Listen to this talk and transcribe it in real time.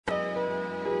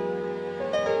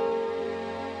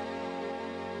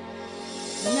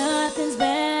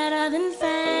loving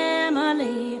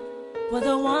family were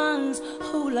the ones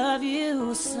who love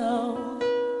you so.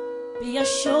 Be a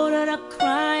shoulder to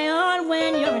cry on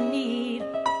when you're in need.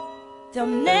 They'll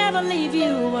never leave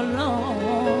you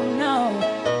alone, no.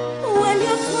 When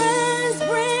your friends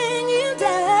bring you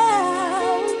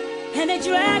down and they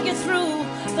drag you through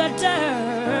the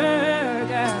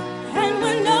dirt, and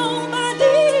when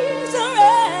nobody's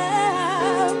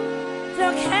around,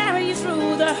 they'll carry you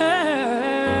through the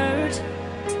hurt.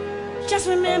 Just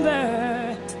remember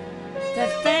that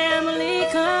family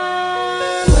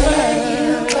comes first. Where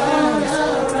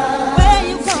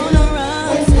you gonna run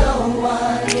when no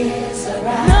one is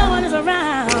around? No one is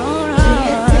around. Do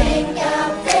you think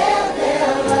out there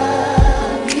they'll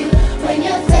love you when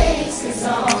your face is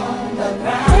on the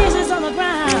ground? Face is on the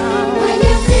ground. When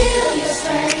you feel your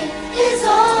strength is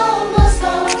almost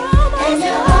gone and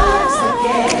your arms are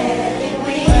getting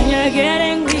weak. When you're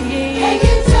getting weak and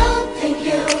you don't think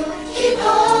you keep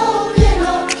holding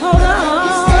on. Hold on.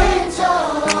 You stand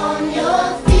tall on your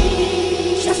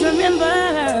feet. Just remember,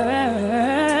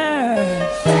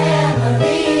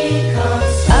 family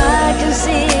comes first. I can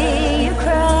see you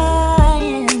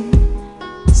crying.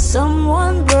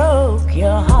 Someone broke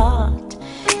your heart.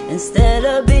 Instead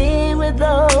of being with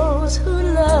those who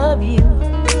love you,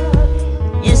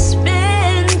 you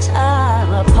spend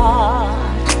time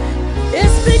apart.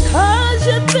 It's because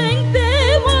you think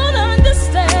they won't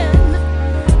understand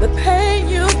the pain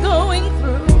you're going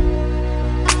through,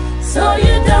 so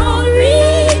you don't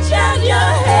reach out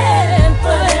your hand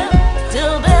for them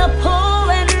till they'll pull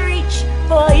and reach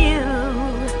for you.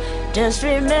 Just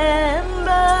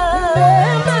remember,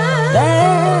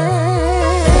 family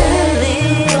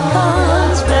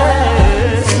comes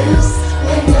first.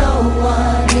 When no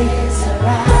one is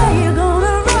around, where you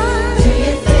gonna run? Do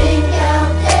you think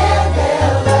out there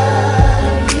they'll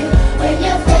love you when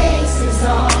your face is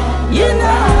on? You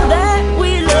know that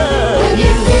we love when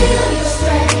you. Feel your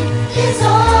strength is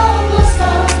almost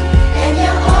gone and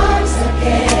your arms are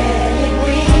getting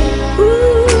weak.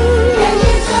 Ooh. And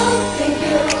you don't think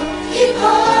you keep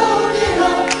holding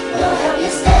on. We'll help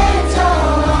you stand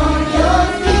tall on your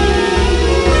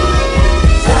feet.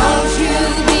 Don't you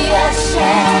be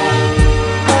ashamed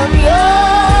of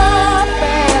your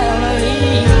family.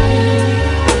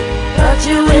 Brought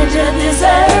you into this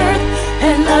earth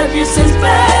and love you since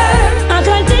birth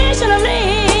unconditionally.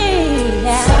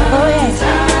 Oh yes.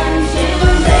 Sometimes you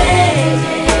may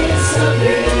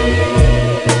disagree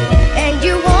and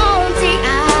you won't see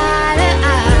eye to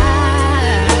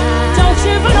eye. Don't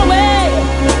you run away.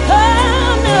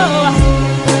 Oh no.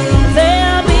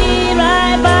 They'll be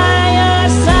right by your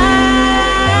side.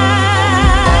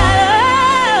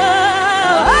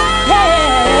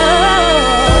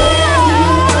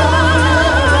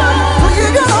 What you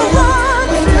gonna run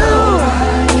to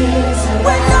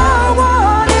when no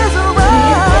one is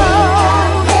around?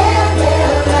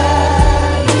 They'll love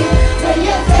you when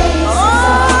your face is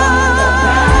on the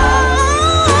ground.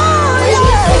 When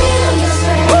you feel your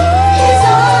strength is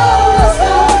almost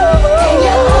gone and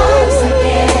your arms are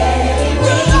getting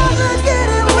weak.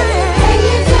 And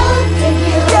you don't think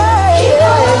you keep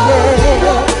holding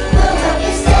on. We'll help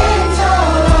you stand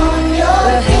tall on your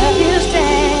feet.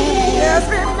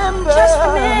 Just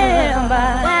remember,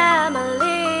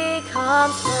 family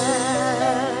comes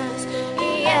first.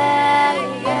 Yeah,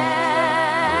 yeah.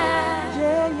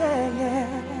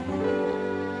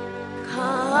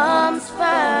 Comes first.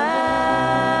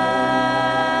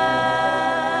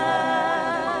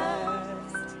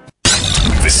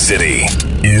 The city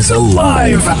is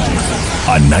alive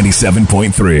on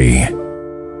 97.3.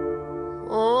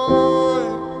 Oh,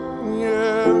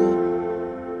 yeah.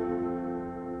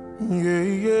 Yeah,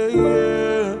 yeah,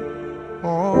 yeah.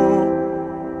 Oh,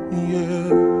 yeah.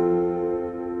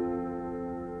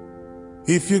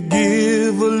 If you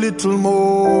give a little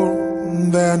more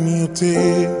than you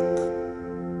take,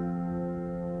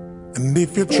 and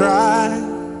if you try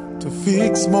to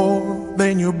fix more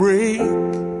than you break,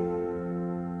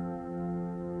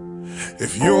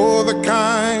 if you're the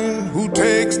kind who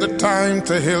takes the time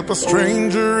to help a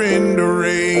stranger in the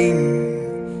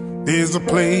rain, there's a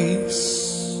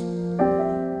place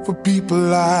for people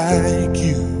like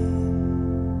you.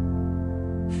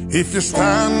 If you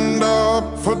stand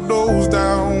up for those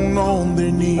down on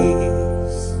their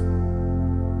knees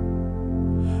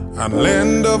and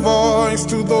lend a voice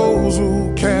to those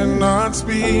who cannot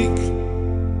speak,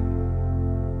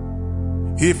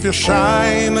 if you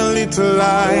shine a little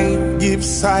light, give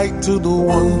sight to the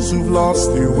ones who've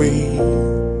lost their way,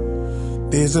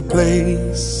 there's a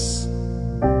place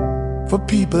for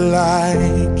people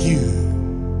like you.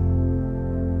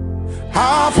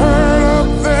 I've heard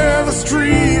up there the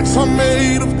streets are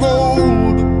made of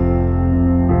gold.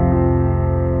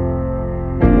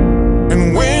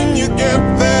 And when you get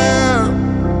there,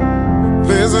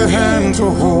 there's a hand to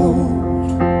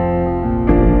hold.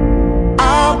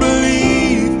 I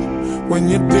believe when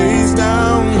your days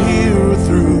down here are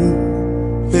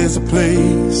through, there's a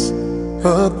place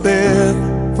up there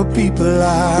for people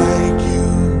like you.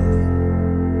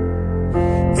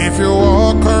 If you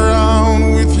walk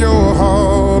around with your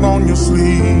heart on your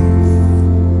sleeve,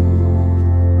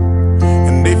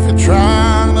 and if you're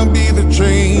trying to be the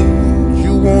change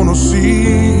you wanna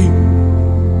see,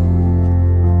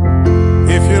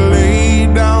 if you lay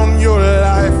down your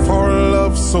life for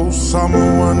love so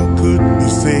someone could be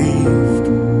saved,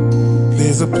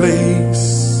 there's a place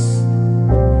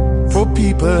for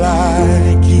people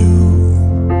like you.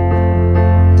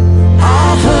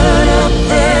 I heard up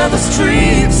there the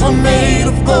streets are made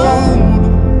of gold.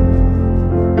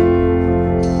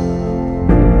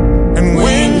 And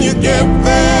when you get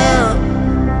there,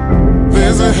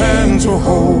 there's a hand to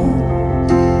hold.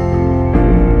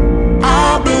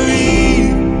 I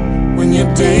believe when your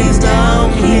days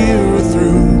down here are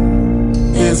through,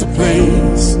 there's a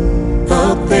place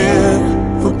up there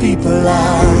for people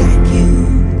like you.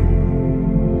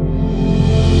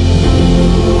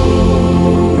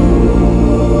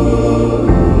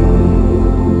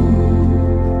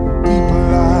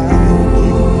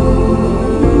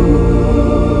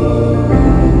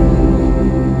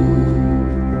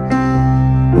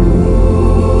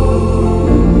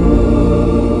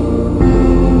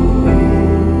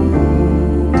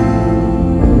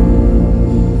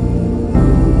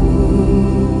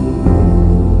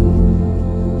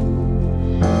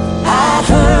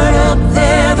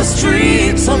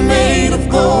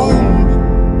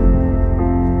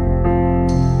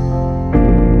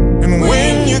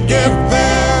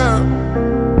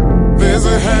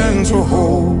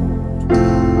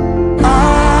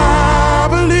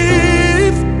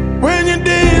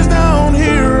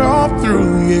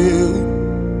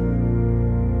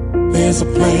 There's a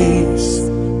place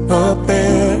up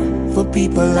there for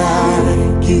people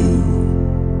like you.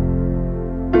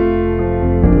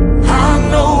 I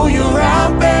know you're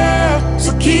out there,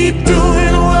 so keep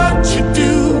doing what you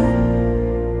do.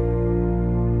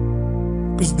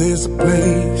 'Cause there's a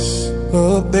place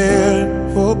up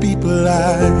there for people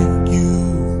like you.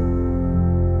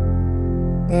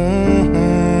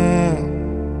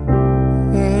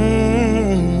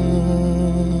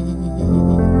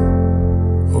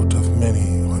 Out of many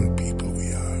one people we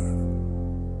are.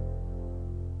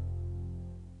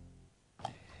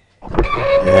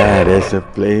 Yeah, there's a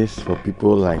place for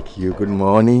people like you. Good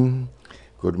morning,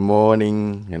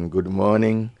 and good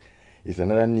morning. It's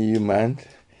another new month.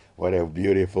 What a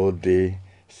beautiful day,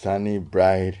 sunny,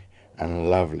 bright, and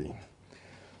lovely.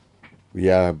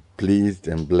 We are pleased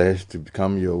and blessed to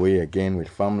come your way again with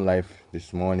Famlife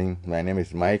this morning. My name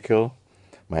is Michael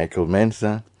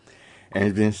Mensah, and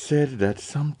it's been said that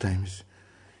sometimes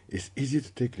it's easy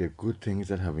to take the good things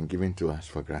that have been given to us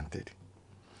for granted.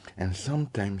 And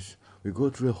sometimes we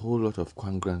go through a whole lot of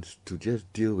quandaries to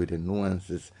just deal with the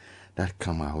nuances that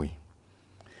come our way.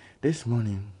 This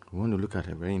morning, we want to look at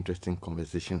a very interesting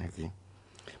conversation again.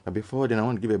 But before then, I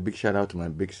want to give a big shout out to my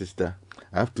big sister.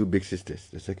 I have two big sisters.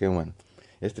 The second one,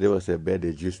 yesterday was her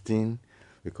birthday, Justine.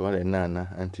 We call her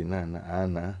Nana, Auntie Nana,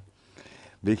 Anna.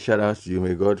 Big shout out to you.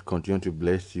 May God continue to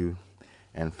bless you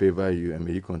and favor you, and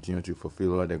may you continue to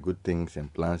fulfill all the good things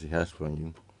and plans He has for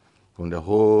you. From the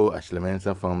whole Ashley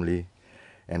Mensah family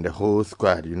and the whole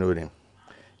squad, you know them.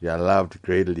 They are loved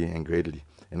greatly and greatly.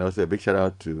 And also a big shout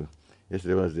out to,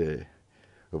 yesterday was the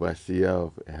overseer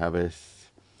of Harvest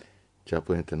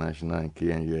Chapel International and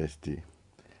KNUST,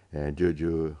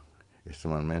 Jojo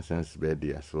Esteban Mensah's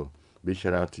birthday as well. Big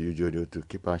shout out to you, Jojo, to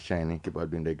keep on shining, keep on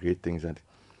doing the great things that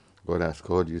God has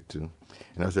called you to.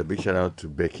 And also a big shout out to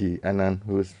Becky Annan,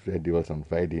 whose birthday was on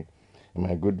Friday, and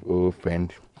my good old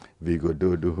friend Vigo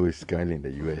Dodo, who is currently in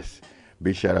the US.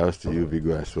 Big shout outs to you,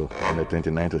 Vigo, as well. On the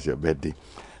 29th was your birthday.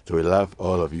 So we love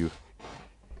all of you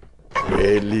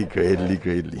greatly, greatly,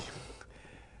 greatly.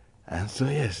 And so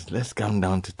yes, let's come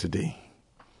down to today.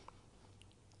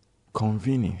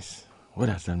 Convenience. What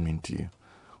does that mean to you?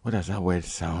 What does that word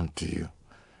sound to you?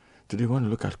 Today we want to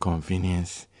look at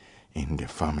convenience in the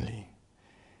family.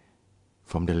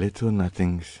 From the little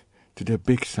nothings to the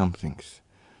big somethings.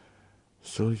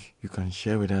 So you can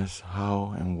share with us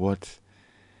how and what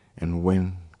and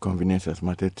when convenience has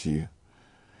mattered to you.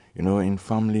 You know, in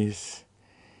families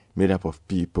made up of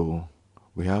people,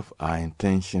 we have our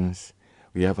intentions,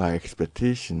 we have our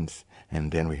expectations,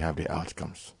 and then we have the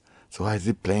outcomes. So how is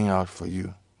it playing out for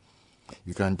you?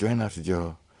 You can join us with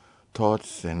your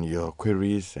thoughts and your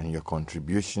queries and your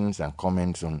contributions and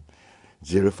comments on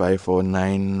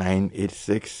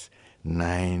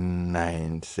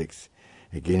 0549-986-996.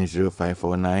 Again,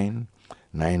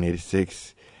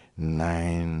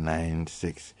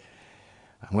 0549-986-996.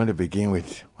 I'm going to begin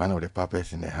with one of the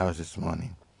papas in the house this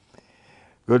morning.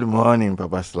 Good morning,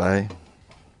 Papa Sly.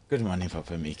 Good morning,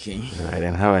 Papa Mickey. Right,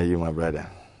 and how are you, my brother?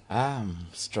 I'm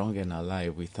strong and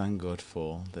alive. We thank God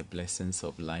for the blessings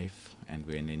of life. And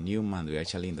we're in a new month. We're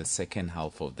actually in the second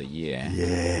half of the year.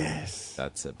 Yes.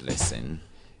 That's a blessing.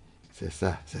 C'est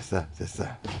ça.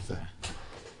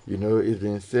 You know, it's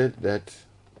been said that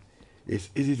it's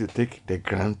easy to take the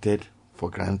granted for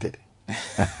granted.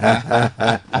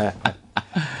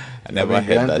 I never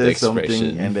heard that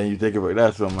expression. And then you take it.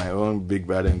 That's from my own big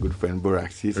brother and good friend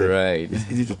Borax. He said, right. It's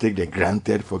easy to take the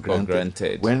granted for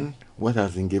granted. When what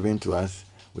has been given to us,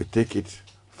 we take it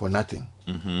for nothing.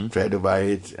 Tread over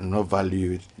it and not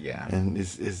value it. Yeah. And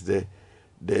it's the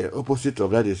opposite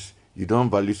of that is you don't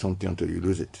value something until you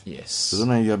lose it. Yes. So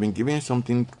now you have been given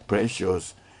something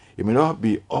precious. It may not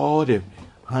be all the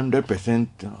 100%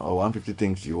 or 150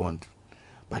 things you want,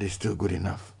 but it's still good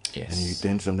enough. Yes. And you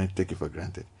tend sometimes to take it for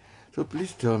granted. So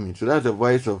please tell me. So that's the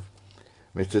voice of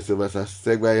Mr. Sylvester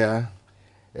Segbaya,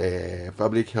 a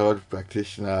public health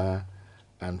practitioner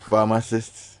and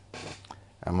pharmacist,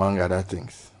 among other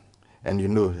things. And you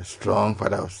know, a strong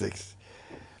father of 6.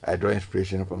 I draw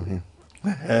inspiration from him.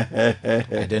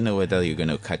 I don't know whether you're going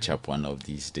to catch up one of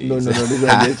these days. No. This is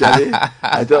actually.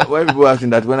 I thought when people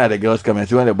asking that when are the girls coming,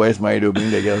 so when the boys married, they'll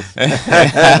bring the girls.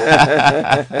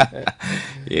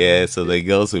 Yeah, so the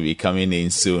girls will be coming in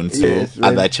soon to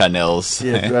other channels.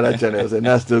 Yes, to other channels, and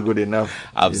that's still good enough.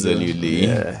 Absolutely. You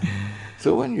know? Yeah.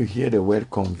 So when you hear the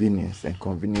word convenience and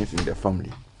convenience in the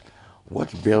family,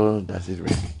 what bell does it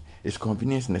ring? Is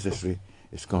convenience necessary?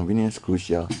 Is convenience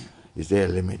crucial? Is there a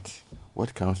limit?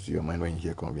 What comes to your mind when you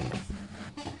hear convenience?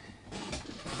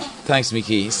 Thanks,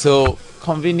 Mickey. So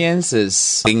convenience is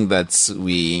something that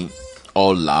we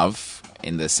all love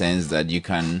in the sense that you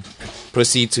can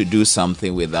proceed to do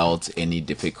something without any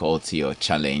difficulty or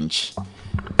challenge.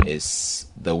 It's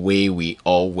the way we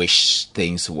all wish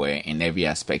things were in every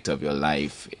aspect of your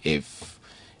life. If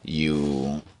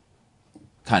you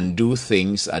can do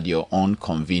things at your own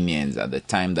convenience, at the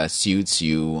time that suits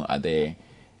you, at the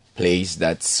place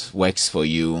that works for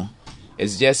you,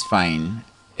 it's just fine.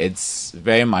 It's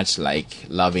very much like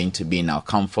loving to be in our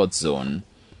comfort zone.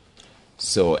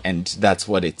 So, and that's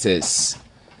what it is.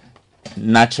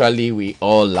 Naturally, we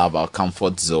all love our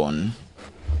comfort zone,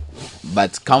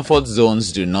 but comfort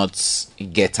zones do not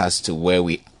get us to where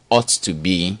we ought to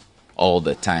be all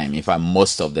the time. In fact,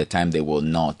 most of the time they will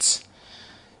not.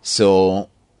 So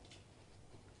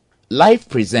life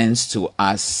presents to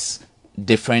us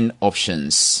different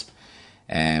options.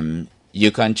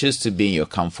 You can choose to be in your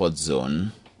comfort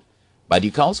zone, but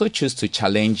you can also choose to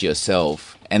challenge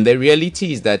yourself. And the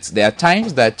reality is that there are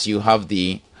times that you have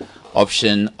the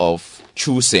option of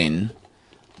choosing.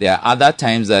 There are other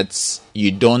times that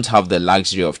you don't have the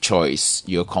luxury of choice.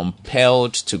 You're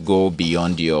compelled to go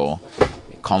beyond your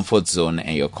comfort zone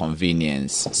and your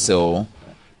convenience. So,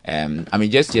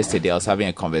 just yesterday I was having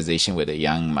a conversation with a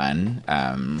young man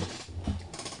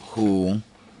who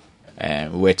we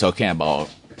were talking about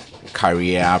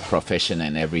career, profession,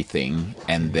 and everything,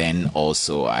 and then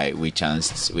also we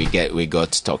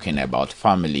got talking about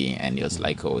family, and he was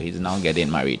like, "Oh, he's now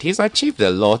getting married. He's achieved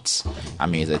a lot.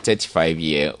 He's a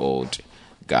 35-year-old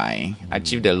guy,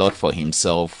 achieved a lot for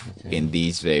himself in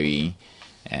these very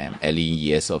early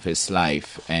years of his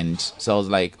life." And so I was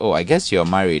like, "Oh, I guess you're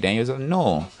married." And he was like,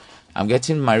 "No, I'm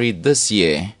getting married this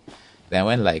year." Then I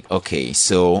went like, "Okay,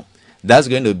 so that's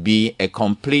going to be a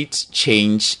complete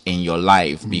change in your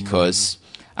life, because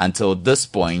until this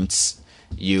point,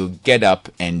 you get up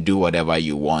and do whatever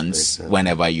you want,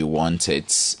 whenever you want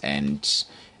it, and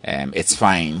it's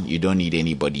fine. You don't need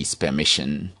anybody's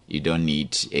permission. You don't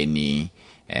need any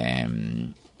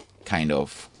kind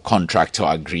of contract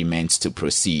or agreement to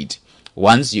proceed.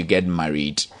 Once you get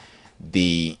married,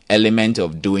 the element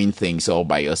of doing things all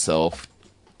by yourself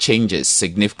changes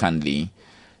significantly.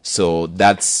 So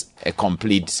that's a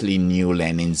completely new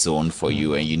learning zone for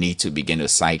you, and you need to begin to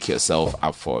psych yourself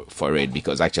up for it,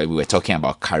 because actually we were talking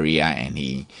about career, and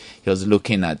he was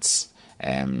looking at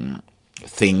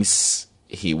things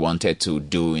he wanted to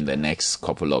do in the next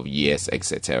couple of years,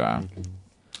 etc.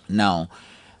 Now,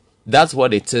 that's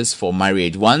what it is for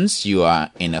marriage. Once you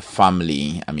are in a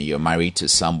family, you're married to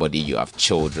somebody, you have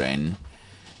children,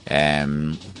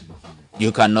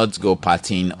 you cannot go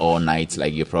partying all night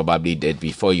like you probably did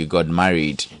before you got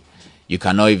married. You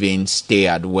cannot even stay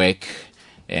at work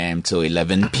till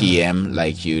 11 p.m.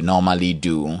 like you normally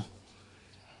do,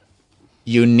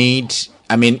 you need,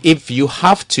 if you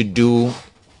have to do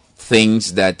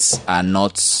things that are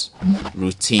not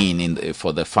routine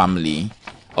for the family,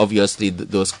 obviously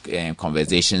those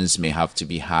conversations may have to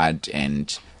be had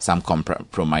and some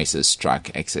compromises struck,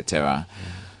 etc.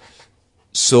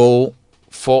 So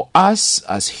for us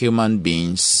as human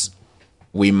beings,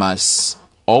 we must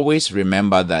always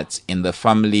remember that in the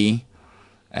family,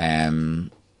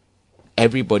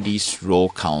 everybody's role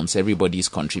counts, everybody's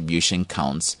contribution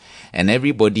counts, and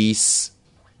everybody's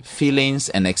feelings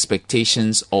and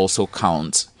expectations also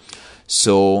count.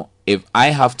 So if I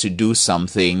have to do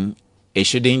something, it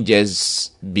shouldn't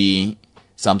just be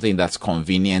something that's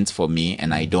convenient for me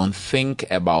and I don't think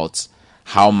about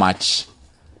how much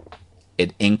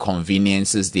it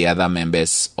inconveniences the other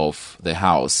members of the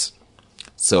house.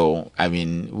 So,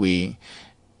 we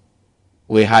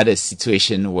had a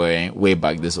situation where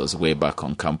this was way back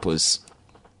on campus,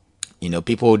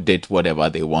 people did whatever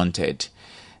they wanted.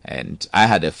 And I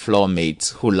had a floor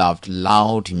mate who loved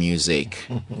loud music.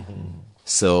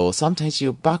 So sometimes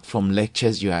you're back from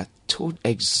lectures, you are too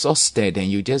exhausted and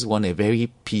you just want a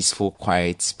very peaceful,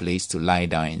 quiet place to lie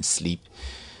down and sleep.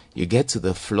 You get to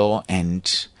the floor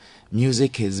and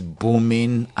music is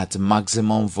booming at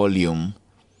maximum volume.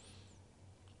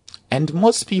 And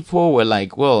most people were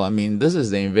like, well, this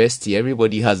is the university.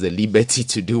 Everybody has the liberty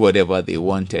to do whatever they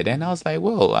wanted. And I was like,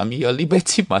 well, your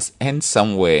liberty must end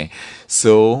somewhere.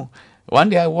 So one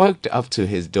day I walked up to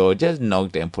his door, just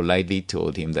knocked and politely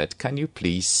told him that, can you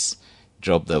please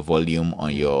drop the volume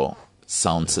on your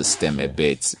sound system a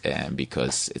bit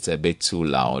because it's a bit too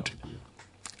loud.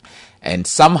 And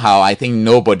somehow, I think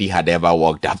nobody had ever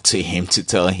walked up to him to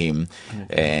tell him.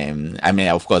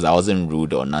 Of course, I wasn't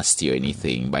rude or nasty or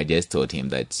anything, but I just told him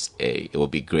that it would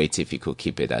be great if he could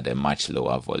keep it at a much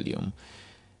lower volume.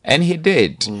 And he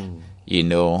did,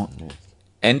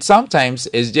 And sometimes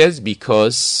it's just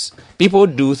because people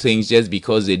do things just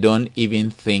because they don't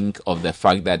even think of the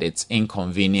fact that it's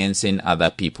inconveniencing other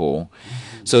people.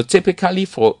 So typically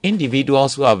for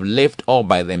individuals who have lived all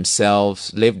by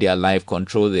themselves, lived their life,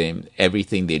 control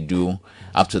everything they do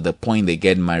up to the point they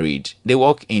get married, they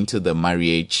walk into the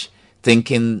marriage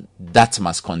thinking that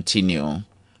must continue,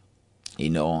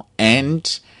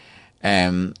 and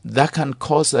that can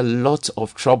cause a lot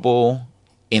of trouble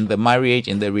in the marriage,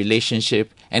 in the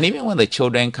relationship, and even when the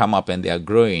children come up and they are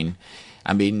growing.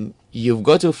 You've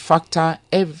got to factor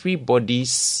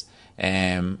everybody's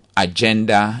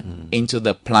agenda into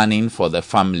the planning for the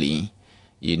family.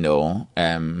 You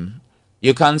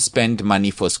can't spend money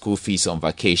for school fees on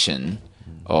vacation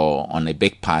or on a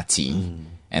big party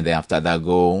and then after that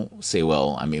go say,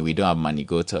 well, we don't have money.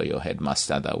 Go tell your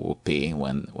headmaster that we'll pay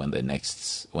when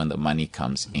the money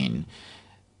comes in.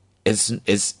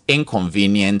 It's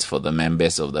inconvenient for the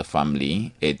members of the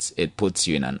family. It puts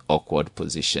you in an awkward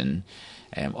position.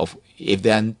 If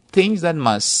there are things that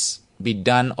must be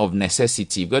done of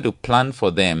necessity, you've got to plan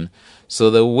for them. So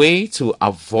the way to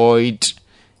avoid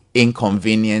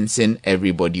inconveniencing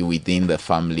everybody within the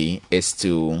family is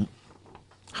to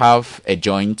have a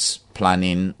joint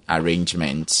planning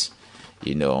arrangement,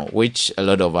 which a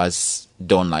lot of us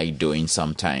don't like doing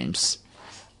sometimes.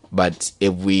 But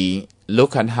if we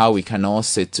look at how we can all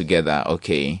sit together,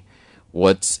 okay,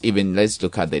 let's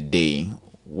look at the day.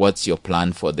 What's your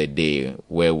plan for the day?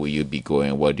 Where will you be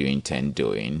going? What do you intend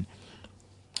doing?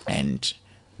 And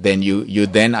then you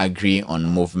then agree on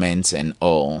movements and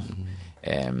all.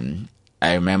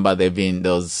 I remember there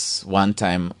was one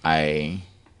time I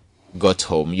got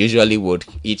home. Usually would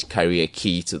each carry a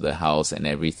key to the house and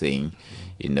everything,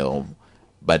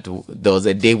 But there was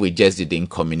a day we just didn't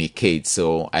communicate.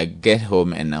 So I get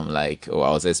home and I'm like, I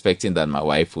was expecting that my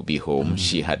wife would be home.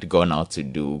 She had gone out to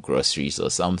do groceries or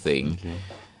something. Okay.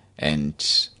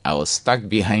 And I was stuck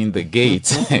behind the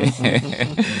gate.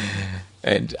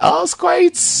 And I was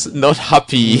quite not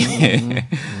happy.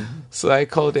 So I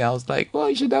called her. I was like, well,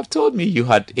 you should have told me you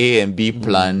had A and B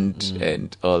planned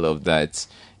and all of that,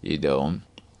 So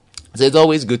it's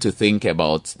always good to think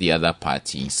about the other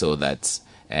party so that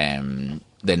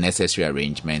the necessary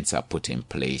arrangements are put in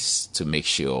place to make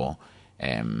sure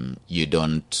you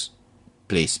don't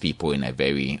place people in a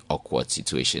very awkward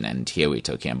situation. And here we're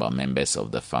talking about members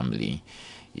of the family,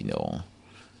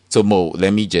 So Mo,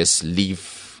 let me just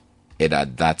leave it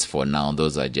at that for now.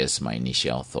 Those are just my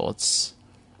initial thoughts.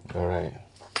 All right.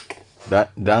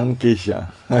 Dan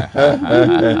Keisha.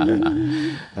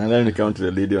 And then we come to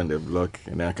the lady on the block,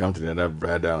 and then I come to the other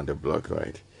brother on the block,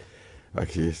 right?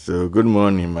 Okay, so good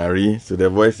morning, Marie. So the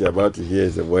voice you're about to hear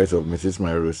is the voice of Mrs.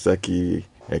 Marusaki,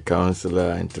 a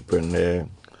counselor, entrepreneur,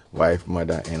 wife,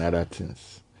 mother, and other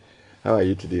things. How are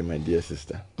you today, my dear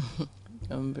sister?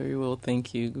 I'm very well,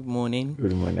 thank you. Good morning.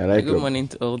 Good morning. Good morning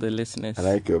to all the listeners. I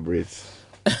like your braids.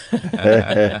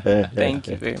 Thank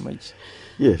you very much.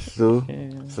 Yes, so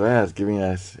Sarah has given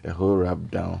us a whole wrap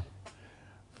down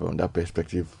from that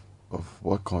perspective of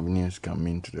what convenience can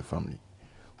mean to the family.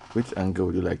 Which angle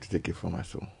would you like to take it from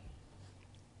us all?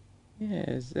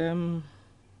 Yes,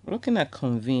 looking at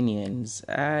convenience,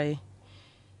 I'm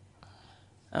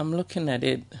looking at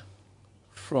it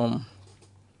from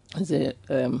the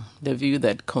view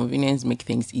that convenience makes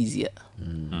things easier,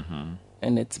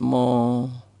 and it's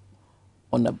more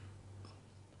on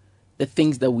the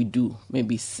things that we do,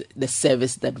 maybe the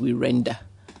service that we render,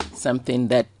 something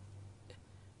that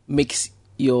makes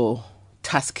your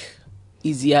task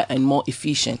easier and more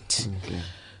efficient. Okay.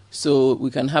 So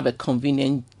we can have a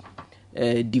convenient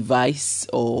device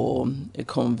or a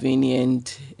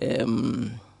convenient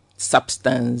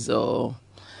substance or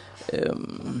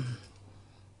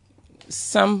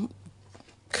some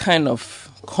kind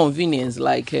of convenience,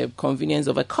 like a convenience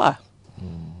of a car.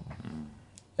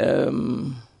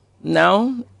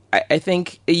 Now, I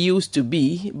think it used to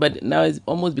be, but now it's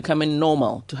almost becoming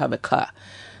normal to have a car.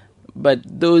 But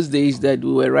those days that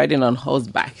we were riding on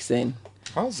horsebacks and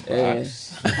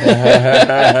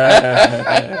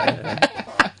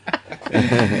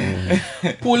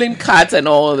pulling carts and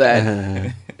all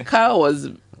that, car was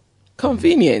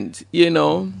convenient, you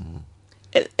know.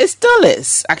 It still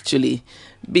is, actually,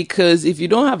 because if you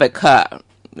don't have a car,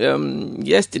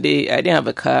 yesterday I didn't have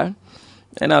a car,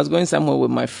 and I was going somewhere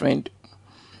with my friend,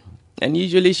 and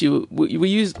usually we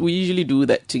usually do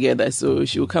that together. So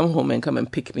she will come home and come and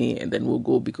pick me, and then we'll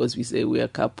go because we say we are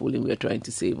carpooling, we are trying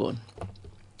to save on.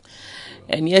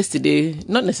 And yesterday,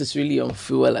 not necessarily on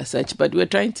fuel as such, but we're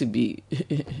trying to be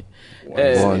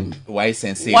wise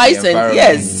and safe. Wise and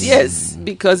yes,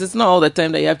 because it's not all the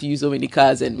time that you have to use so many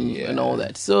cars and all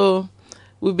that. So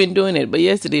we've been doing it. But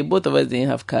yesterday, both of us didn't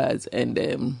have cars,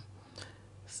 and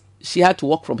she had to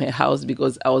walk from her house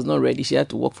because I was not ready. She had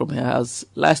to walk from her house.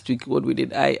 Last week, what we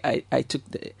did, I took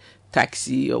the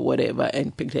taxi or whatever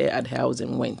and picked her at her house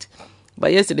and went.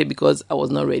 But yesterday, because I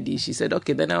was not ready, she said,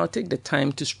 okay, then I'll take the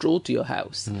time to stroll to your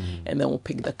house and then we'll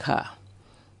pick the car.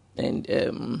 And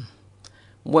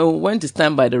when we went to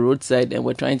stand by the roadside and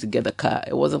we're trying to get the car,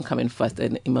 it wasn't coming fast.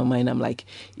 And in my mind, I'm like,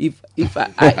 if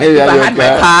I had my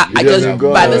car, I just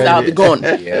by this I'll be gone.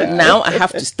 Now I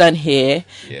have to stand here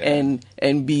and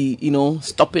be,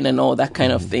 stopping and all that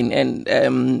kind of thing. And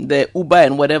the Uber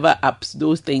and whatever apps,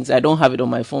 those things, I don't have it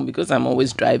on my phone because I'm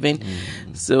always driving.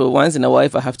 So once in a while,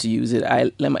 if I have to use it,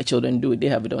 I let my children do it. They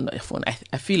have it on their phone.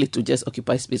 I feel it to just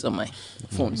occupy space on my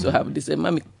phone. So I have this,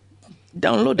 Mommy,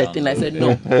 download that thing. I said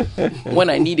no. When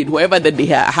I need it, wherever that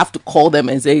they are, I have to call them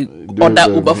and say,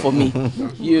 order Uber for me.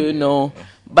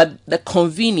 But the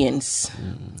convenience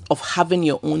of having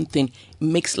your own thing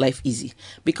makes life easy.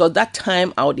 Because that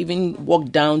time I would even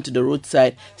walk down to the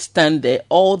roadside, stand there.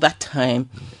 All that time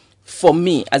for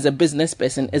me as a business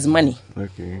person is money.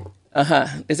 Okay.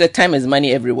 It's a time is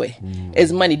money everywhere.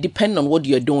 It's money depending on what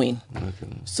you're doing. Okay.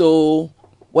 So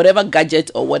whatever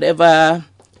gadget or whatever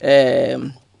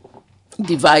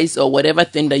device or whatever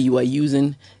thing that you are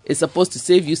using is supposed to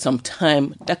save you some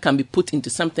time that can be put into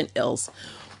something else,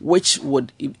 which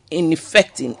would in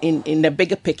effect in the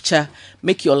bigger picture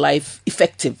make your life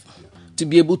effective to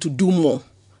be able to do more.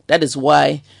 That is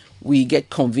why we get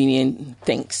convenient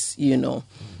things,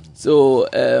 So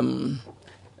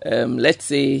let's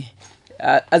say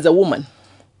as a woman,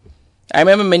 I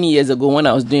remember many years ago when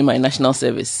I was doing my national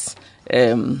service,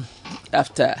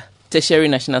 after tertiary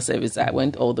national service, I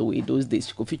went all the way. Those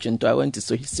days, I went to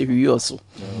Siri also.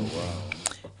 Oh, wow.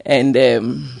 And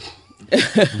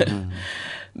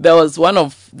there was one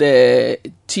of the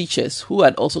teachers who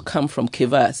had also come from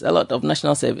Kivas, a lot of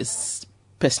national service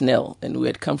personnel, and we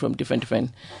had come from different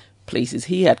places.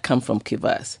 He had come from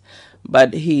Kivas,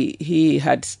 but he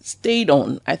had stayed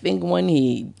on. I think when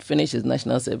he finished his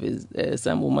national service,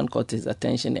 some woman caught his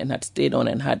attention and had stayed on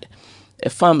and had a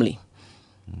family.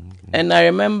 And I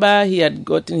remember he had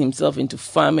gotten himself into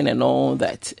farming and all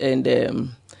that.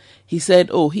 And he said,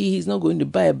 he's not going to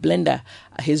buy a blender.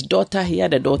 His daughter, he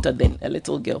had a daughter then, a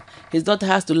little girl. His daughter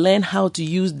has to learn how to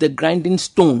use the grinding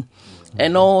stone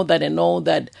and all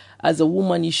that. As a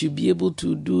woman, you should be able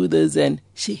to do this. And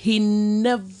he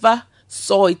never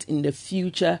saw it in the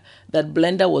future that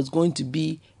blender was going to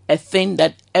be a thing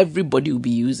that everybody will be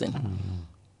using.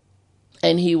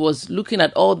 And he was looking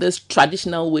at all this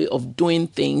traditional way of doing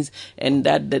things, and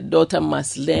that the daughter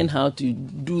must learn how to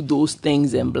do those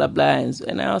things and blah blah.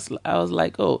 And I was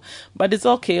like, oh, but it's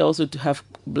okay also to have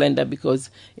blender because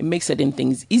it makes certain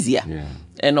things easier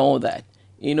and all that,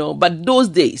 But those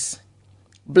days,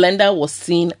 blender was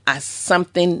seen as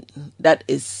something that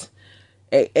is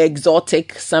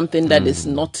exotic, something that is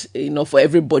not for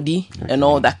everybody and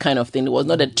all that kind of thing. It was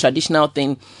not a traditional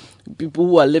thing. People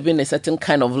who are living a certain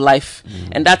kind of life,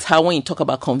 and that's how when you talk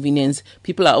about convenience,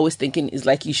 people are always thinking it's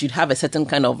like you should have a certain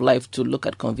kind of life to look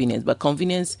at convenience. But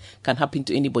convenience can happen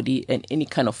to anybody and any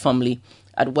kind of family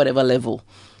at whatever level.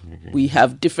 We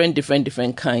have different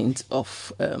kinds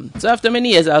of. So after many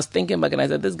years, I was thinking back and I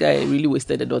said, this guy really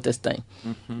wasted the daughter's time,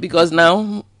 because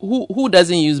now who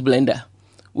doesn't use blender?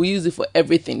 We use it for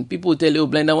everything. People tell you,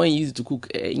 blender, when you use it to cook,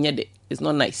 it's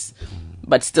not nice,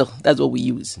 but still, that's what we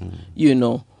use.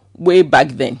 Way back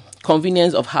then,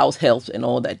 convenience of house help and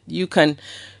all that. You can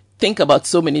think about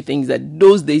so many things that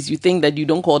those days you think that you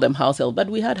don't call them house help, but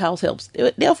we had house helps.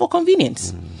 They are for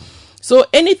convenience. So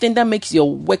anything that makes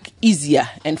your work easier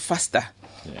and faster.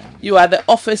 You are the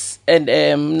office, and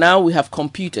now we have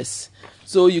computers.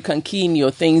 So you can key in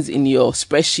your things in your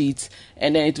spreadsheets,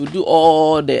 and then it will do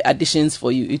all the additions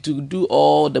for you. It will do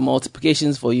all the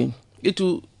multiplications for you. It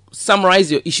will summarize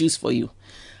your issues for you.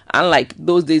 Unlike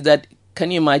those days that, can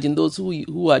you imagine those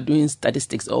who are doing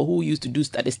statistics or who used to do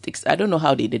statistics? I don't know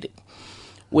how they did it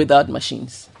without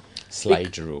machines.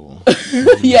 Slide rule.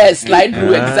 Yes, slide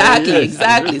rule.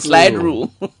 Exactly. Slide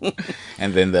rule.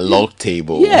 And then the log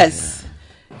table. Yes.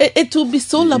 It will be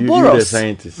so laborious. You're the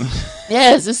scientist.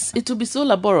 Yes, it will be so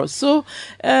laborious. So,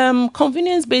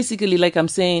 convenience, basically, like I'm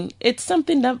saying, it's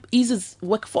something that eases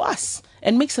work for us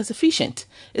and makes us efficient.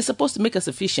 It's supposed to make us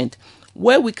efficient.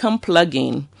 Where we can plug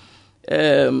in,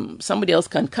 somebody else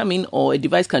can come in, or a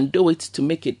device can do it to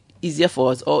make it easier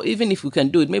for us. Or even if we can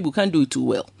do it, maybe we can't do it too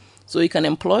well. So you can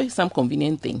employ some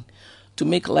convenient thing to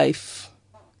make life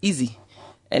easy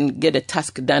and get a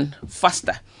task done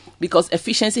faster, because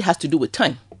efficiency has to do with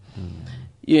time.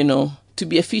 To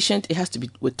be efficient, it has to be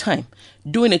with time.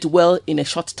 Doing it well in a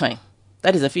short time,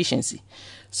 that is efficiency.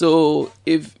 So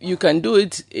if you can do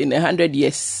it in 100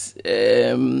 years,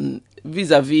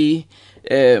 vis-a-vis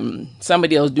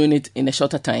somebody else doing it in a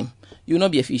shorter time, you will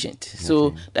not be efficient. Okay.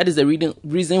 So that is the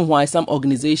reason why some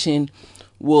organization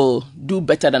will do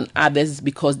better than others,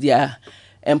 because they are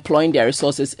employing their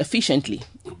resources efficiently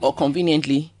or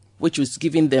conveniently, which is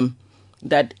giving them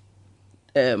that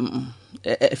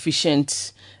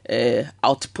efficient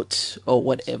output or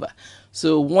whatever.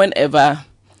 So whenever,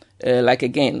 like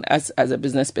again, as a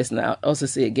business person, I also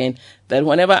say again that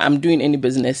whenever I'm doing any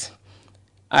business,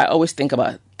 I always think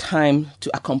about time to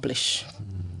accomplish.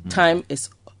 Time is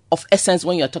of essence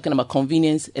when you're talking about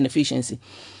convenience and efficiency,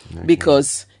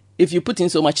 because if you put in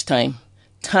so much time,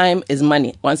 time is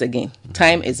money. Once again,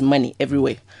 time is money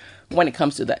everywhere when it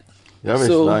comes to that. You have a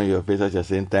smile on your face as you're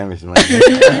saying time is money.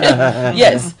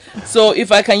 Yes. So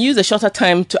if I can use a shorter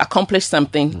time to accomplish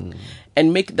something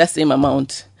and make that same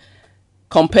amount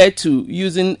compared to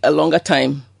using a longer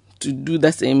time to do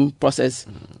the same process,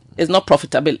 it's not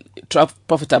profitable.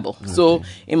 Okay. So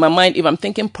in my mind, if I'm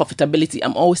thinking profitability,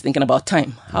 I'm always thinking about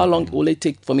time. How long will it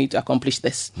take for me to accomplish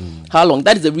this? How long?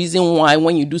 That is the reason why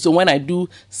when I do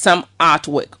some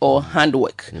artwork or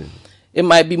handwork, it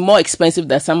might be more expensive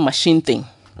than some machine thing.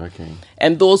 Okay.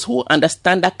 And those who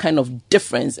understand that kind of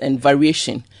difference and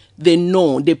variation,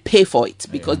 they pay for it,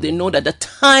 because they know that the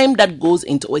time that goes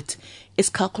into it is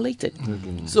calculated.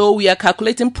 So we are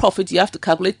calculating profit. You have to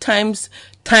calculate time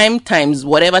times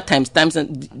whatever times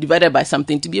and divided by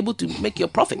something to be able to make your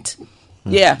profit.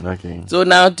 Yeah. Okay. So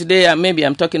now today maybe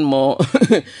I'm talking more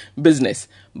business,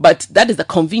 but that is the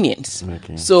convenience.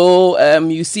 Okay. So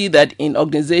you see that in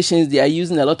organizations they are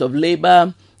using a lot of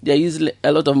labor. They are using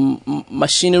a lot of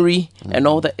machinery and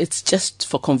all that. It's just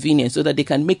for convenience, so that they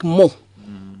can make more.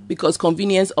 Because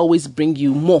convenience always brings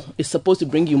you more. It's supposed to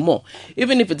bring you more.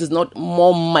 Even if it is not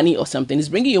more money or something, it's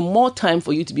bringing you more time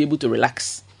for you to be able to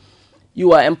relax.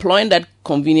 You are employing that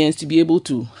convenience to be able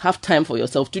to have time for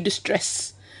yourself, to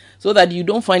distress, so that you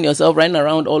don't find yourself running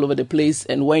around all over the place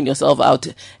and wearing yourself out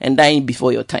and dying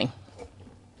before your time.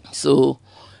 So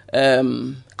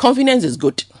convenience is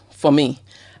good for me.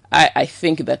 I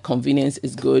think that convenience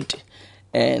is good,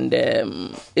 and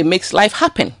it makes life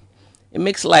happen. It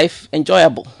makes life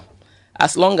enjoyable,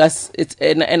 as long as it's.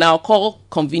 And I'll call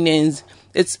convenience.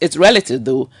 It's relative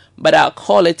though, but I'll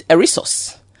call it a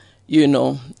resource.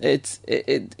 It's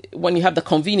when you have the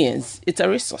convenience, it's a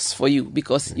resource for you,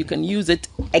 because you can use it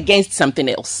against something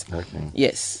else. Okay.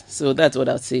 Yes. So that's what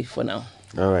I'll say for now.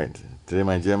 All right. Today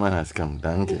my German has come.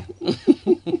 Danke.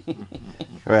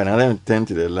 Alright, now let me turn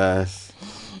to the last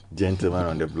gentleman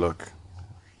on the block.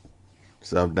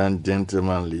 So I've done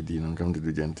gentleman, lady, and I'm coming to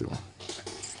do gentleman.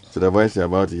 So the voice you're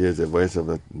about to hear is the voice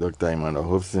of Dr. Emmanuel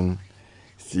Hobson,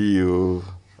 CEO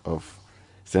of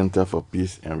Center for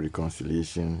Peace and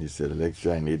Reconciliation. He's a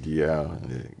lecturer in ADR,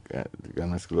 in the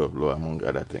Ghana School of Law, among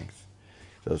other things.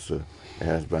 He's also a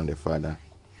husband, a father,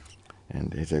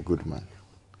 and he's a good man.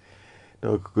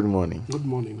 Doc, good morning. Good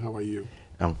morning. How are you?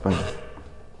 I'm fine.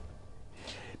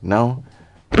 Now,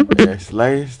 a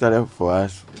slide started for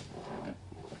us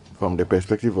from the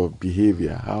perspective of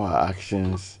behavior, how our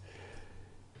actions,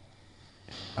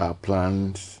 our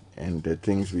plans, and the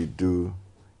things we do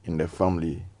in the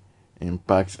family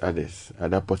impacts others,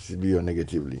 either positively or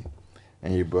negatively.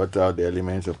 And you brought out the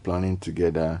elements of planning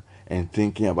together and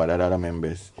thinking about other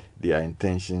members, their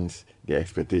intentions, their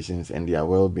expectations, and their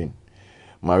well-being.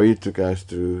 Marie took us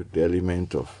through the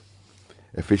element of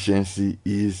efficiency,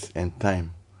 ease, and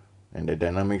time, and the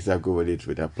dynamics that go with it,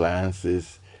 with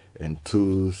appliances and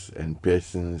tools and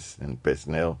persons and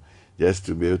personnel, just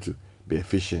to be able to be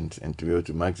efficient and to be able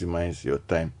to maximize your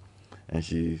time. And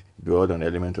she dwelled on the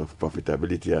element of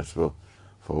profitability as well,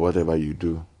 for whatever you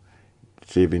do,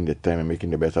 saving the time and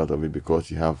making the best out of it because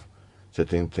you have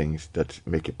certain things that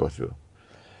make it possible.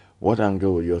 What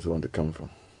angle would you also want to come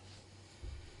from?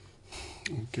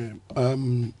 Okay.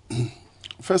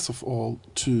 First of all,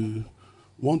 to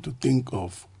want to think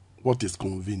of what is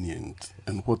convenient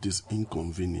and what is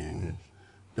inconvenient, yes.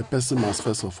 The person must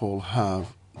first of all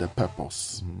have the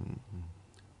purpose,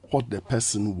 what the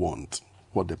person wants,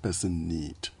 what the person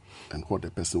need, and what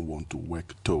the person want to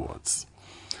work towards.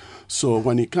 So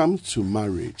when it comes to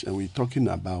marriage and we're talking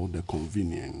about the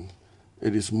convenience,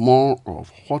 it is more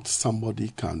of what somebody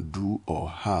can do or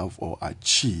have or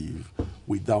achieve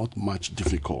without much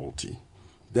difficulty.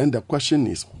 Then the question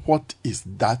is, what is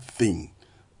that thing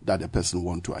that the person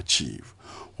wants to achieve?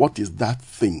 What is that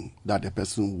thing that the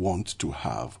person wants to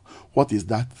have? What is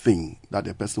that thing that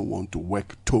the person wants to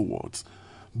work towards?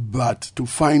 But to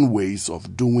find ways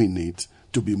of doing it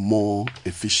to be more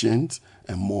efficient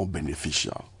and more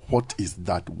beneficial. What is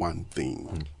that one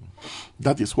thing?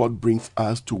 That is what brings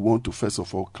us to want to first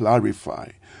of all clarify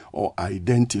or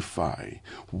identify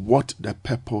what the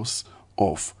purpose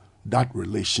of that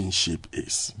relationship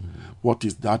is. What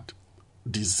is that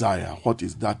desire? What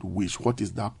is that wish? What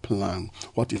is that plan?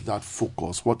 What is that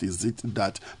focus? What is it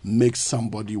that makes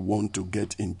somebody want to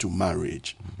get into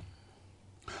marriage?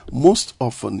 Most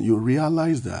often you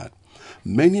realize that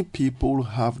many people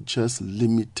have just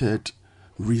limited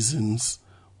reasons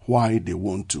why they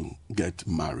want to get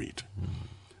married.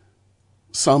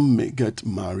 Some may get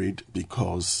married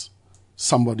because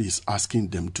somebody is asking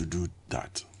them to do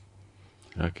that.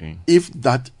 Okay. If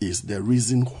that is the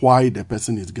reason why the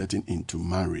person is getting into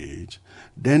marriage,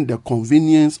 then the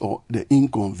convenience or the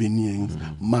inconvenience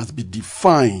must be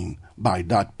defined by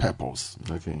that purpose.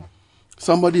 Okay.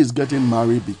 Somebody is getting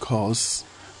married because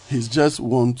he just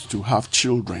wants to have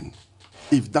children.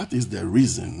 If that is the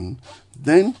reason,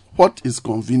 then what is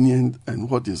convenient and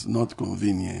what is not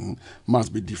convenient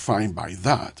must be defined by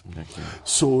that. Okay.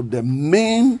 So the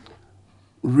main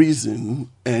reason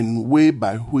and way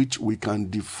by which we can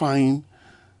define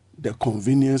the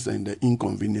convenience and the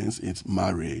inconvenience in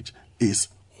marriage is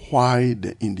why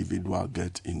the individual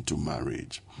gets into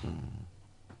marriage.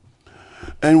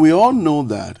 And we all know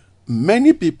that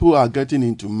many people are getting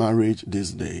into marriage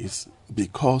these days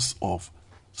because of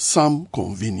some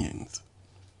convenience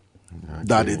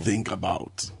that they think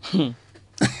about.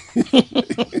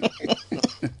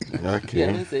 Okay. You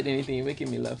haven't said anything, you're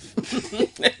making me laugh.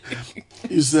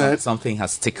 You said Something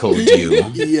has tickled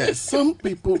you. yes, some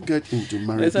people get into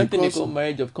marriage There's something they because, call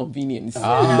marriage of convenience.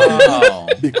 Oh,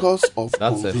 because of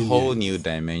that's a convenience. whole new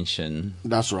dimension.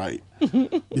 That's right.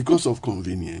 Because of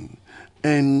convenience.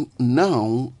 And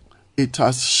now it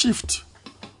has shifted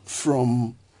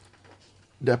from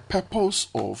the purpose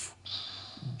of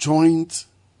joint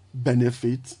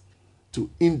benefit to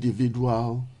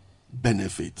individual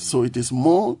benefit. So it is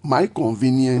more my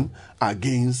convenience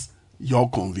against your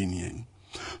convenience.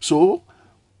 So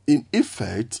in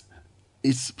effect,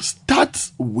 it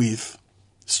starts with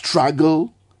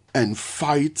struggle and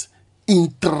fight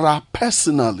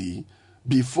intrapersonally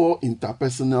before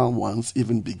interpersonal ones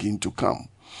even begin to come.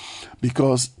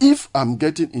 Because if I'm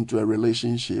getting into a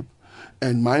relationship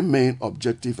and my main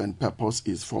objective and purpose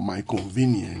is for my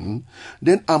convenience,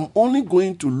 then I'm only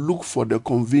going to look for the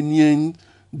convenience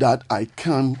that I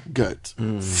can get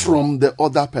from the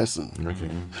other person. Okay.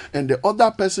 And the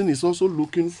other person is also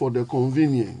looking for the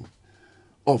convenience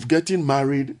of getting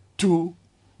married to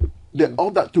the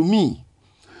other to me.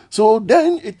 So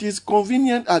then it is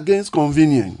convenient against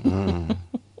convenient.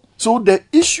 So the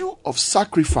issue of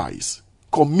sacrifice,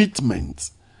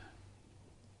 commitment,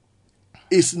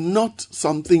 is not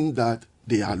something that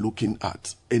they are looking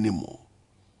at anymore.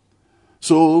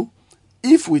 So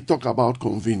if we talk about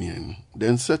convenience,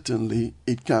 then certainly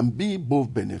it can be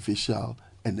both beneficial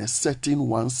and setting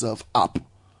oneself up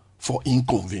for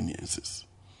inconveniences.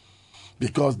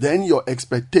 Because then your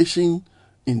expectation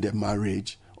in the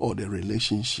marriage or the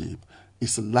relationship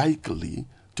is likely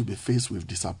to be faced with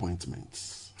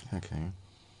disappointments. Okay.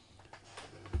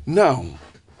 Now,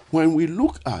 when we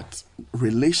look at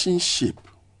relationship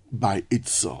by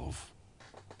itself,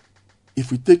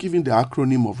 if we take even the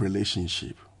acronym of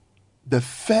relationship, the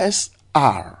first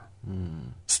R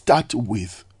start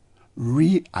with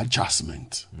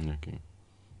readjustment. Okay.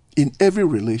 In every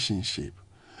relationship,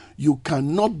 you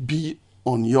cannot be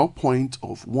on your point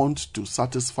of want to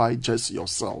satisfy just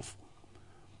yourself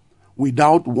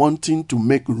without wanting to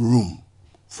make room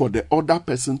for the other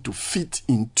person to fit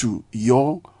into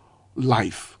your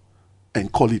life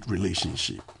and call it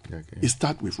relationship. Okay. It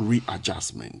starts with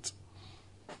readjustment.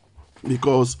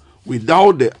 Because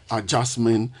without the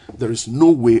adjustment, there is no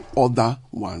way other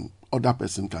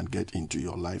person can get into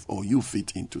your life or you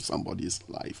fit into somebody's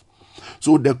life.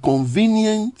 So the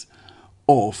convenience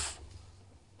of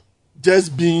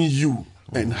just being you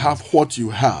and have what you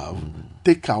have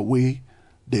take away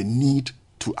the need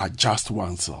to adjust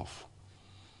oneself.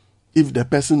 If the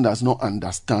person does not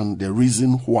understand the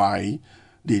reason why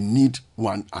they need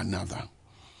one another.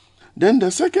 Then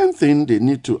the second thing they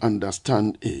need to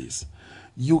understand is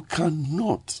you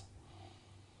cannot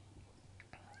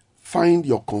find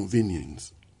your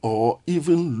convenience or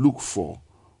even look for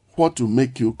what to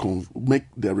make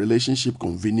the relationship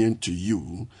convenient to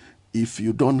you if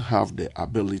you don't have the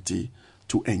ability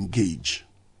to engage.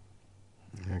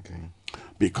 Okay.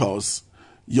 Because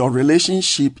your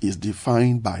relationship is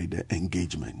defined by the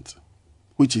engagement,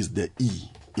 which is the E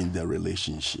in the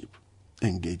relationship,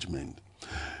 engagement.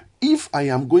 If I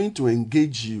am going to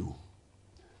engage you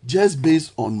just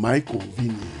based on my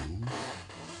convenience,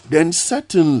 then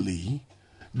certainly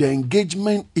the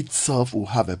engagement itself will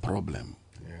have a problem.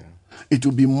 Yeah. It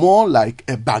will be more like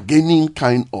a bargaining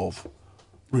kind of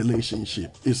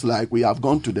relationship. It's like we have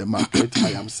gone to the market,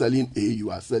 I am selling A,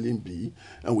 you are selling B,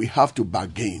 and we have to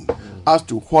bargain as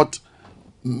to what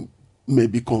may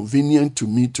be convenient to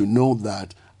me to know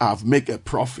that I've made a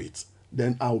profit.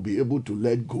 Then I'll be able to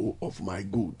let go of my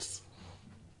goods.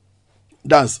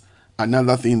 That's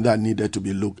another thing that needed to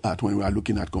be looked at when we are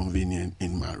looking at convenience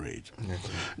in marriage. Okay.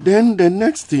 Then the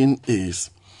next thing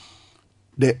is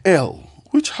the L,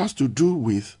 which has to do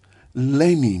with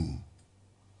learning.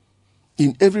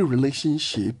 In every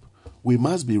relationship, we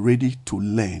must be ready to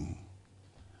learn.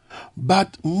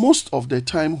 But most of the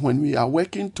time when we are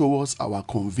working towards our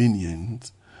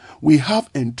convenience, we have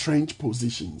entrenched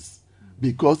positions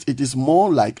because it is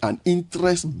more like an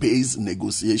interest-based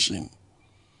negotiation.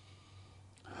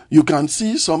 You can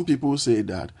see some people say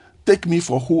that, take me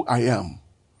for who I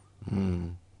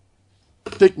am.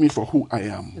 Take me for who I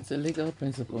am. It's a legal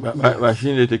principle. But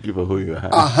shouldn't they take you for who you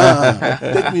are?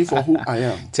 Take me for who I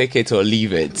am. Take it or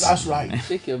leave it. That's right.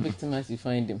 Take your victim as you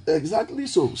find him. Exactly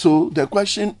so. So the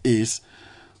question is,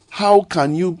 how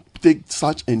can you take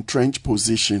such entrenched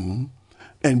position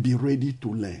and be ready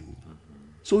to learn?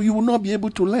 So you will not be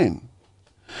able to learn.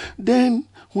 Then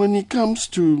when it comes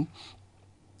to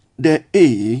the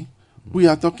A, we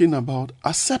are talking about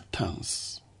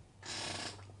acceptance.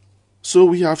 So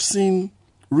we have seen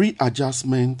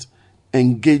readjustment,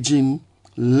 engaging,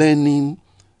 learning,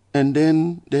 and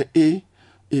then the A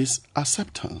is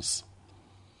acceptance.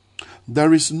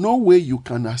 There is no way you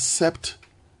can accept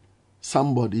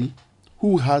somebody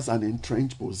who has an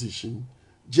entrenched position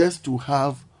just to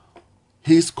have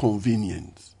his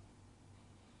convenience.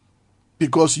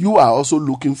 Because you are also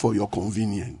looking for your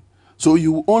convenience. So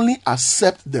you only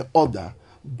accept the other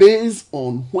based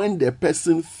on when the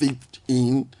person fits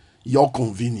in your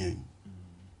convenience.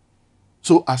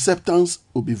 So acceptance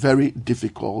will be very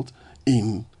difficult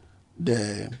in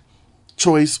the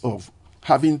choice of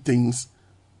having things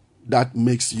that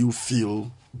makes you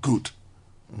feel good.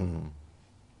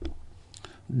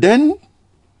 Then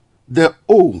the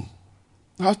O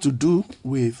has to do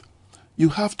with you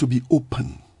have to be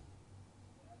open.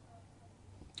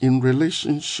 In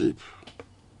relationship,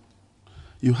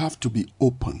 you have to be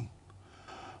open.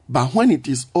 But when it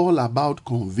is all about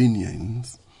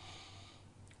convenience,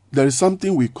 there is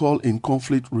something we call in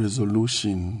conflict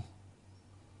resolution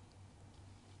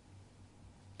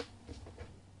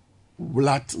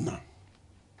Blatner.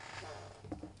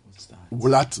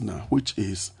 Wulatna, which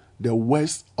is the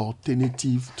worst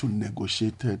alternative to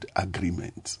negotiated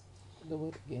agreement. The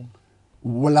word again.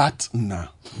 Wulatna.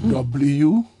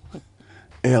 W-L-A-T-N-A.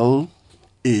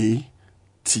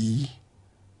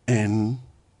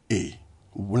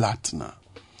 Wulatna,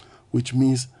 which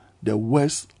means the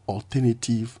worst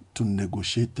alternative to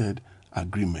negotiated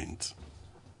agreement.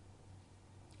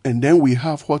 And then we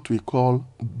have what we call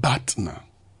Batna,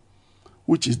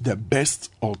 which is the best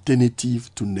alternative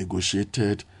to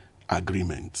negotiated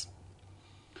agreement.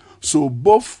 So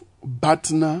both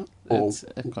Batna and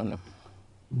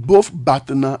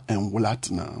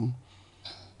Wulatna,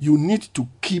 you need to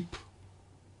keep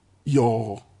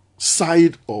your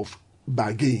side of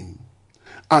bargain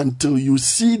until you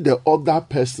see the other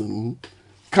person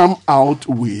come out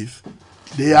with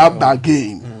their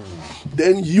bargain.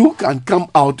 Then you can come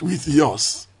out with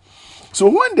yours. So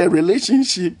when the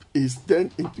relationship is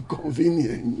turned into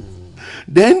convenience,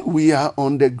 then we are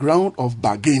on the ground of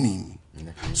bargaining.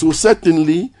 So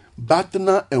certainly,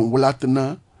 Batna and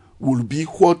Wulatna will be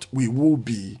what we will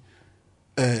be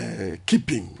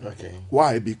keeping. Okay.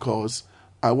 Why? Because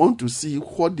I want to see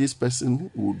what this person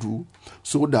will do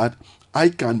so that I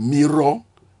can mirror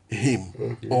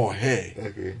him or her.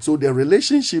 Okay. So the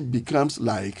relationship becomes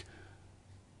like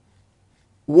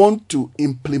want to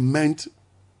implement,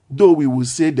 though we will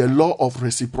say, the law of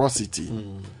reciprocity.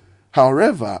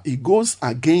 However, it goes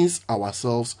against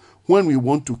ourselves when we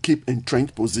want to keep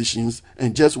entrenched positions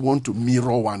and just want to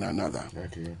mirror one another.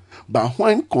 Okay. But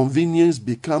when convenience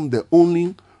becomes the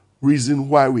only reason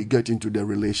why we get into the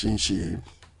relationship,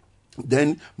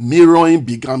 then mirroring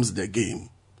becomes the game.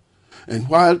 And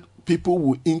while people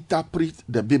will interpret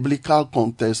the biblical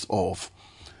context of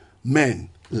men,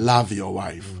 love your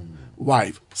wife,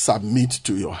 wife, submit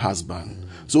to your husband.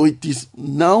 So it is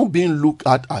now being looked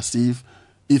at as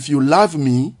if you love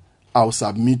me, I'll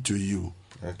submit to you.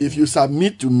 Okay. If you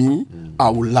submit to me, I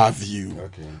will love you.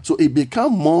 Okay. So it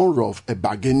becomes more of a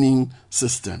bargaining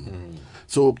system.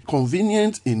 So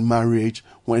convenience in marriage,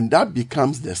 when that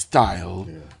becomes the style,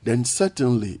 then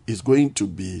certainly it's going to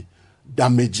be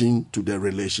damaging to the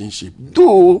relationship.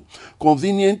 Though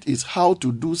convenient is how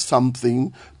to do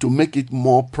something to make it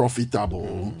more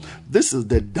profitable. This is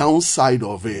the downside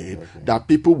of it that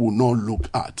people will not look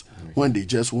at when they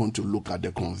just want to look at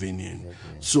the convenient.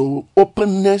 So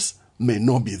openness may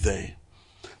not be there.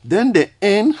 Then the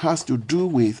end has to do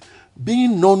with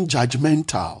being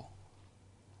non-judgmental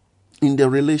in the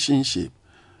relationship.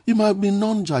 You might be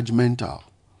non-judgmental.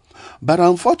 But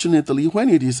unfortunately, when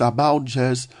it is about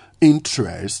just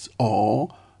interest or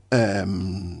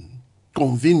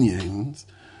convenience,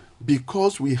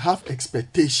 because we have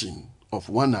expectation of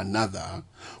one another,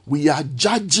 we are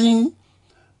judging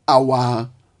our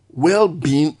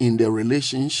well-being in the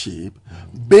relationship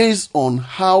based on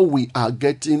how we are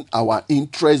getting our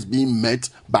interests being met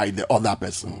by the other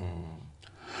person.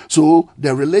 So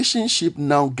the relationship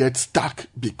now gets stuck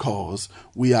because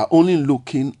we are only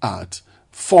looking at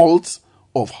faults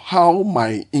of how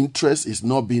my interest is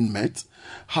not being met.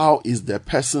 How is the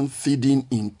person feeding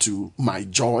into my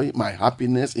joy, my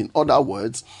happiness? In other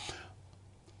words,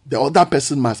 the other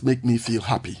person must make me feel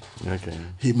happy. Okay.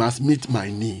 He must meet my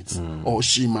needs, or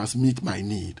she must meet my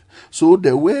need. So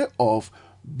the way of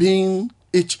being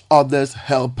each other's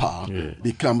helper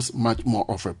becomes much more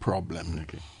of a problem.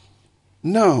 Okay.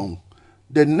 Now,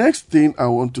 the next thing I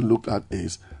want to look at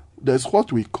is there's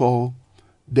what we call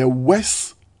the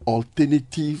worst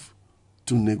alternative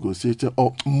to negotiated,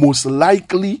 or most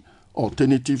likely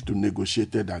alternative to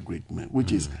negotiated agreement,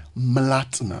 which is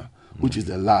Mlatna, which is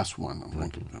the last one I'm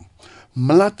looking at.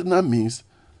 Mlatna means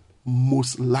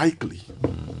most likely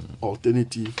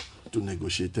alternative to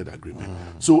negotiated agreement.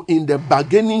 So in the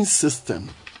bargaining system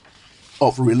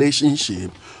of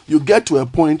relationship, you get to a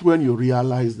point when you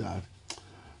realize that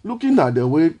looking at the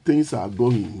way things are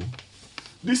going,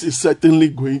 this is certainly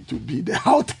going to be the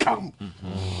outcome.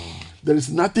 There is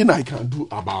nothing I can do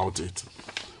about it.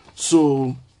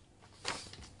 So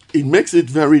it makes it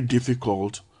very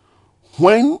difficult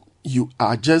when you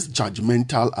are just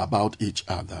judgmental about each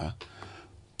other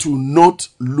to not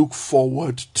look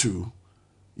forward to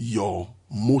your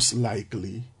most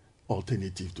likely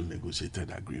alternative to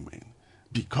negotiated agreement.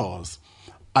 Because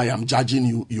I am judging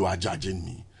you, you are judging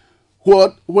me.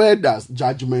 Where does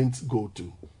judgment go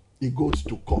to? It goes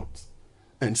to court.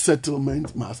 And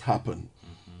settlement must happen.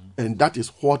 And that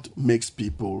is what makes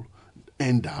people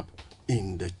end up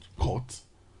in the court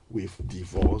with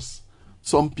divorce.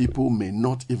 Some people may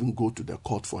not even go to the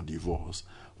court for divorce,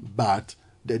 but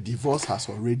the divorce has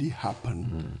already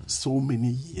happened so many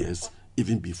years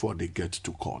even before they get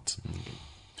to court.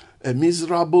 a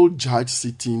miserable judge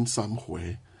sitting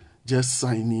somewhere, just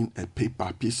signing a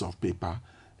piece of paper,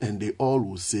 and they all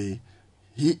will say,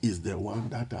 he is the one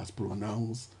that has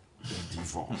pronounced the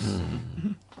divorce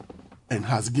and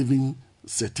has given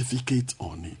certificate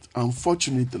on it.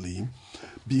 Unfortunately,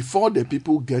 before the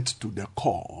people get to the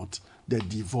court, the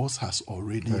divorce has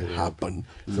already happened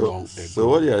long ago. So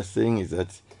what you are saying is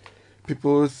that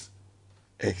people's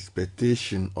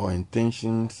expectation or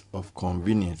intentions of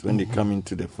convenience when they come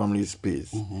into the family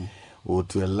space will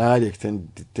to a large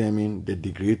extent determine the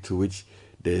degree to which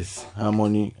there's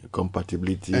harmony,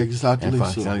 compatibility, and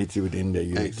functionality within the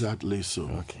unit. Exactly so.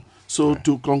 Okay. So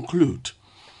to conclude,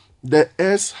 the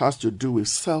S has to do with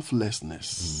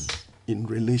selflessness. In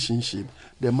relationship,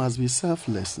 there must be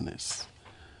selflessness.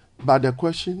 But the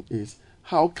question is,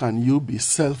 how can you be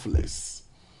selfless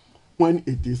when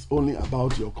it is only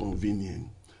about your convenience?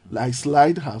 Like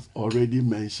Slide has already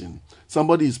mentioned,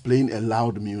 somebody is playing a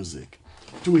loud music.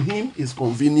 To him, it's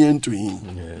convenient to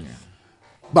him. Yes.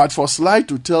 But for Slide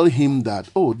to tell him that,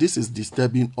 oh, this is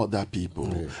disturbing other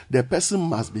people, the person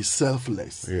must be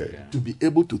selfless to be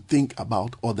able to think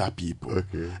about other people,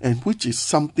 and which is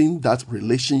something that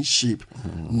relationship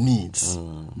needs.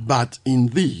 But in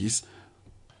this,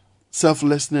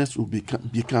 selflessness will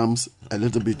becomes a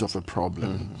little bit of a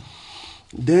problem.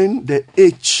 Then the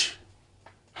H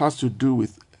has to do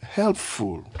with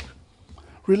helpful.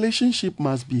 Relationship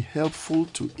must be helpful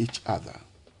to each other.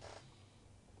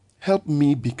 Help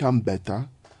me become better,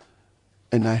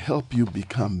 and I help you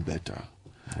become better.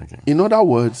 In other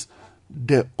words,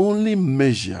 the only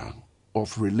measure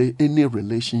of any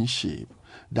relationship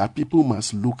that people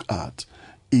must look at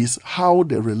is how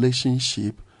the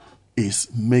relationship is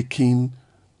making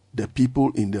the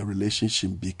people in the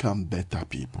relationship become better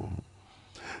people.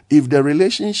 If the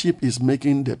relationship is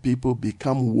making the people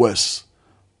become worse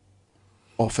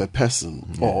of a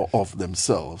person or of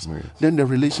themselves, then the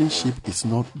relationship is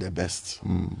not the best.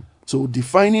 So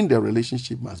defining the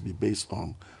relationship must be based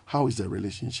on how is the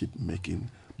relationship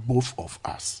making both of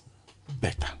us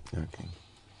better.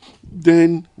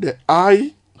 Then the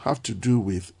I have to do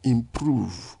with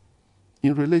improve.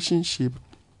 In relationship,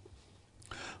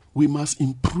 we must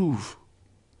improve.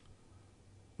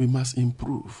 We must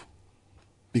improve.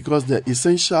 Because the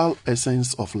essential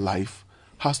essence of life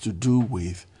has to do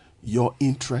with your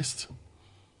interest,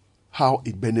 how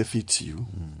it benefits you,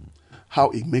 how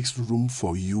it makes room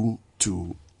for you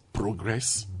to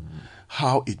progress,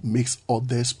 how it makes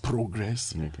others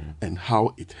progress, and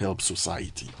how it helps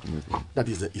society. That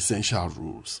is the essential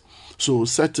rules. So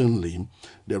certainly,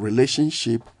 the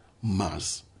relationship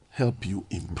must help you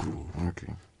improve.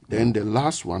 Then the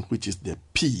last one, which is the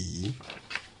P,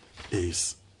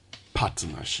 is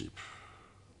partnership.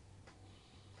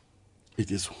 It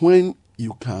is when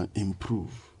you can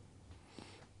improve,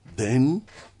 then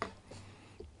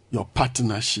your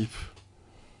partnership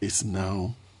is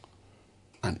now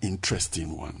an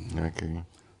interesting one.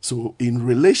 So in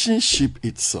relationship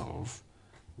itself,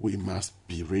 we must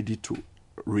be ready to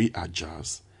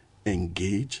readjust,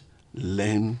 engage,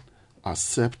 learn,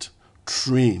 accept,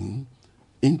 train,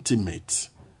 intimate,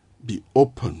 be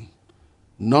open,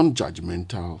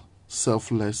 non-judgmental,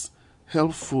 selfless,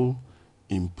 helpful,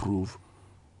 improve,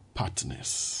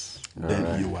 partners.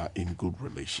 Then you are in good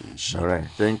relationship. All right,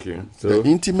 thank you. So the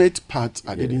intimate part,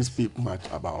 I didn't speak much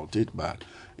about it, but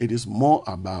it is more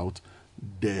about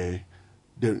the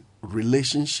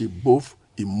relationship, both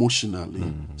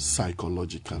emotionally,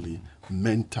 psychologically,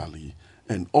 mentally,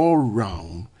 and all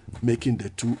round, making the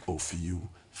two of you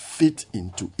fit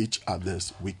into each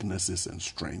other's weaknesses and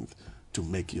strength to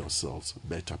make yourselves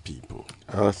better people.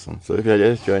 Awesome. So if you're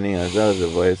just joining us, that was the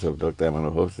voice of Dr.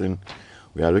 Emmanuel Hobson.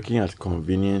 We are looking at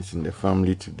convenience in the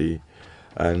family today,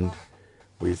 and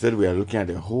we said we are looking at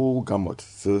the whole gamut.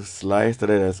 So Sly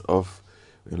started us off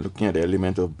with looking at the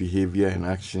element of behavior and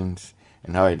actions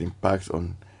and how it impacts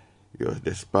on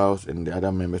the spouse and the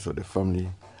other members of the family.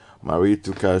 Marie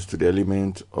took us to the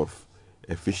element of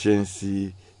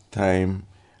efficiency, time,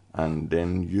 and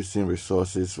then using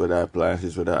resources, whether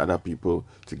appliances, whether other people,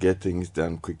 to get things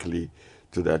done quickly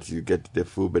so that you get the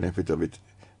full benefit of it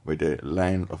with the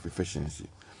line of efficiency.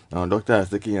 Now, Doctor is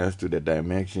taking us to the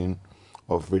dimension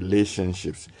of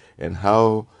relationships and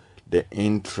how the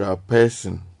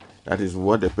intra-person, that is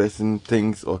what the person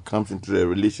thinks or comes into the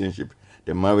relationship,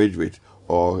 the marriage with,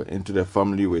 or into the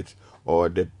family with, or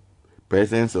the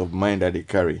presence of mind that they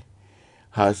carry,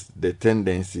 has the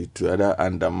tendency to either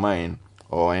undermine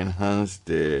or enhance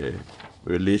the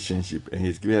relationship. And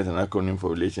he's giving us an acronym for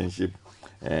relationship,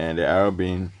 and the R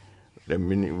being the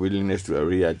willingness to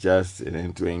readjust, and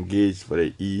then to engage for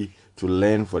the E, to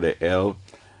learn for the L,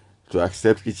 to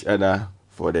accept each other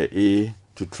for the A,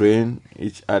 to train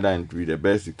each other and to be the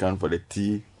best you can for the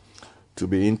T, to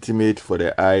be intimate for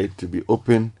the I, to be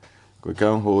open, we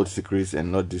can't hold secrets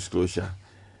and not disclosure,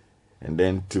 and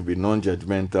then to be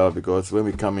non-judgmental, because when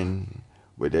we come in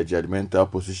with a judgmental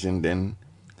position, then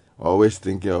always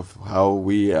thinking of how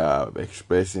we are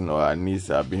expressing or our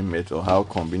needs are being met or how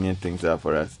convenient things are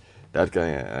for us. That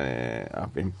can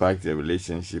impact the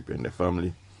relationship and the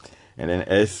family. And then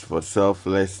S for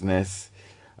selflessness,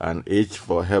 and H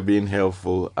for being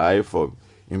helpful, I for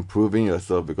improving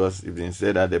yourself, because it's been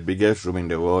said that the biggest room in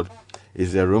the world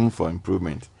is a room for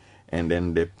improvement. And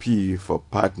then the P for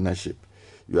partnership.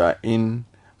 You are in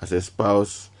as a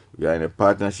spouse, you are in a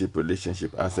partnership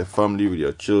relationship as a family with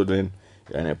your children,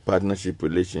 you are in a partnership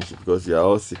relationship because you are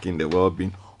all seeking the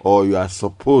well-being, or you are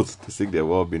supposed to seek the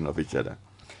well-being of each other.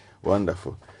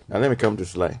 Wonderful. Now let me come to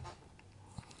slide.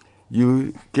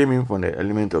 You came in from the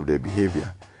element of the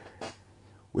behavior,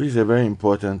 which is a very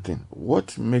important thing.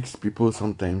 What makes people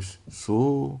sometimes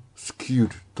so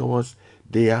skewed towards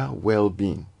their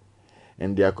well-being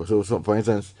and their so for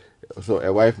instance, so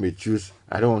a wife may choose,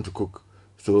 I don't want to cook,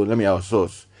 so let me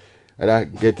outsource. Either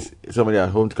get somebody at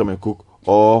home to come and cook,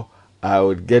 or I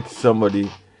would get somebody.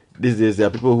 These days there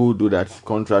are people who do that,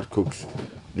 contract cooks.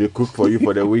 They cook for you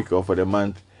for the week or for the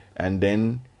month, and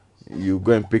then you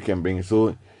go and pick and bring.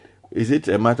 So is it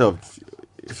a matter of,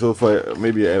 so for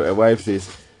maybe a wife says,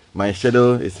 my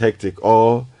schedule is hectic,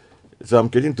 or so I'm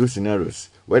getting two scenarios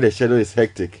where the schedule is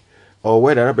hectic, or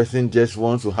where the other person just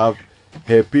wants to have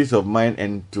her peace of mind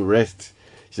and to rest.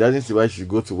 She doesn't see why she should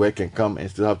go to work and come and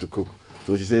still have to cook.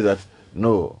 So she says that,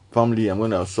 no, family, I'm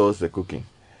going to outsource the cooking.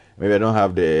 Maybe I don't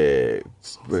have the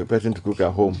person to cook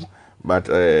at home, but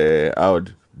I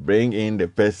would bring in the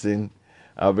person.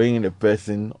 I'll bring in the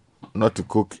person not to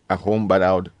cook at home, but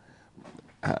I would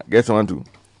get someone to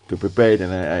prepare it,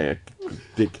 and I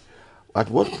take. At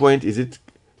what point is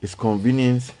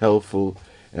convenience helpful?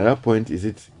 At that point, is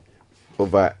it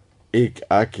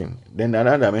overarching? Then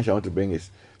another dimension I want to bring is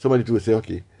somebody to say,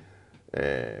 okay,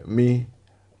 me,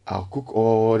 I'll cook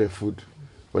all the food.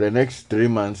 For the next 3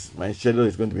 months, my schedule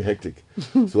is going to be hectic.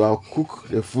 So I'll cook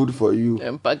the food for you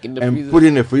and pack in the and freezer. put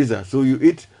in the freezer. So you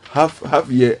eat half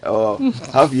year or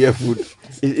half year food.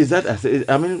 Is that,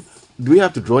 I mean, do we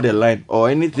have to draw the line, or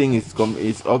anything is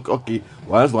okay?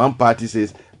 Once one party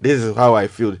says, this is how I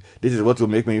feel, this is what will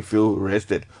make me feel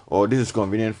rested, or this is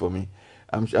convenient for me,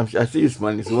 I see you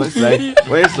smiling. So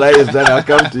when slide is done, I'll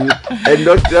come to you. And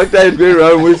doctor is going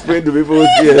around whispering to people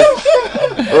who's here.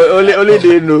 Only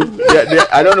they know.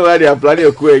 I don't know why they are planning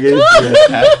a coup against you.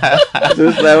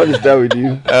 So slide, what is that with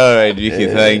you? All right, Vicky,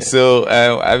 thanks. So,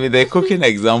 I mean, the cooking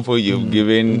example you've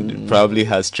given probably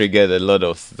has triggered a lot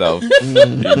of stuff, you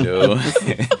know.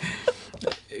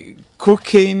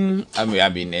 Cooking, I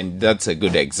mean, and that's a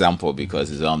good example because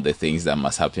it's one of the things that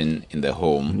must happen in the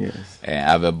home. Yes. I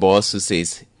have a boss who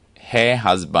says her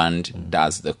husband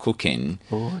does the cooking.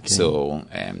 Oh, okay. So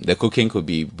the cooking could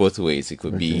be both ways. It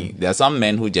could be, there are some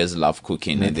men who just love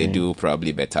cooking and they do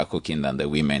probably better cooking than the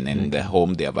women. And in the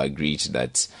home, they have agreed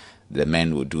that the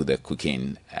men will do the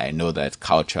cooking. I know that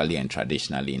culturally and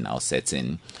traditionally in our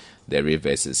setting, the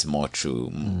reverse is more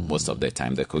true. Most of the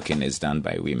time, the cooking is done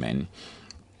by women.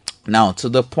 Now, to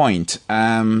the point,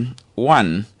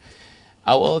 one,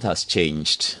 our world has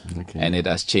changed, and it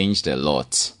has changed a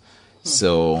lot.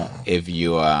 So, if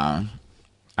you are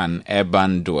an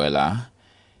urban dweller,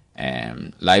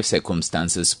 life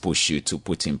circumstances push you to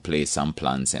put in place some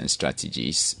plans and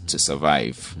strategies to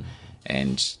survive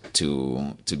and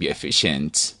to be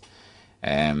efficient.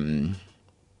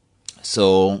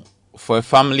 So, for a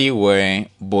family where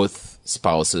both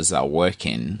spouses are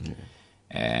working,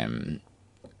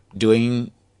 doing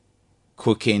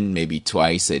cooking maybe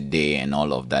twice a day and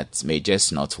all of that may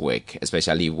just not work,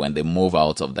 especially when they move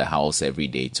out of the house every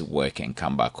day to work and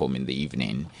come back home in the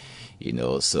evening, you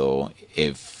know. So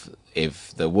if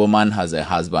the woman has a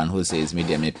husband who says me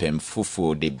pem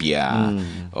fufu de bia,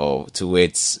 or to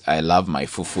it, I love my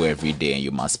fufu every day and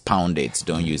you must pound it,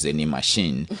 don't use any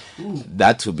machine,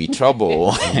 that will be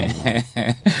trouble.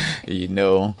 You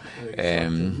know.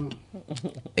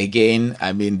 Again,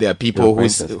 I mean, there are people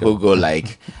who go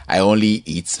like, I only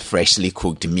eat freshly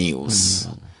cooked meals.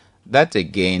 That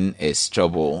again is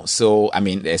trouble. So, I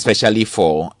mean, especially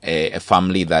for a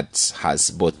family that has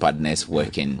both partners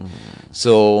working.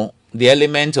 So, the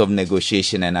element of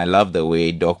negotiation, and I love the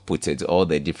way Doc put it, all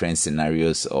the different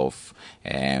scenarios of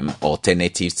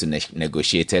alternatives to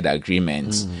negotiated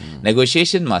agreements.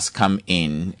 Negotiation must come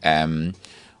in.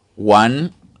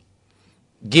 One,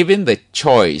 given the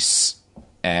choice,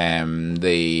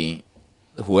 whoever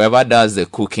does the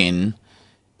cooking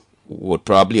would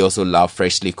probably also love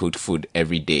freshly cooked food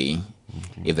every day.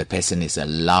 If the person is a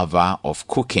lover of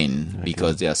cooking,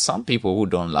 because there are some people who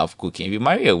don't love cooking. If you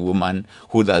marry a woman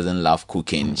who doesn't love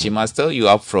cooking, she must tell you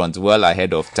up front, well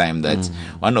ahead of time, that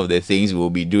one of the things we'll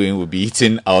be doing will be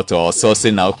eating out or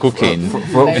sourcing our cooking.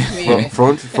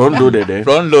 Front loaded, eh?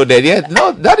 Front loaded, yeah.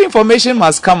 No, that information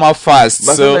must come up fast.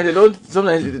 But So, sometimes they don't.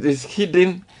 Sometimes it is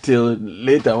hidden till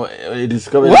later when you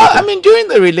discover. well, I mean, during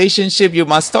the relationship, you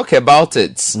must talk about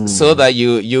it so that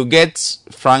you get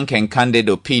frank and candid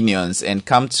opinions and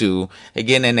come to,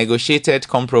 again, a negotiated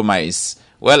compromise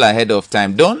well ahead of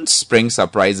time. Don't spring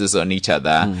surprises on each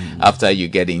other after you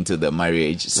get into the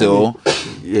marriage. So,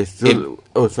 yes. So,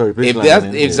 please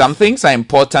if some things are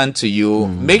important to you,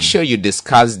 make sure you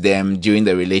discuss them during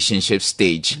the relationship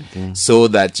stage, so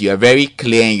that you are very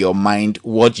clear in your mind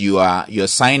what you're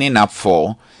signing up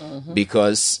for.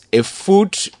 Because if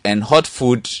food and hot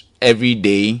food every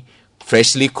day,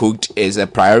 freshly cooked, is a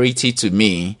priority to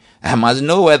me, I must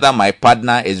know whether my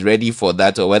partner is ready for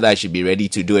that or whether I should be ready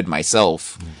to do it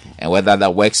myself, and whether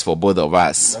that works for both of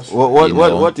us.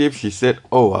 What if she said,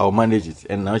 "Oh, I'll manage it,"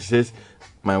 and now she says,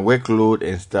 "My workload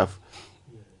and stuff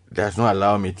does not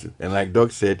allow me to," and like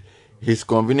Doc said, his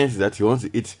convenience is that he wants to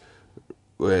eat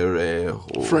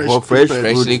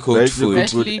freshly cooked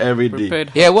food every day.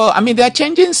 Prepared. Yeah, well, I mean, there are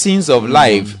changing scenes of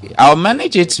life. I'll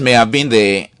manage it may have been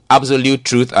the absolute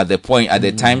truth at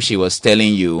the time she was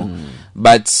telling you,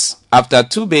 but after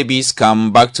 2 babies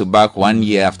come back to back 1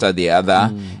 year after the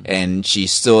other, and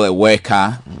she's still a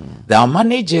worker, they'll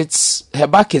manage it. Her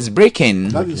back is breaking.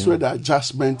 That is where the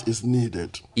adjustment is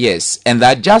needed. Yes, and the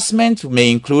adjustment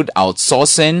may include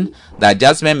outsourcing. The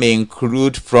adjustment may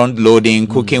include front loading,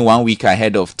 cooking 1 week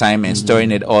ahead of time and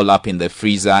storing it all up in the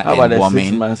freezer How and about warming.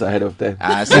 6 months ahead of time?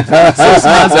 6 months,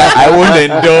 I won't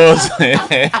endorse.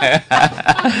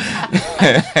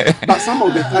 But some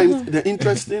of the times, the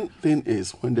interesting thing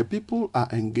is when the people are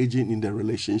engaging in the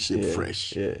relationship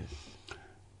fresh,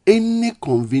 any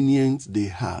convenience they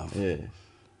have,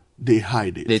 they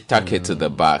hide it. They tuck it to the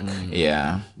back.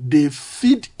 Yeah. They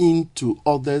feed into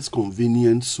others'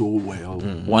 convenience so well.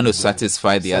 Want to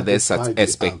satisfy the other's Satisfy the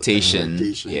expectation.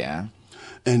 expectation. Yeah.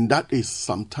 And that is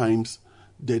sometimes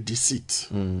the deceit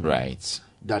Right.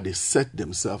 that they set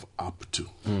themselves up to.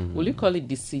 Will you call it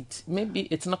deceit? Maybe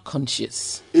it's not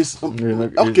conscious. It's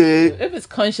okay. If it's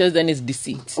conscious, then it's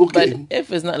deceit. Okay. But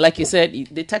if it's not, like you said,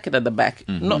 they tuck it at the back.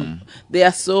 No, they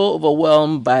are so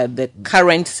overwhelmed by the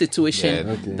current situation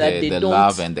that they the don't.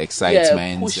 love and the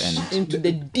excitement push and into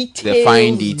the details. the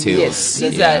fine details. Yes,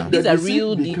 Yeah. these are deceit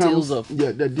real details of.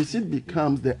 the deceit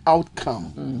becomes the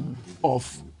outcome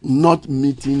of not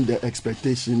meeting the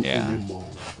expectation anymore.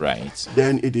 Right.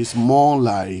 Then it is more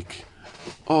like,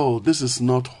 oh, this is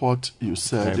not what you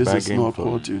said. This is not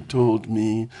what you told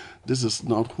me. This is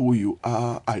not who you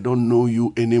are. I don't know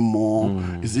you anymore.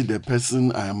 Is it the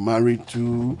person I am married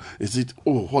to? Is it,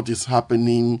 what is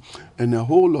happening? And a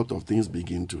whole lot of things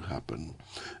begin to happen.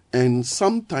 And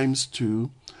sometimes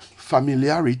too,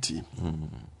 familiarity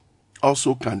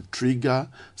also can trigger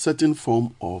certain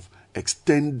form of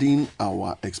extending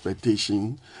our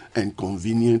expectation and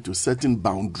convenience to certain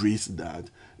boundaries that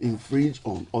infringe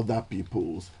on other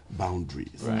people's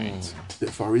boundaries. Right.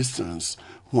 For instance,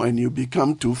 when you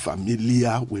become too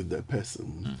familiar with the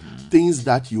person, things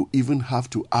that you even have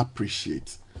to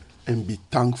appreciate and be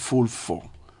thankful for,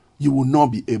 you will not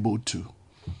be able to.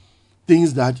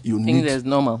 Things that you Think need. that's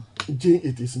normal.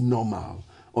 It is normal.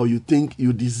 Or you think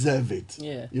you deserve it.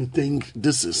 Yeah. You think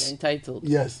this is... You're entitled.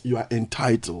 Yes, you are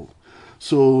entitled.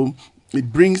 So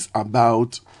it brings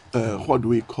about, what do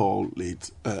we call it,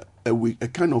 a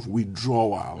kind of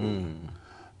withdrawal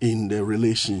in the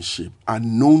relationship,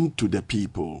 unknown to the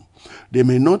people. They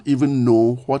may not even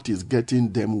know what is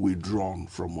getting them withdrawn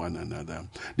from one another.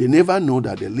 They never know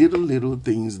that the little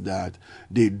things that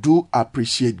they do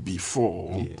appreciate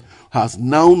before has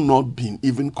now not been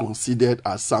even considered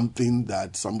as something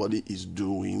that somebody is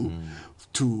doing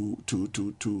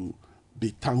to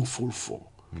be thankful for.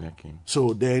 Okay.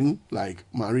 So then, like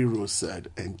Marie Rose said,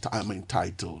 I'm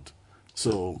entitled.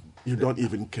 So you don't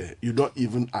even care. You don't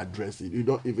even address it. You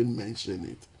don't even mention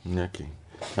it. Okay.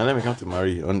 Now let me come to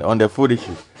Marie on the food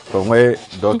issue. From where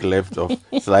Doc left off,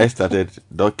 so I started.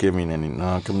 Doc came in, and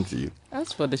now I'm coming to you.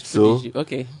 As for the food So issue,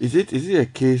 okay. Is it a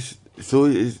case? So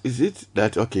is it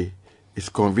that it's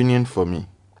convenient for me?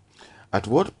 At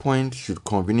what point should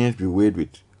convenience be weighed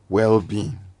with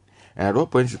well-being, and at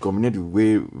what point should convenience be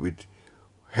weighed with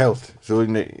health? So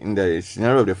in the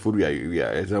scenario of the food we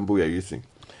are using,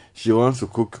 she wants to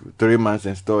cook 3 months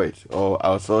and store it, or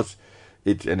outsource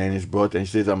it, and then it's brought, and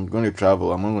she says, I'm going to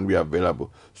travel, I'm not going to be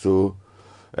available. So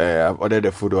I've ordered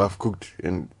the food or I've cooked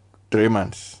in 3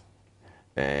 months.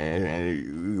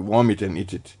 Warm it and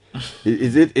eat it.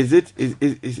 Is it,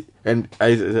 and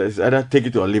it's either take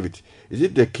it or leave it. Is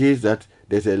it the case that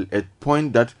there's a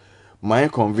point that my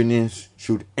convenience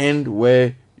should end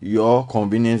where your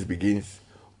convenience begins,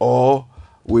 or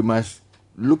we must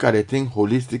look at a thing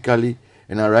holistically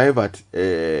and arrive at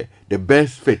the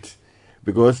best fit?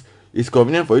 Because it's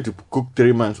convenient for you to cook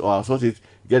 3 months or outsource it,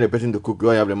 get a person to cook, you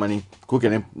have the money, cook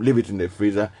and then leave it in the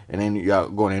freezer, and then you are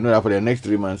gone. You know that for the next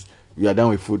 3 months you are done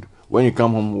with food. When you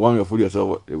come home, warm your food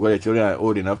yourself. When the children are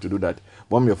old enough to do that,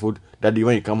 warm your food. Daddy,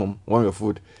 when you come home, warm your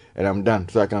food, and I'm done,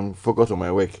 so I can focus on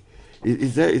my work.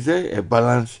 Is there a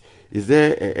balance? Is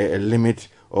there a limit,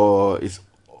 or is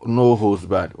no holds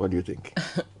barred? What do you think?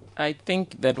 I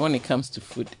think that when it comes to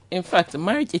food, in fact,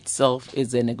 marriage itself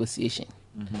is a negotiation.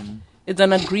 Mm-hmm. It's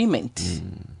an agreement.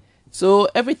 So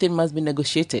everything must be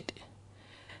negotiated.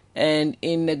 And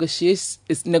in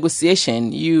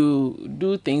negotiation, you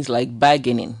do things like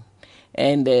bargaining.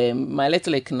 And my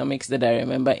little economics that I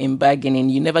remember, in bargaining,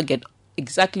 you never get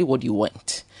exactly what you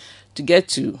want to get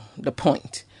to the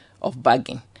point of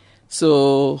bargaining.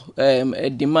 So a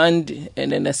demand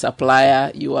and then a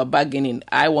supplier, you are bargaining.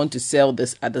 I want to sell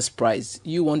this at this price.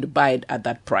 You want to buy it at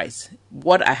that price.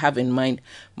 What I have in mind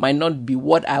might not be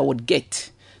what I would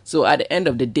get. So at the end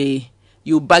of the day,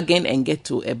 you bargain and get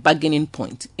to a bargaining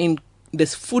point. In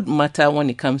this food matter when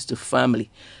it comes to family.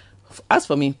 As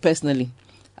for me personally,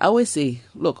 I always say,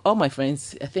 look, all my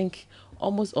friends, I think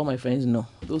almost all my friends know,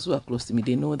 those who are close to me,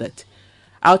 they know that.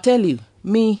 I'll tell you,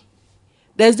 me,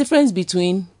 there's difference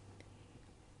between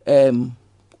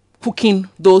cooking,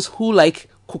 those who like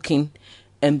cooking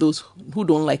and those who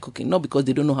don't like cooking, not because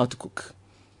they don't know how to cook.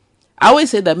 I always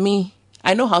say that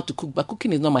I know how to cook, but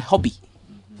cooking is not my hobby.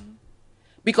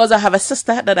 Because I have a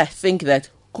sister that I think that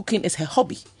cooking is her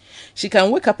hobby. She can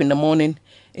wake up in the morning,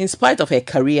 in spite of her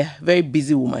career, very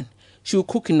busy woman. She will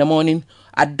cook in the morning,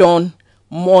 at dawn,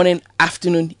 morning,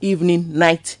 afternoon, evening,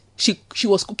 night. She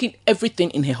was cooking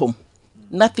everything in her home.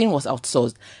 Nothing was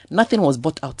outsourced. Nothing was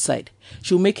bought outside.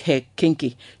 She'll make her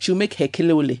kinky. She'll make her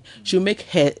kilewole. She'll make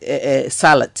her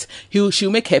salads. She'll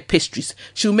make her pastries.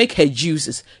 She'll make her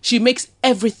juices. She makes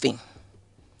everything.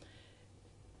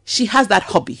 She has that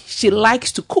hobby. She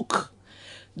likes to cook.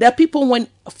 There are people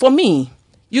for me,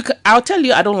 I'll tell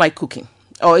you I don't like cooking,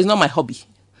 or it's not my hobby.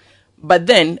 But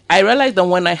then I realize that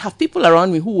when I have people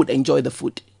around me who would enjoy the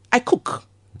food, I cook.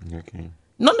 Okay.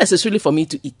 Not necessarily for me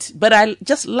to eat, but I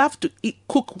just love to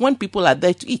cook when people are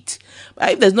there to eat.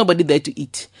 But if there's nobody there to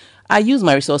eat, I use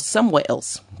my resource somewhere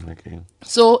else. Okay.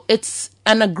 So it's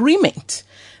an agreement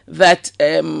that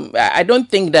I don't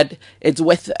think that it's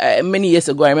worth. Many years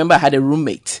ago, I remember I had a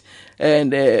roommate,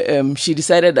 and she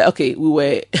decided that we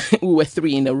were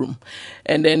 3 in a room,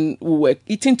 and then we were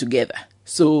eating together.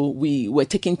 So we were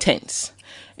taking turns,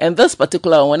 and this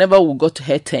particular, whenever we got to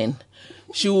her turn,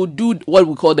 she would do what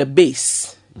we call the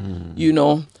base,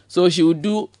 So she would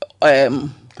do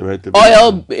palm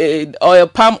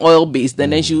oil based,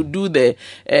 and then she would do the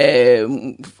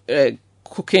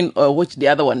cooking, or the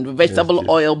other one, vegetable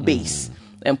oil base,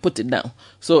 and put it down.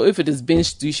 So if it is bean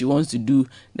stew she wants to do,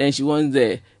 then she wants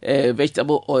the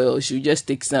vegetable oil. She'll just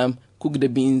take some, cook the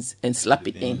beans, and slap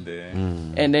it in.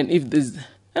 And then if there's...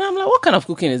 And I'm like, what kind of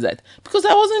cooking is that? Because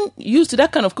I wasn't used to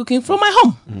that kind of cooking from my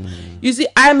home. You see,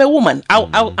 I'm a woman.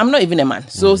 I'm not even a man.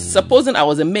 So supposing I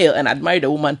was a male and I'd married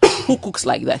a woman who cooks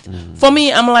like that. For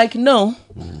me, I'm like, no,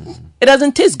 it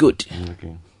doesn't taste good.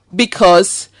 Okay.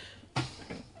 Because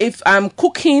if I'm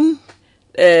cooking,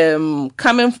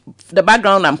 the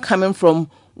background I'm coming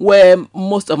from, where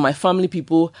most of my family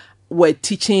people were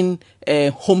teaching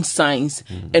home science,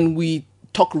 and we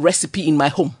talk recipe in my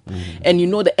home, and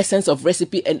the essence of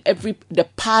recipe and the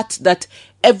part that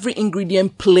every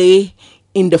ingredient play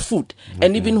in the food,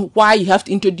 and even why you have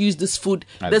to introduce this food,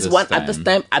 at this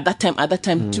time, at that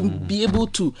time, to be able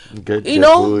to,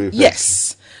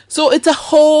 yes. So it's a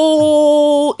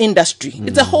whole industry.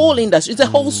 It's a whole industry. It's a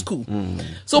whole school.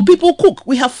 So people cook.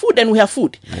 We have food and we have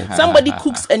food. Somebody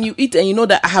cooks and you eat and you know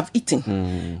that I have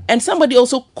eaten. And somebody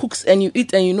also cooks and you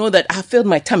eat and you know that I have filled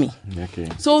my tummy. Okay.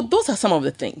 So those are some of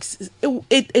the things.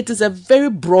 It is a very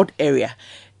broad area.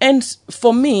 And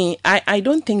for me, I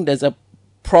don't think there's a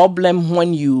problem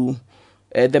when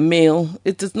the male,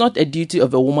 it is not a duty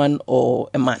of a woman or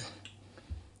a man.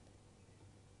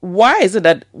 Why is it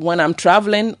that when I'm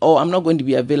traveling or I'm not going to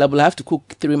be available, I have to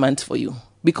cook 3 months for you?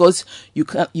 because you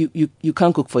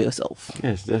can't cook for yourself.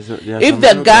 Yes, if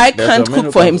the guy can't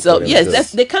cook for himself,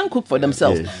 yes, they can't cook for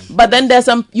themselves. Yes. But then there's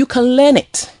you can learn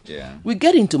it. Yeah. We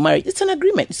get into marriage, it's an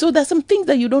agreement. So there's some things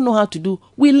that you don't know how to do.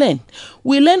 We learn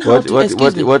how to.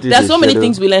 Excuse me. There's so many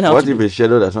things we learn how to do. What if his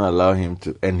schedule does not allow him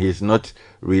to, and he's not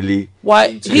really?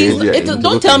 Why?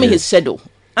 Don't tell me his schedule,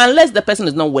 unless the person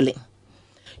is not willing.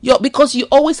 Because you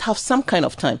always have some kind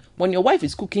of time when your wife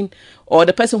is cooking, or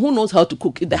the person who knows how to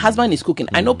cook. If the husband is cooking,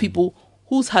 I know people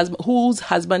whose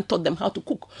husband taught them how to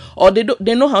cook, or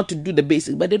they know how to do the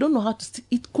basics, but they don't know how to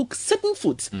cook certain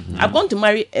foods. I've gone to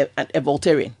marry a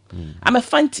Voltarian. I'm a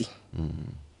Fanti.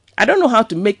 I don't know how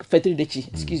to make fettuccine.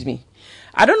 Excuse me.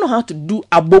 I don't know how to do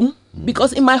abom,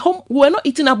 because in my home we were not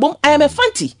eating abom. I am a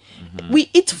Fanti. We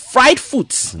eat fried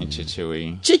foods,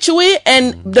 chichewe,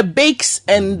 and the bakes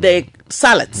and the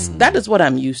salads. That is what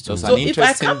I'm used to. So if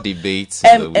I come debate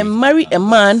and marry a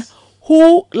man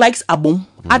who likes abom,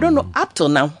 I don't know, up till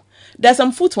now, there's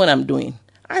some foods when I'm doing.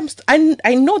 I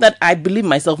know that I believe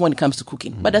myself when it comes to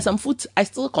cooking, but there's some foods I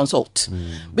still consult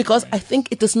because I think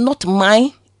it is not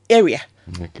my area.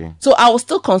 Okay. So I will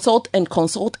still consult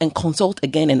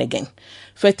again and again.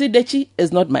 Fettuccine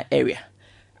is not my area.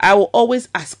 I will always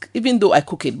ask, even though I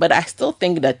cook it, but I still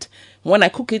think that when I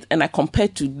cook it and I compare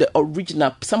to the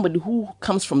original, somebody who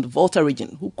comes from the Volta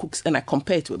region who cooks, and I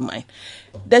compare it with mine,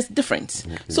 there's difference.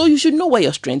 Okay. So you should know where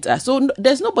your strengths are. So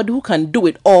there's nobody who can do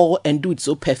it all and do it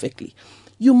so perfectly.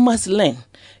 You must learn.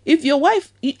 If your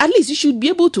wife, at least you should be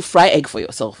able to fry egg for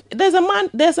yourself. There's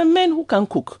a man who can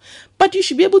cook, but you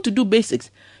should be able to do basics.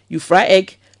 You fry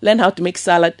egg, learn how to make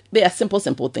salad. They are simple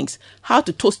things. How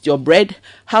to toast your bread,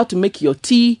 how to make your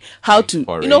tea, how to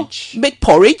make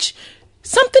porridge.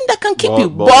 Something that can keep you.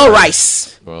 Boil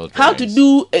rice. To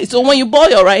do so when you boil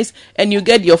your rice and you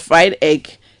get your fried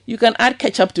egg, you can add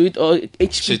ketchup to it or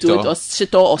HP to it or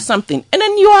shito or something, and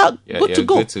then you are good to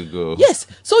go. Yes.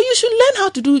 So you should learn how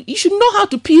to do. You should know how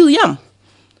to peel yam.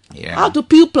 Yeah. How to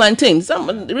peel plantain.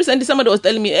 Recently somebody was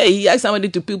telling me, hey, he asked somebody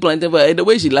to peel plantain, but the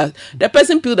way she laughed, the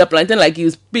person peeled the plantain like he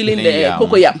was peeling the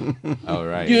cocoyam. All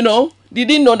right. You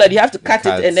didn't know that you have to cut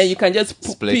it and then you can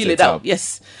just peel it out.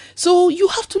 Yes. So you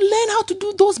have to learn how to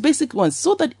do those basic ones,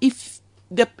 so that if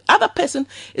the other person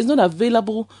is not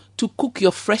available to cook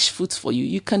your fresh foods for you,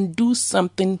 you can do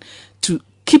something to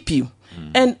keep you.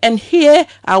 And here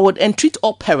I would entreat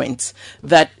all parents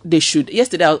that they should.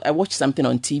 Yesterday I watched something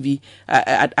on TV.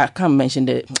 I can't mention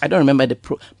I don't remember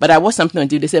but I watched something on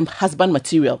TV. They say husband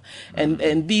material,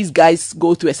 and these guys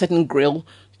go to a certain grill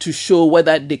to show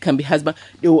whether they can be husband.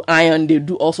 They will iron. They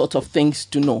do all sorts of things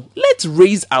to know. Let's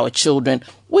raise our children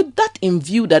with that in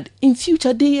view, that in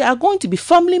future they are going to be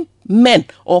family men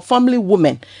or family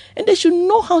women, and they should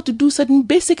know how to do certain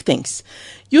basic things.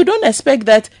 You don't expect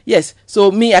that, yes, so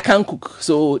me, I can't cook,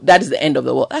 so that is the end of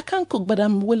the world. I can't cook, but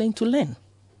I'm willing to learn.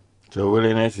 So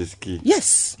willingness is key.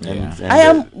 Yes. I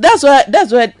am. That's what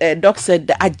Doc said,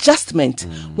 the adjustment.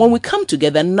 When we come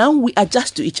together, now we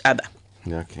adjust to each other.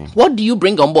 Okay. What do you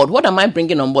bring on board? What am I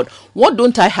bringing on board? What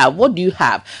don't I have? What do you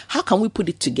have? How can we put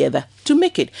it together to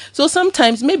make it? So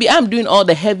sometimes maybe I'm doing all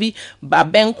the heavy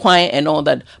baben kwai and all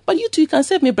that, but you two, you can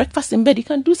serve me breakfast in bed. You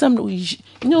can do some,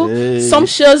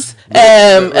 sumptuous.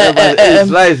 Yes.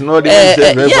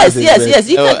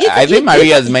 I think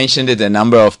Maria has mentioned it a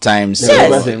number of times.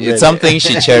 Yes. It's something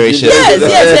she cherishes.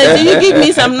 Yes. You give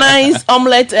me some nice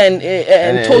omelette and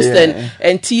toast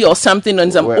and tea or something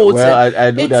and some oats.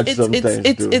 I do that sometimes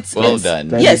too. It's well done.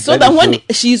 Yes, so that when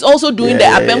she's also doing the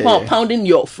abenkwa, pounding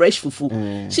your fresh fufu,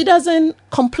 she doesn't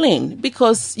complain,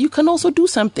 because you can also do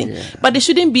something. Yeah. But it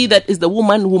shouldn't be that it's the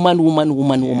woman.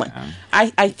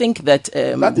 I think that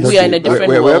we are in a different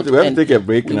world. We have to take a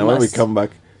break now. When we come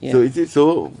back. Yeah.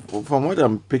 So from what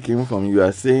I'm picking from you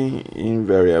are saying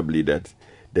invariably that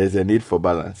there's a need for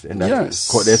balance, and that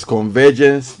there's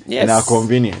convergence in our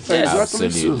convenience. Yes.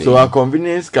 Absolutely. So our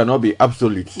convenience cannot be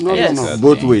absolute. No.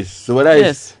 Both ways. So whether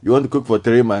it's you want to cook for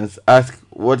 3 months, ask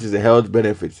what is the health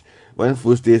benefits. When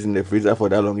food stays in the freezer for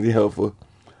that long, is it helpful?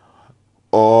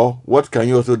 Or what can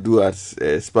you also do as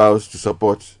a spouse to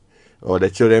support, or the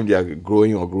children, they are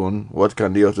growing or grown, what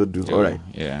can they also do? All right.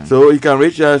 Yeah. So you can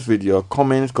reach us with your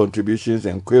comments, contributions,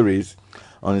 and queries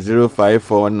on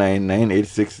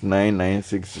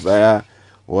 0549986996 via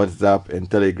WhatsApp and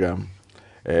Telegram.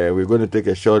 We're going to take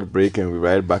a short break and we'll be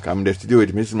right back. I'm in the studio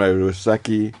with Miss Mary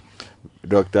Rosaki,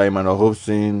 Dr. Emmanuel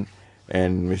Hobson,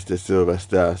 and Mr.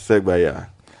 Sylvester Segbaya.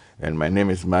 And my name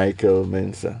is Michael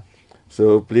Mensah.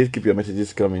 So please keep your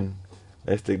messages coming.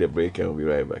 Let's take the break and we'll be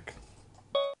right back.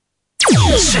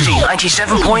 City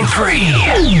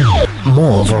 97.3.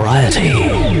 More variety.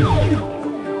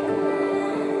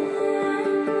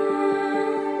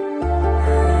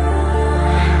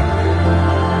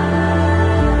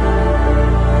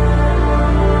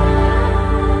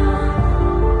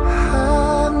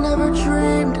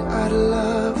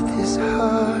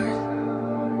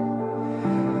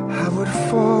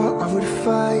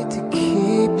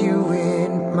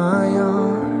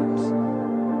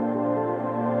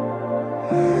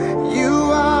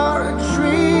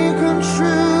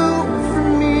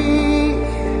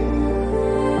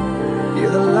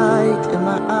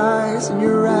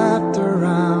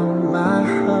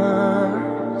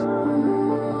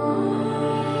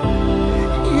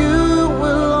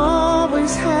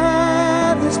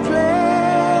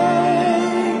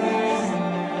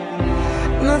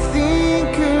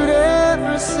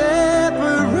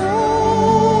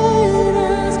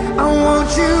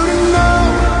 you to know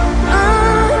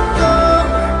I'd go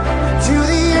to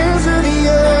the ends of the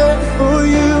earth for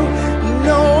you.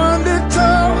 No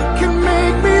undertow can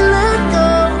make me let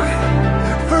go.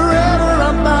 Forever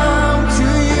I'm bound to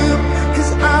you.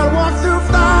 'Cause I walk through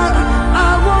fire, I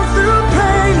walk through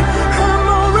pain. I'm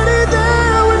already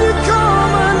there when you call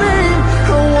my name. I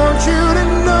want you to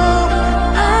know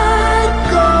I'd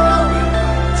go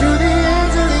to the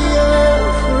ends of the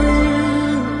earth for you.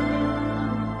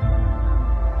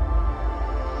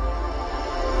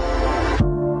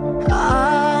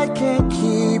 I can't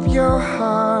keep your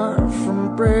heart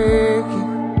from breaking.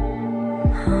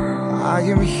 I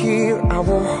am here, I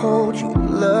will hold you,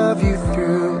 love you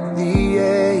through the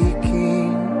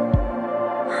aching.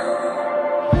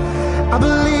 I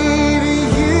believe in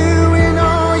you and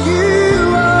all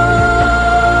you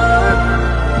are.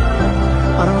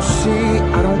 I don't see,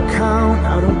 I don't count, I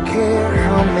don't care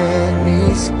how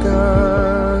many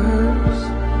scars.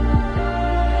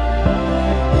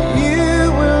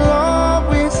 You will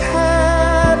always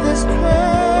have this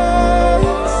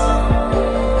place.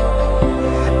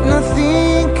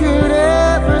 Nothing could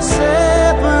ever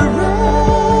separate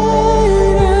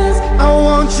us. I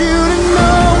want you to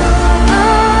know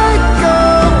I'd go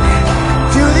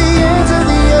to the ends of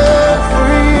the earth for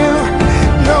you.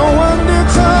 No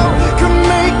undertow can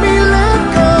make me let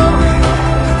go.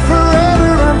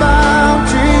 Forever I'm bound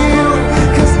to you.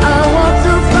 'Cause I walk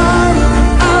through fire,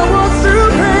 I walk through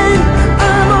pain.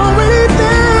 I'm already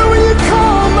there when you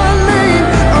call my name.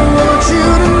 I want you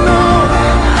to know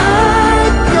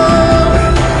I'd go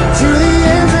to the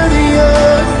ends of the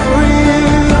earth for you.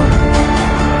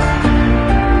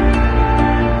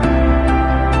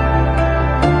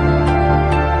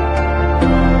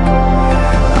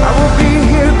 I will be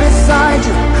here beside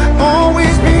you,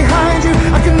 always behind you.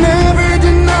 I can never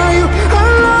deny you. I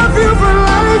love you for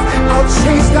life. I'll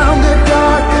chase down the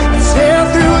dark, tear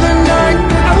through the night.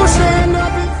 I will stand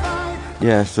up and fight.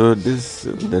 Yeah, so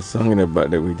the song in the back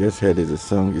that we just heard is a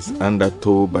song. It's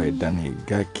Undertow by Danny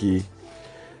Gaki.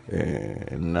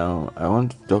 Now, I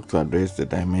want to talk to address the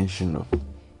dimension of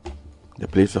the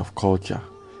place of culture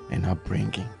and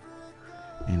upbringing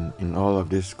in all of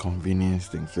this convenience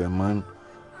things. So a man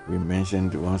we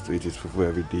mentioned wants to eat his fufu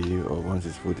every day, or wants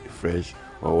his food fresh,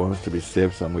 or wants to be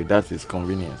served some way. That's his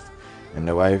convenience. And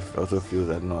the wife also feels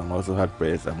that, no, I'm also hard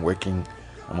pressed, I'm working,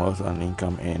 I'm also an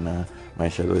income earner, my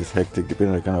schedule is hectic,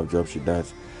 depending on the kind of job she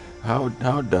does. How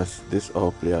does this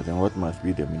all play out, and what must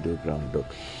be the middle ground, Doc?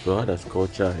 So how does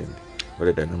culture and what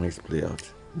the dynamics play out?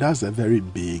 That's a very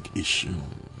big issue.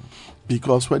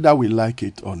 Because whether we like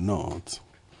it or not,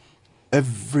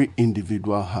 every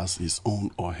individual has his own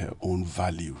or her own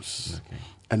values. Okay.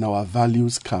 And our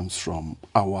values comes from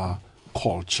our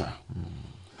culture.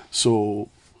 So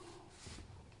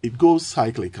it goes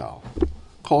cyclical.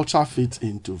 Culture fits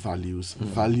into values,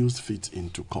 values fit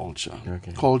into culture.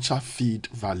 Okay. Culture feed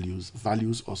values,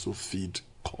 values also feed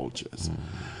cultures.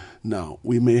 Now,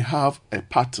 we may have a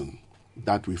pattern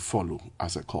that we follow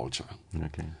as a culture.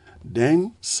 Okay.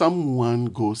 Then someone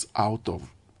goes out of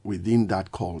within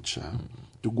that culture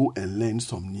to go and learn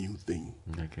some new thing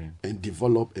Okay. and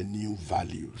develop a new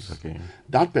values. Okay.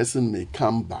 That person may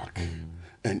come back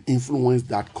and influence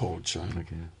that culture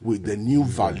with the new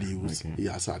values he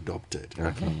has adopted.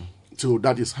 Okay. So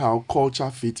that is how culture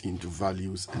fits into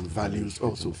values, and values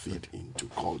also fit into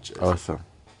culture. Awesome.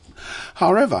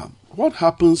 However, what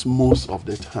happens most of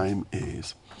the time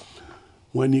is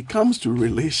when it comes to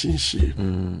relationship,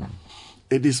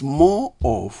 it is more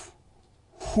of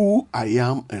who I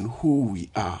am and who we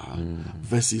are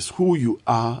versus who you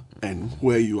are and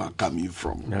where you are coming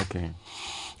from. Okay.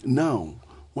 Now,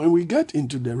 when we get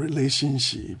into the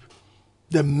relationship,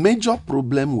 the major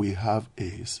problem we have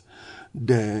is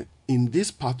in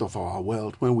this part of our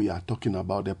world, when we are talking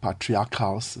about the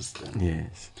patriarchal system,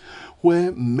 Yes.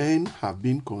 where men have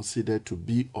been considered to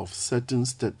be of certain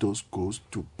status quos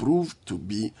to prove to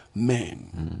be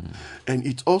men. And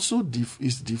it also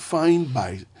is defined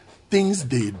by things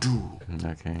they do,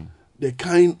 Okay. the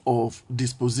kind of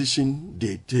disposition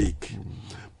they take,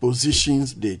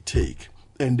 positions they take,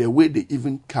 and the way they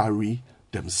even carry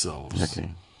themselves.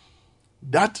 Okay.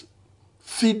 That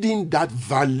feeding that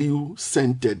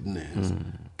value-centeredness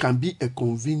can be a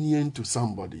convenience to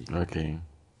somebody. Okay.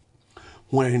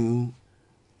 When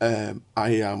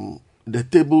the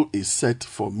table is set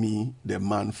for me, the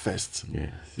man first,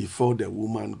 Yes. before the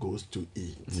woman goes to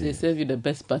eat. So they serve you the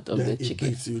best part of Then the it chicken.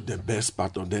 gives you the best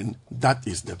part of then that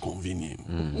is the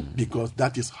convenient, because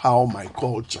that is how my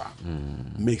culture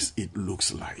makes it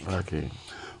looks like. Okay.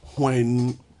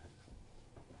 When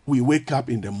we wake up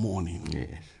in the morning,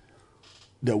 Yes.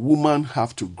 the woman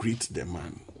have to greet the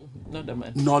man. Not the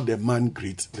man. Not the man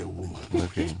greet the woman.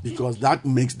 Okay. Because that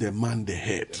makes the man the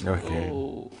head. Okay.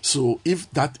 Oh. So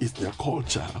if that is the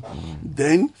culture,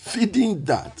 then feeding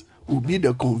that will be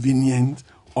the convenience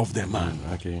of the man.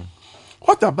 Okay.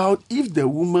 What about if the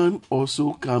woman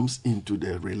also comes into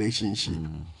the relationship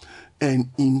and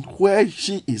in where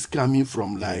she is coming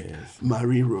from, like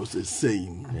Marie Rose is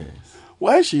saying,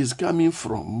 where she is coming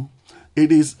from,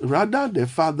 it is rather the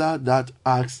father that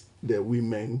asks the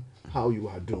women how you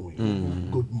are doing,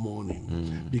 good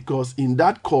morning. Because in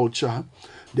that culture,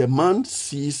 the man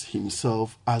sees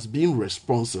himself as being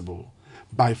responsible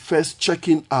by first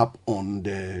checking up on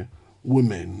the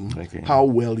women, how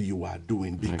well you are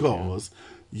doing, because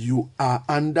you are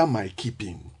under my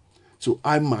keeping. So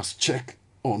I must check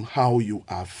on how you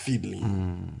are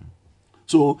feeling.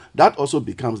 So that also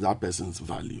becomes that person's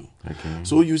value.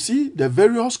 So you see, the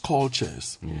various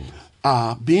cultures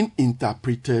are being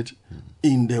interpreted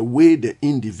in the way the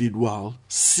individual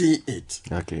see it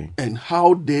and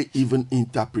how they even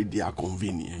interpret their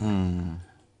convenience.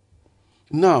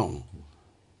 Now,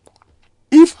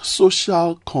 if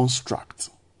social construct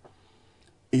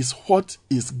is what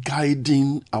is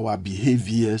guiding our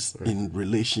behaviors in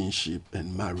relationship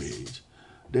and marriage,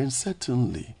 then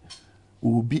certainly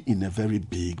we will be in a very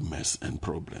big mess and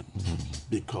problem.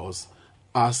 Because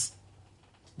as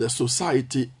the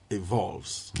society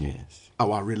evolves,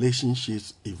 our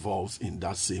relationships evolves in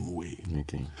that same way.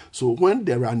 So when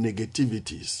there are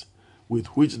negativities with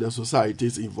which the society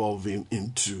is evolving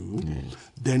into,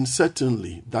 then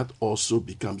certainly that also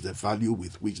becomes the value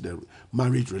with which the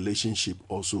marriage relationship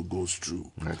also goes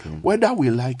through. Whether we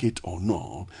like it or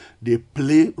not, they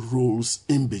play roles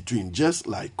in between, just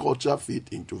like culture fit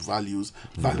into values,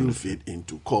 value fit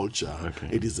into culture.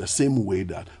 It is the same way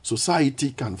that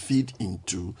society can fit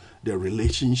into the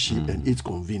relationship and its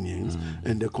convenience,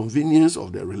 and the convenience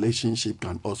of the relationship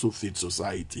can also fit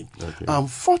society.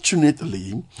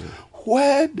 Unfortunately,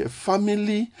 where the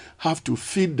family have to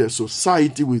feed the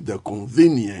society with the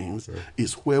convenience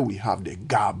is where we have the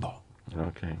gap.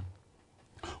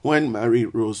 When Mary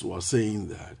Rose was saying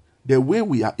that, the way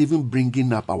we are even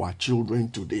bringing up our children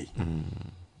today,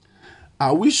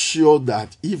 are we sure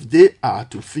that if they are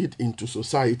to fit into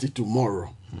society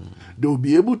tomorrow, they will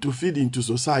be able to fit into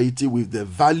society with the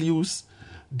values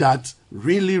that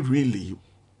really, really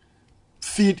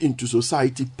feed into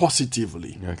society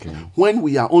positively? When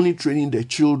we are only training the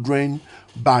children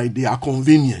by their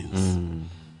convenience.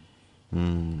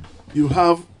 You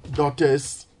have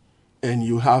daughters and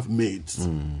you have maids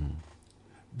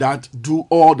that do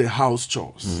all the house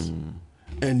chores,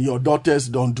 and your daughters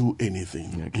don't do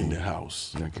anything in the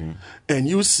house. And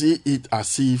you see it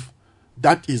as if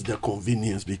that is the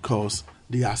convenience because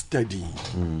they are studying.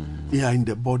 They are in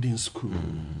the boarding school.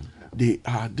 They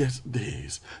are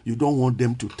days. You don't want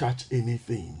them to touch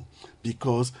anything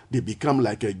because they become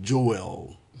like a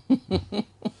jewel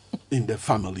in the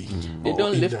family. They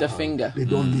don't lift a finger. They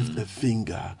don't lift a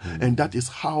finger. And that is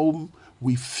how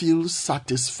we feel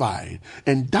satisfied.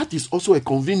 And that is also a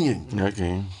convenience.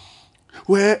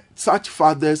 Where such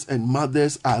fathers and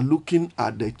mothers are looking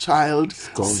at the child's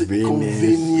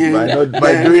convenience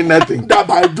by doing nothing. That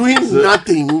by doing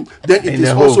nothing, then it is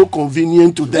also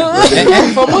convenient to them.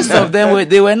 And for most of them,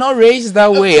 they were not raised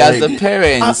that way as the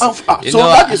parents.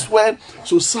 That is where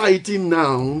society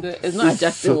now is not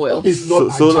adjusting well.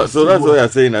 So that's why you're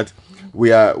saying that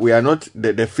we are not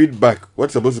the feedback.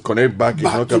 What's supposed to connect back is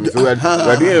not coming. So we are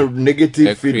doing a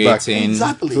negative feedback.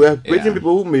 Exactly. So we are creating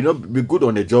people who may not be good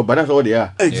on the job, but that's all they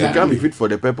are. They can't be fit for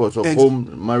the purpose of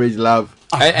home, marriage, love.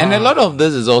 And a lot of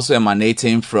this is also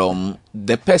emanating from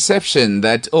the perception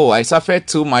that, I suffered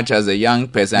too much as a young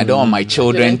person. I don't want my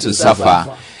children to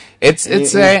suffer. It's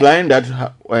implying that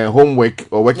homework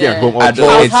or working at home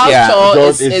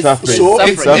is suffering. So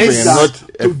it's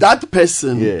to that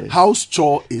person, house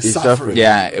chore is suffering.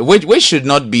 Which should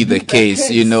not be the case,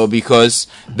 because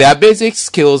there are basic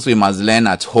skills we must learn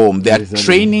at home. There are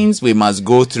trainings we must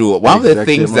go through. One of the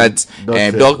things that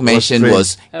Doc mentioned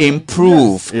was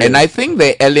improve. And I think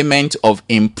the element of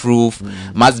improve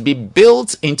must be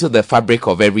built into the fabric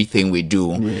of everything we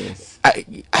do.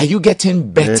 Are you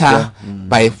getting better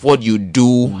by what you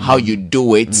do, how you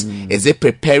do it? Is it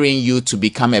preparing you to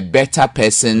become a better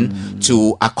person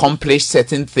to accomplish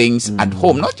certain things at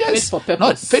home? Not just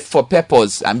not fit for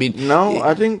purpose. I mean, now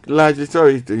I think largely,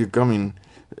 sorry to come in.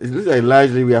 It looks like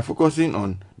largely we are focusing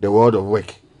on the world of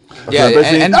work.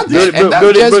 And that's building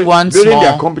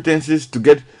their competencies to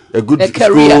get a good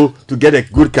school, to get a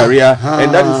good career,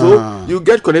 and that is so you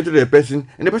get connected to the person,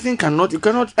 and the person you cannot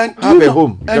have a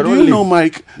home. And do you know,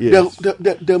 Mike,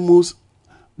 the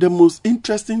the most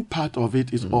interesting part of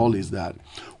it is that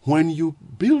when you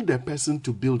build a person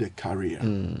to build a career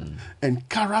and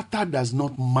character does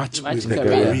not match with the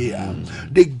career,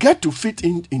 they get to fit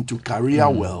into career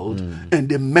world and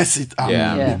they mess it up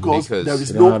because there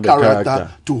is no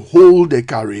character to hold the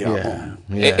career on.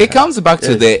 It comes back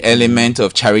to the element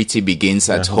of charity begins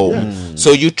at home.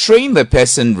 So you train the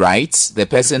person right, the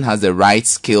person has the right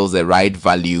skills, the right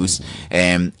values.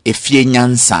 We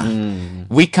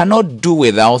cannot do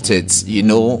without it, you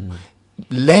know.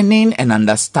 Learning and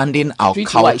understanding our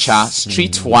culture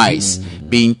streetwise,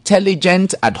 be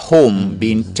intelligent at home,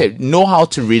 know how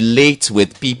to relate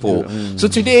with people. So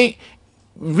today,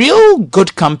 real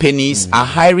good companies are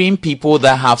hiring people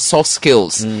that have soft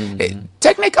skills.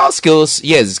 Technical skills,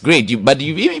 yes, great. But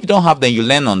even if you don't have them, you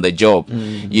learn on the job,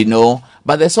 you know.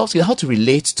 But the soft skills, how to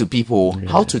relate to people,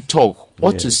 how to talk,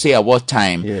 what to say at what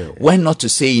time, when not to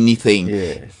say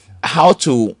anything, how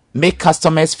to make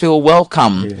customers feel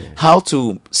welcome, how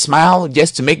to smile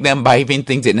just to make them buy even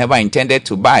things they never intended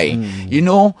to buy. You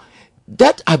know,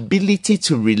 that ability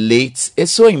to relate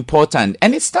is so important,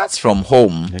 and it starts from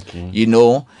home. You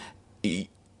know,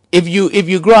 if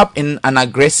you grow up in an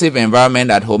aggressive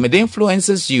environment at home, it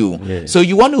influences you. So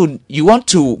you want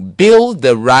to build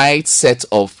the right set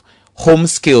of home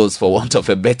skills, for want of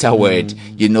a better word,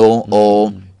 you know,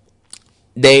 or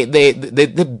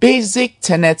the basic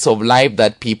tenets of life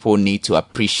that people need to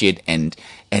appreciate and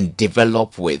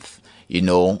develop with, you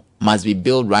know, must be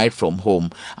built right from home.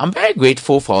 I'm very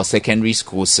grateful for our secondary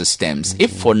school systems.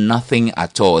 If for nothing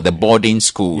at all, the boarding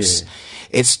schools.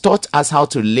 It's taught us how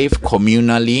to live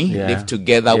communally, live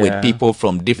together with people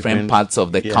from different parts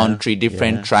of the country,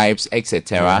 different tribes,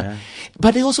 etc.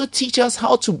 But they also teach us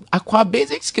how to acquire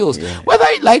basic skills. Whether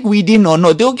you like weeding or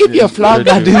not, they'll give you a flower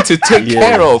garden to take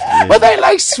care of. Whether you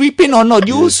like sweeping or not,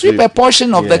 you sweep a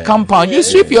portion of the compound. You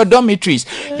sweep your dormitories.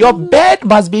 Your bed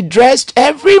must be dressed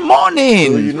every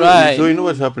morning. So you know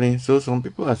what's happening? So some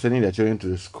people are sending their children to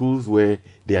the schools where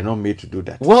they are not made to do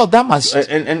that. Well, that must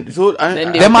and so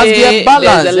there must be a balance.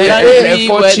 A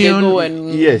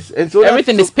fortune. Yes, and so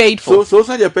everything is paid for. So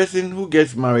such a person who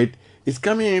gets married is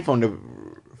coming in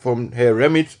from her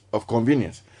remit of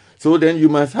convenience. So then you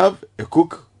must have a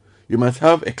cook, you must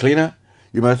have a cleaner,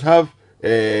 you must have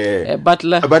a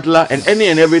butler, and any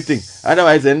and everything.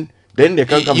 Otherwise, then they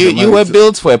can't come. You were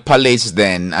built for a palace.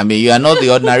 Then I mean, you are not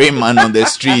the ordinary man on the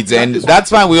streets, and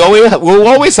that's why we'll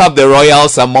always have the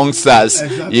royals amongst us.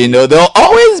 Exactly. You know, there'll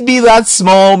always be that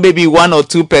small, maybe 1 or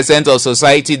 2% of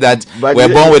society that were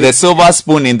born with a silver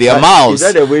spoon in their mouths.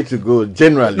 Is that the way to go?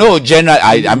 Generally, no.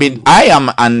 I mean, I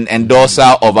am an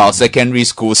endorser of our secondary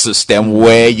school system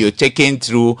where you're taken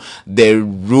through the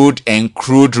rude and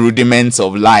crude rudiments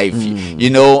of life. You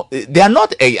know, they are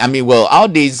not.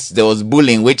 Nowadays there was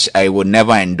bullying, which I would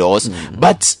never endorse,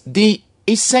 but the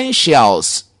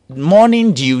essentials,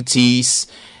 morning duties,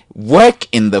 work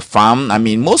in the farm. I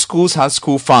mean, most schools have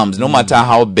school farms, no matter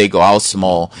how big or how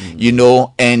small, you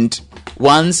know, and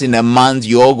once in a month,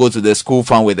 you all go to the school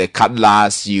farm with a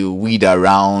cutlass, you weed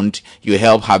around, you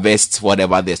help harvest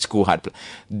whatever the school had.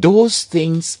 Those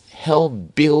things help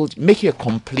make you a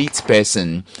complete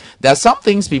person. There are some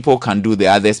things people can do, the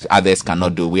others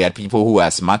cannot do. We had people who are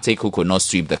asthmatic, who could not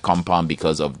sweep the compound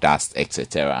because of dust,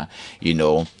 etc. You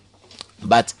know,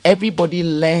 but everybody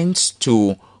learns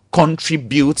to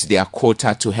contribute their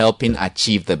quota to helping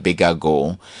achieve the bigger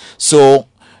goal. So,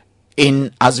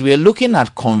 as we are looking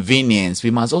at convenience,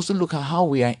 we must also look at how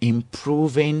we are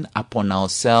improving upon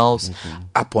ourselves,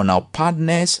 upon our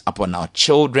partners, upon our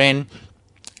children,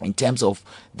 in terms of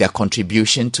their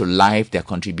contribution to life, their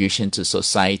contribution to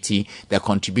society, their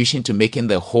contribution to making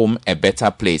the home a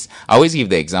better place. I always give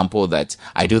the example that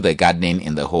I do the gardening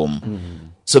in the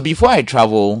home. So before I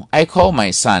travel, I call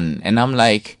my son and I'm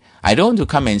like, I don't want to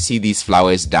come and see these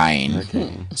flowers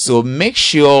dying. So make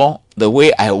sure the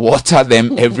way I water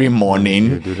them every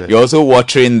morning, you're also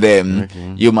watering them.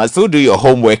 You must still do your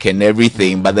homework and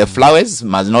everything, but the flowers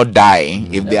must not die.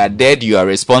 If they are dead, you are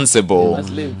responsible. They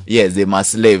must live. Yes, they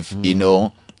must live, you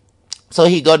know. So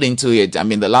he got into it. I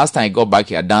mean, the last time I got back,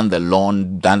 he had done the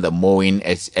lawn, done the mowing,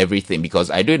 everything, because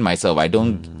I do it myself. I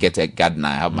don't get a gardener.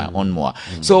 I have my own mower.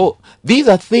 So these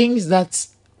are things that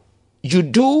you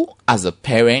do as a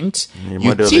parent.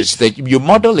 You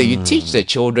model it, you teach the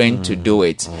children to do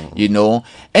it, you know,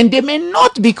 and they may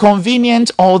not be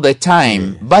convenient all the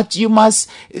time, but you must,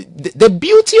 the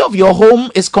beauty of your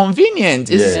home is convenient.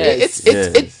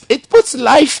 It puts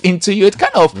life into you. It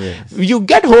kind of, you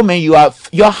get home and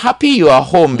you're happy you are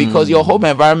home because your home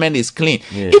environment is clean.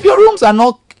 If your rooms are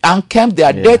not unkempt, they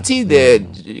are dirty, they're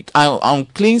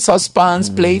unclean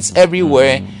saucepans, plates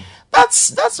everywhere,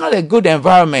 That's not a good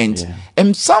environment. Yeah.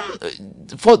 And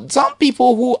for some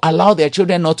people who allow their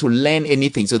children not to learn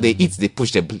anything, so they eat, they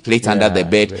push the plate under the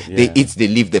bed, they eat, they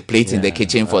leave the plate in the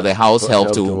kitchen for the house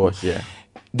help to wash.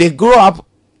 They grow up,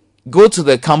 go to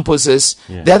the campuses.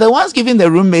 They're the ones giving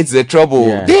the roommates the trouble.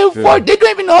 They don't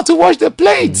even know how to wash the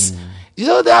plates. You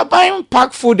know, they are buying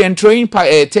packed food and throwing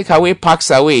takeaway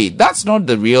packs away. That's not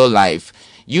the real life.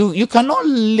 You cannot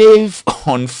live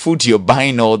on food you're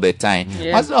buying all the time.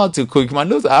 You must know how to cook. You must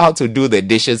know how to do the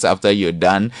dishes after you're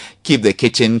done. Keep the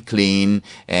kitchen clean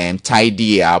and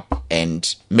tidy up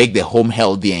and make the home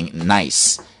healthy and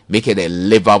nice. Make it a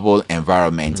livable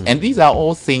environment. And these are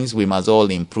all things we must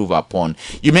all improve upon.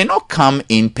 You may not come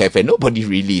in perfect. Nobody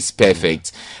really is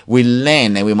perfect. We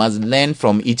learn, and we must learn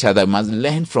from each other. We must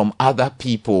learn from other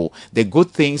people. The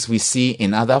good things we see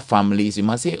in other families, we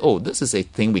must say, oh, this is a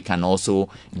thing we can also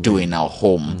do in our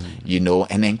home, you know,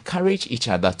 and encourage each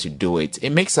other to do it.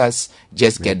 It makes us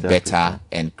just get better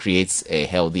and creates a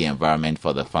healthy environment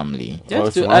for the family.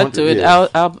 Just to add to it,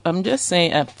 I'm just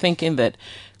saying, I'm thinking that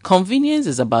convenience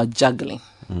is about juggling.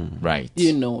 Right.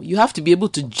 You know, you have to be able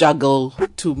to juggle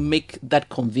to make that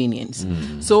convenience.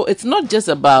 So it's not just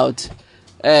about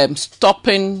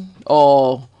stopping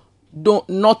or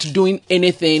not doing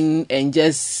anything and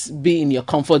just be in your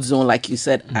comfort zone, like you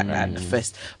said at the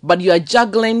first. But you are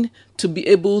juggling to be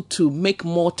able to make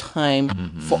more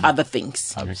time for other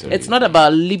things. Absolutely. It's not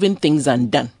about leaving things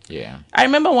undone. Yeah. I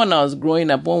remember when I was growing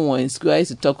up, when we were in school, I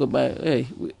used to talk about, hey,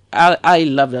 I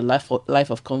love the life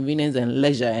of convenience and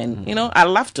leisure, and you know, I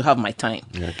love to have my time.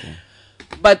 Okay.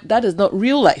 But that is not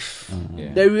real life.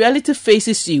 The reality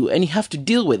faces you, and you have to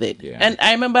deal with it. And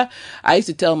I remember I used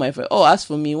to tell my friend, "Oh, as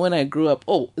for me, when I grew up,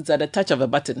 it's at the touch of a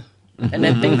button." And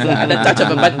then things are at the touch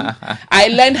of a button. I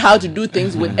learned how to do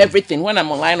things with everything. When I'm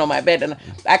lying on my bed, and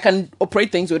I can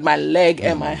operate things with my leg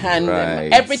and my hand,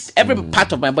 and every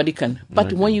part of my body can.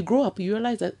 But when you grow up, you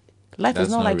realize that life is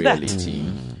not like reality.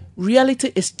 that.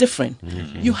 Reality is different.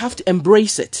 You have to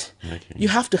embrace it. You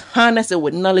have to harness it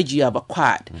with knowledge you have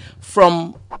acquired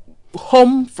from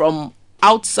home, from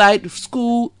outside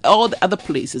school, all the other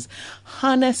places.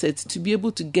 Harness it to be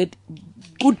able to get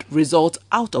good results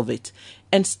out of it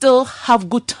and still have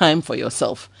good time for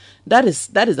yourself. That is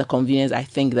the convenience I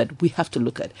think that we have to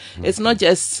look at. It's not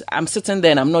just I'm sitting there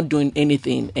and I'm not doing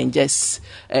anything and just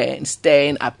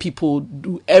staring at people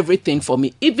do everything for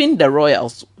me. Even the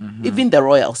royals,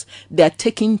 they're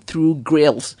taken througdo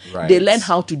grills. Right. They learn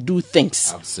how to do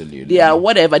things. Absolutely. They are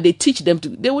whatever they teach them to.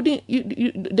 They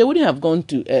wouldn't have gone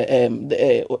to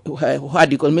how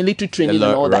do you call military training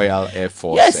and all that. Royal Air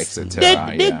Force, yes,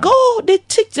 etc. They go. They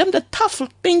teach them the tough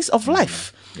things of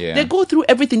life. Yeah. They go through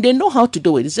everything. They know how to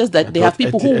do it. It's just that they have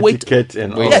people who wait.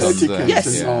 And all Yes, that.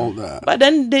 yes. And all that. But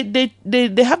then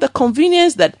they have the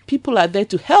convenience that people are there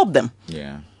to help them.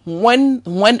 Yeah. When,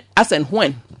 as and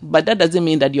when. But that doesn't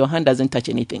mean that your hand doesn't touch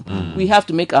anything. We have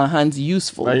to make our hands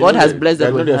useful. But God has blessed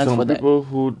us with there are hands some for that. people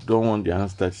who don't want their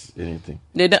hands touch anything.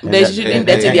 They shouldn't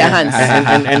dirty their hands.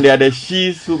 And they are the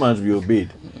she's who must be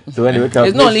obeyed. So when they wake up,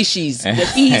 It's not only she's, the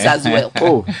he's as well.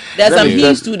 Oh, There's some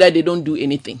he's too that they don't do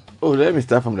anything. Oh, let me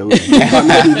start from the way.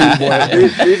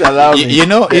 Please allow me. You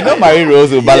know, Marie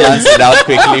Rose will balance it out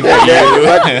quickly for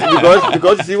you. But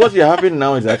because see what is happening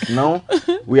now is that now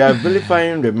we are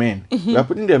vilifying the men. We are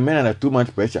putting the men under too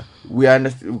much pressure.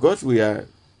 Because we are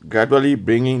gradually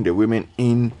bringing the women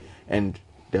in and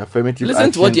the affirmative Listen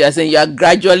action. to what you are saying. You are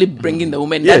gradually bringing the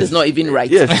women. Yes. That is not even right.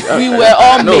 Yes, we were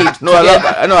all made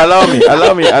together.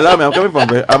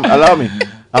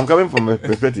 I'm coming from a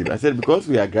perspective. I said because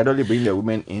we are gradually bringing the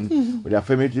women in with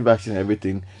affirmative action and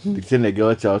everything to send the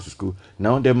girl child to school.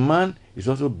 Now the man is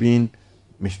also being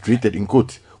mistreated in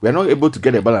quote. We are not able to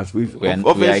get a balance. We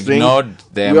ignored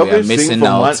them. We are missing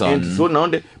out on. So now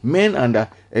the men under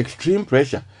extreme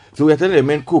pressure. So we are telling the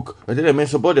men cook. We are telling the men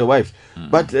support their wives.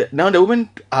 But now the women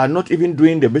are not even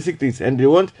doing the basic things, and they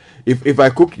want if I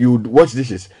cook, you wash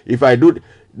dishes. If I do,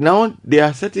 now they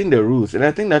are setting the rules, and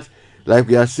I think that like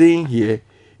we are saying here.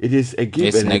 It is a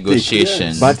give and negotiation.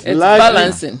 a take. But it's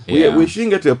balancing. We shouldn't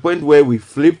get to a point where we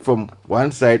flip from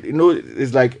one side. You know,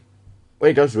 it's like when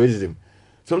it comes to racism.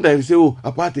 Sometimes you say, oh,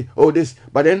 a party, oh, this.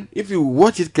 But then if you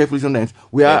watch it carefully sometimes,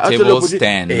 we are actually opposite.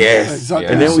 Yes. Exactly.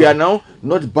 And then we are now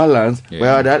not balanced. We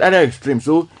are at the other extreme.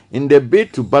 So in the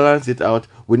bid to balance it out,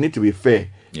 we need to be fair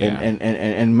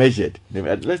and measured.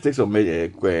 Let's take some of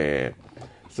the...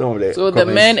 So the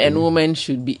men and women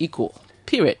should be equal.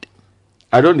 Period.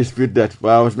 I don't dispute that, but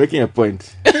I was making a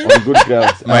point on good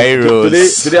grounds. My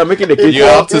Rose. Today I'm making the case. You're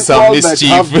up to some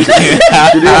mischief. People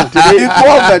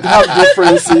that have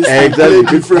differences. Exactly.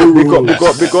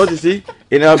 Because you see,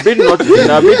 in our bid not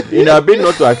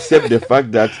to accept the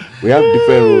fact that we have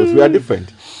different roles, we are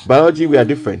different. Biology, we are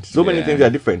different. So many things are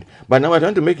different. But now we're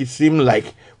trying to make it seem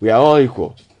like we are all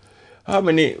equal. How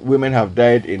many women have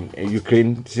died in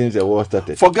Ukraine since the war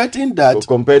started? Forgetting that,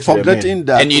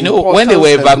 and you know, when they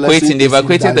were evacuating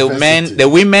the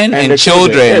women and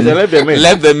children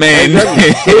left the men.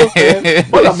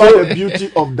 What about the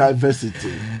beauty of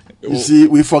diversity? You see,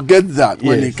 we forget that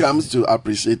when it comes to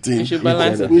appreciating. We should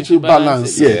balance it. We should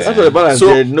balance it. Yes, that's what the balance.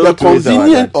 So the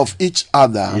convenience of each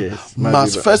other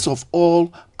must first of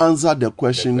all answer the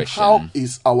question: how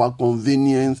is our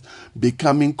convenience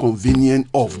becoming convenient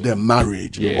of the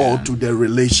marriage or to the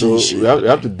relationship? So we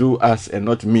have to do us and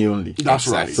not me only. That's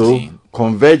right. So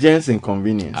convergence and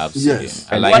convenience. Absolutely. Yes.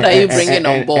 And what are you bringing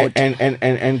on board? And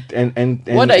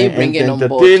what are you bringing on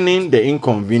board? Entertaining the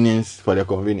inconvenience for the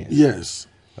convenience. Yes.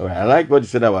 All right. I like what you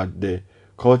said about the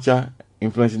culture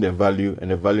influencing the value and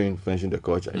the value influencing the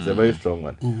culture. It's a very strong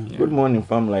one. Good morning,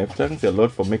 Famlife. Thanks a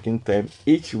lot for making time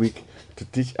each week to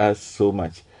teach us so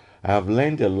much. I have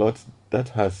learned a lot that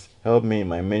has helped me in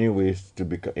many ways to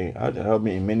become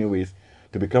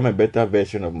a better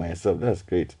version of myself. That's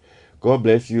great. God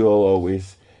bless you all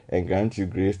always and grant you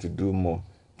grace to do more.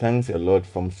 Thanks a lot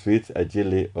from Sweet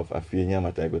Ajele of Afienya,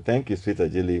 Matayoko. Thank you, Sweet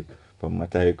Ajele from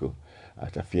Matayoko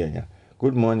at Afienya.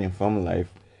 Good morning, Famlife.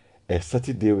 A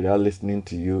Saturday without listening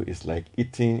to you is like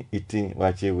eating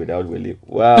wache without Willie.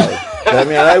 Wow. I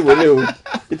mean, I like Willie.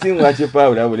 Eating wache pa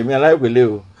without Willie. I like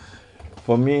Willie.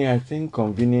 For me, I think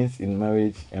convenience in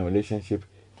marriage and relationship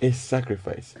is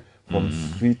sacrifice. From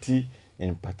Sweetie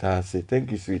in Patase. Thank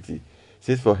you, Sweetie.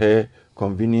 Says for her,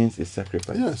 convenience is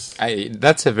sacrifice. Yes.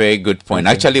 That's a very good point.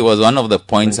 Actually, it was one of the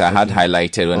points I had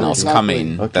highlighted when I was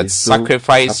coming. That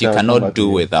sacrifice you cannot do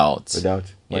without.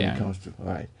 When it comes to. All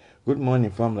right. Good morning,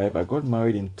 Famlife. I got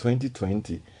married in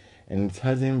 2020 and it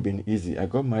hasn't been easy. I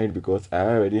got married because I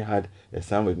already had a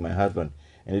son with my husband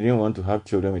and I didn't want to have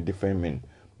children with different men.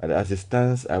 But as it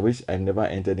stands, I wish I never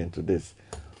entered into this.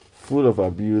 Full of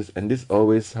abuse, and this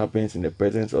always happens in the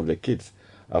presence of the kids.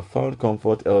 I've found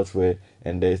comfort elsewhere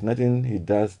and there is nothing he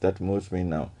does that moves me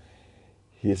now.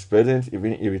 His presence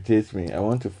even irritates me. I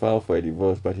want to file for a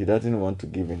divorce, but he doesn't want to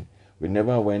give in. We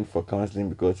never went for counseling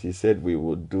because he said we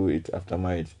would do it after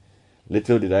marriage.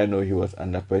 Little did I know he was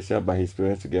under pressure by his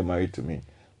parents to get married to me.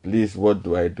 Please, what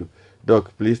do I do?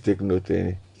 Doc, please take note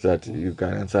so that you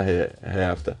can answer her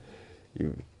after.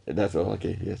 That's all.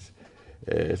 Okay, yes.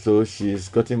 So she's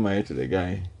gotten married to the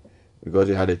guy because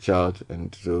he had a child,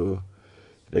 and so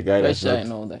the guy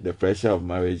the pressure of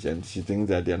marriage, and she thinks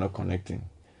that they are not connecting,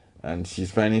 and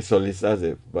she's finding solace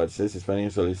but says she's finding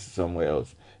solace somewhere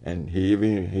else, and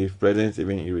his presence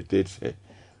even irritates her.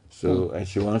 So and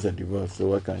she wants a divorce. So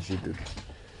what can she do?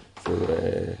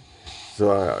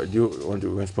 So do you want to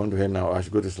respond to her now? I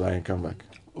should go to slide and come back.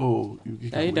 Oh,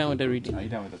 are you done with the reading? Are you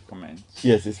done with the comments?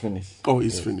 Yes, it's finished. Oh,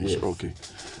 it's finished. Yes. Okay.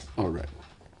 All right.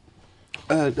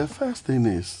 The first thing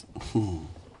is,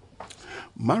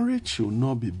 marriage should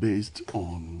not be based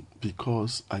on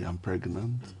because I am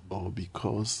pregnant or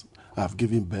because I've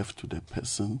given birth to the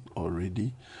person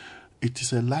already. It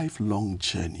is a lifelong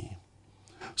journey.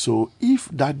 So if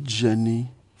that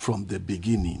journey from the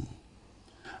beginning,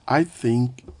 I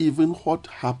think even what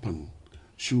happened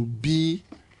should be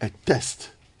a test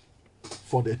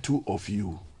for the two of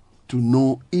you to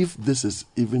know if this is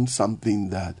even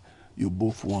something that you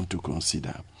both want to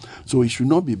consider. So it should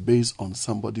not be based on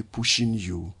somebody pushing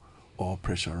you or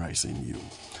pressurizing you.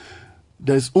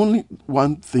 There's only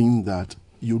one thing that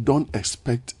you don't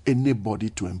expect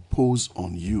anybody to impose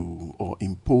on you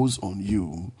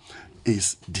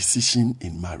is decision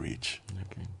in marriage.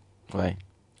 Okay. Why?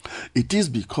 It is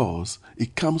because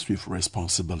it comes with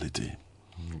responsibility.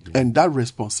 Okay. And that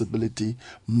responsibility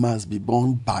must be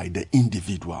borne by the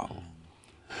individual.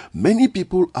 Many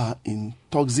people are in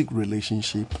toxic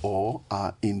relationship or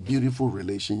are in beautiful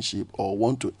relationship or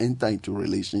want to enter into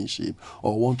relationship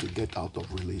or want to get out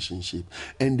of relationship.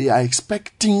 And they are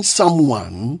expecting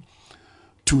someone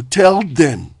to tell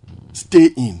them, stay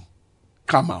in,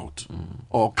 come out,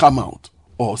 or come out,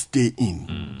 or stay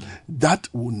in. That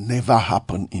will never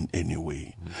happen in any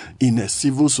way. In a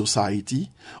civil society,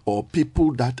 or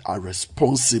people that are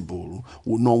responsible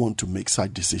will not want to make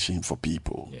such decisions for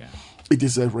people. Yeah. It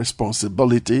is a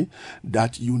responsibility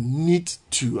that you need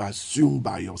to assume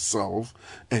by yourself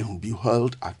and be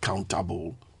held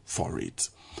accountable for it.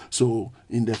 So,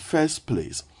 in the first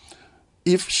place,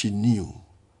 if she knew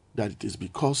that it is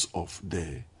because of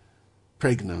the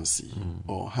pregnancy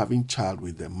or having child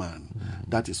with the man,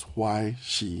 that is why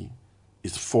she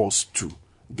is forced to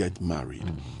get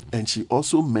married. And she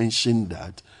also mentioned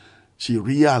that she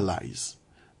realized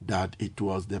that it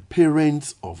was the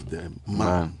parents of the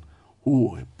man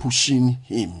who were pushing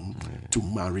him to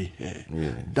marry her.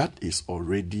 That is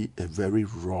already a very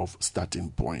rough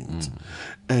starting point.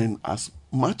 And as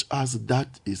much as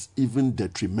that is even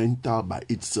detrimental by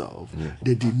itself,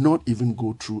 they did not even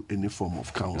go through any form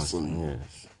of counseling.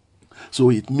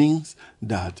 So it means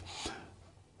that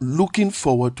looking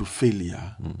forward to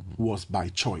failure was by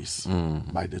choice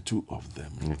by the two of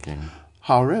them.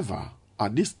 However,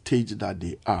 at this stage that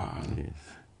they are,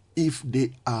 if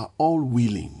they are all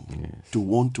willing to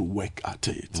want to work at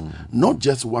it, not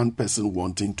just one person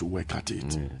wanting to work at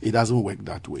it, it doesn't work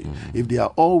that way. If they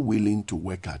are all willing to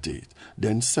work at it,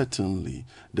 then certainly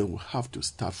they will have to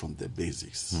start from the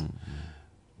basics.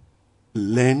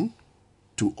 Learn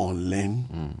to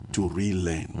unlearn, to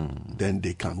relearn, then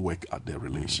they can work at their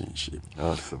relationship.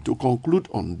 Awesome. To conclude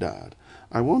on that,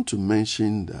 I want to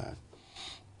mention that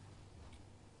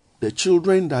the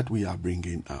children that we are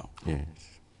bringing out,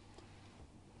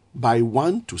 by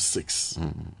 1 to 6,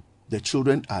 the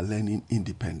children are learning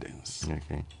independence.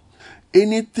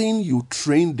 Anything you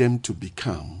train them to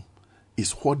become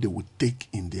is what they will take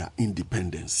in their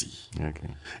independency.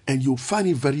 And you find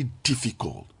it very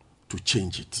difficult to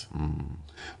change it.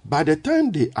 By the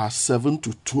time they are 7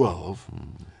 to 12,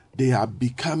 they are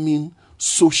becoming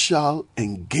social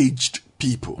engaged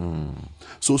people.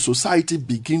 So society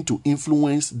begin to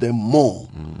influence them more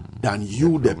than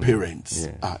you, the parents,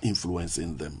 are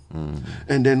influencing them.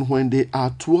 And then when they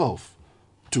are 13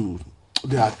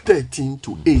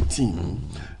 to 18,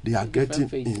 they are getting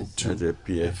into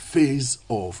a phase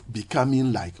of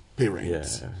becoming like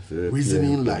parents,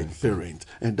 reasoning like parents.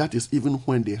 And that is even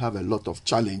when they have a lot of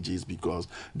challenges because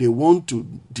they want to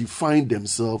define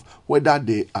themselves whether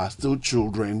they are still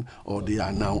children or they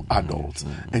are now adults.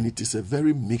 And it is a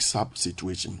very mixed up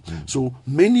situation. So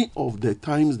many of the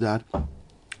times that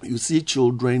you see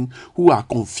children who are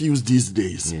confused these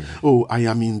days. Oh, I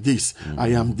am in this. I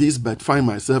am this, but find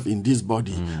myself in this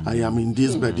body. I am in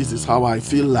this, but this is how I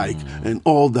feel like. And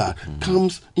all that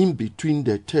comes in between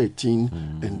the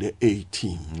 13 and the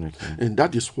 18. And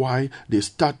that is why they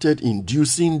started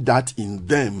inducing that in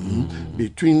them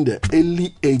between the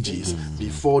early ages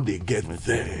before they get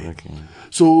there.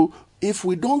 So if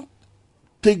we don't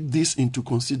take this into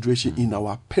consideration in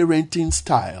our parenting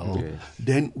style,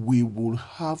 then we will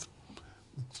have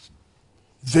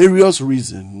various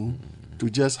reasons to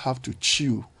just have to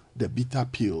chew the bitter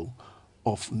pill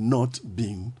of not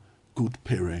being good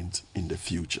parents in the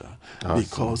future.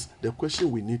 Because the question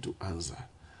we need to answer,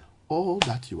 all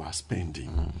that you are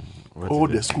spending, all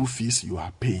the school fees you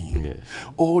are paying,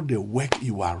 all the work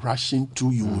you are rushing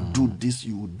to, you will do this,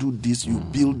 you will do this, you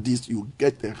build this, you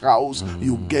get a house,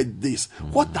 you get this.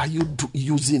 What are you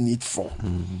using it for?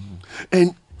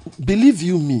 And believe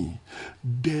you me,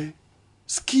 the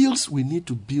skills we need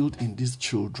to build in these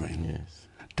children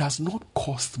does not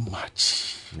cost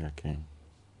much.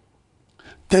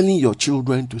 Telling your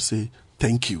children to say,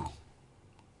 thank you.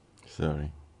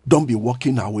 Sorry. Don't be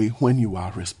walking away when you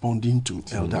are responding to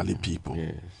elderly people.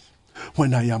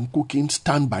 When I am cooking,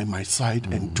 stand by my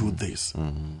side and do this.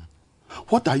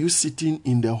 What are you sitting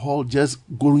in the hall just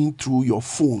going through your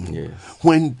phone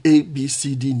when A, B,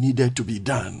 C, D needed to be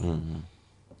done?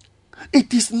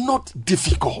 It is not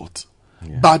difficult.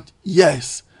 But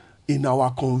yes, in our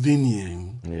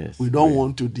convenience, we don't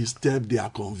want to disturb their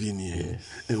convenience,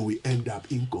 and we end up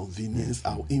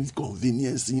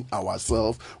inconveniencing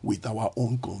ourselves with our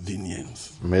own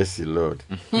convenience. Mercy, Lord.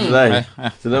 Right.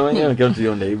 So now when you come to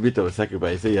you on a bit of a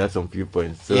sacrifice, say you have some few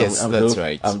points. So that's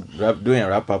right. I'm doing a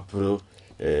wrap up from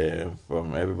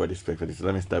everybody's perspective. So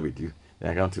let me start with you.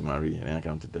 Then I come to Marie, and then I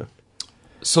come to Duff.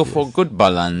 So for good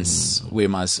balance, we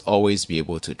must always be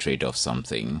able to trade off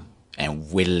something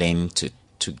and willing to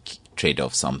trade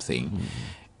off something.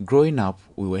 Growing up,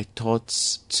 we were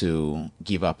taught to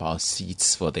give up our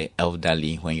seats for the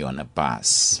elderly when you're on a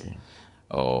bus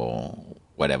or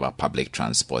whatever public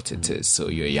transport it is. So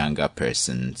you're a younger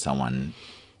person, someone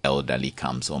elderly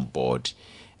comes on board,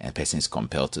 and the person is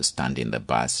compelled to stand in the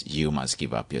bus. You must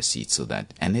give up your seat so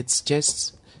that, and it's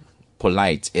just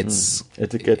polite. It's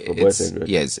etiquette for boys and girls.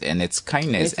 Yes, and it's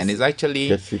kindness, and it's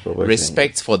actually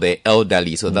respect for the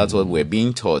elderly. So that's what we're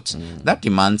being taught. That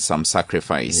demands some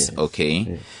sacrifice.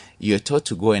 You're taught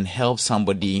to go and help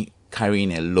somebody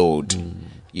carrying a load.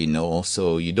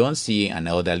 So you don't see an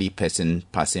elderly person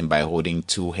passing by holding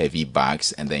 2 heavy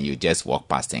bags, and then you just walk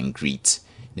past and greet.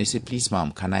 They say, "Please,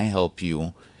 ma'am, can I help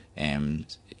you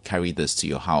carry this to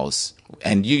your house?"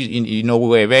 And we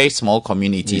were a very small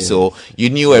community, so you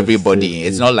knew everybody.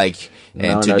 It's not like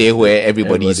today where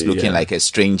everybody is looking like a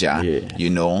stranger,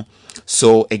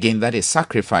 So again, that is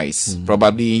sacrifice.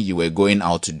 Probably you were going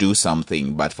out to do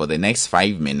something, but for the next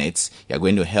 5 minutes, you're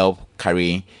going to help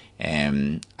carry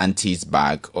auntie's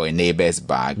bag or a neighbor's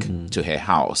bag to her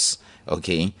house.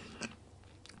 Okay.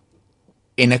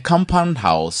 In a compound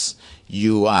house,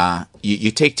 you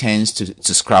take turns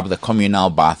to scrub the communal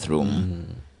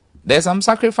bathroom. There's some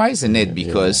sacrifice in it,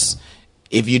 because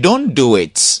if you don't do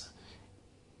it,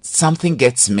 something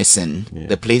gets missing.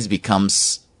 The place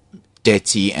becomes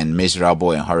dirty and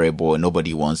miserable and horrible, and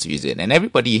nobody wants to use it. And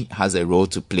everybody has a role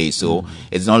to play, so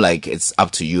it's not like it's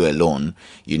up to you alone,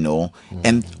 you know.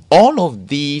 And all of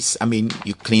these, I mean,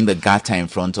 you clean the gutter in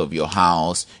front of your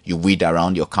house, you weed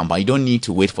around your compound. You don't need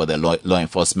to wait for the law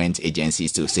enforcement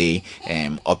agencies to say,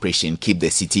 Operation Keep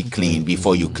the City Clean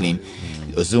before you clean.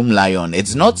 Zoom Lion,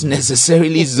 it's not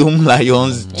necessarily Zoom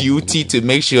Lion's duty to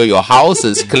make sure your house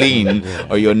is clean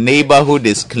or your neighborhood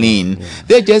is clean.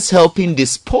 They're just helping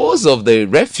dispose of the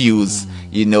refuse,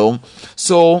 you know.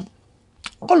 So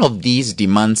all of these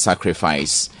demand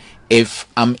sacrifice. If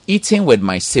I'm eating with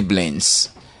my siblings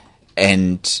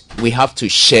and we have to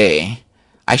share,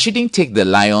 I shouldn't take the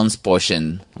lion's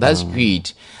portion. That's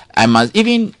greed. I must,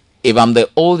 even if I'm the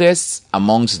oldest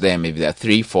amongst them, if there are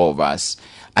 3-4 of us,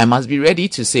 I must be ready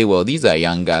to say, well, these are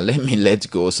younger, let me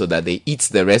let go so that they eat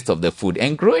the rest of the food.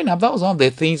 And growing up, that was one of the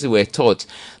things we were taught,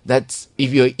 that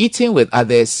if you're eating with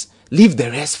others, leave the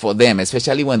rest for them,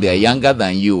 especially when they are younger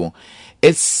than you.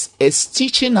 It's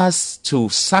teaching us to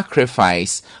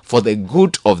sacrifice for the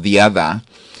good of the other.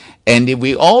 And if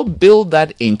we all build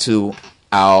that into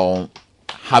our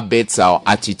habits, our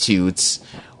attitudes,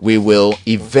 we will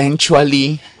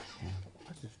eventually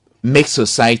make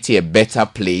society a better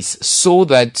place, so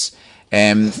that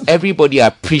everybody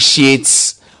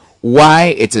appreciates why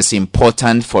it is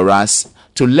important for us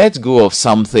to let go of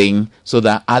something so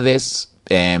that others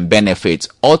benefit.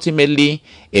 Ultimately,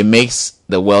 it makes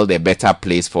the world a better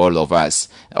place for all of us.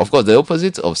 Of course, the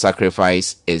opposite of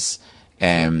sacrifice is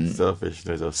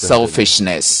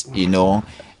selfishness, you know.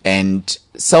 And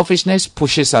selfishness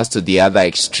pushes us to the other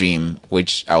extreme,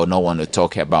 which I would not want to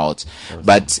talk about.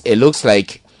 But it looks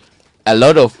like a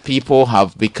lot of people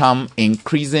have become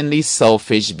increasingly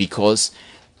selfish because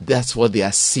that's what they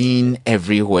are seeing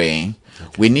everywhere.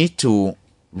 We need to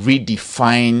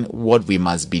redefine what we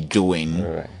must be doing,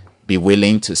 be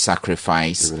willing to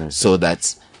sacrifice so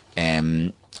that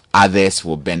others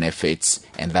will benefit,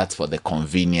 and that's for the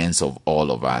convenience of all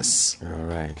of us. All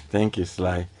right. Thank you,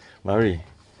 Sly. Marie,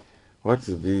 what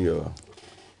will be your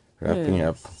wrapping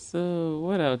up? So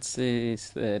what I would say is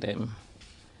that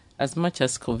as much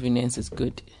as convenience is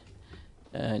good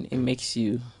and it makes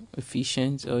you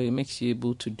efficient or it makes you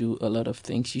able to do a lot of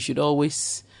things, you should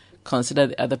always consider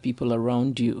the other people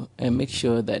around you and make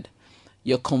sure that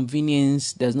your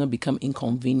convenience does not become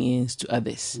inconvenience to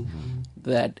others.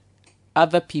 That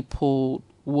other people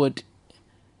would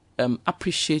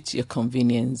appreciate your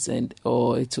convenience, and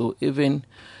or it will even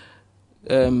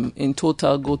in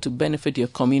total go to benefit your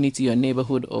community, your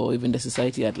neighborhood, or even the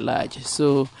society at large.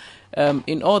 So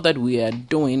in all that we are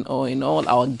doing, or in all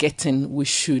our getting, we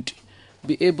should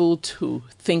be able to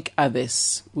think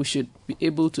others. We should be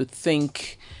able to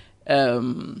think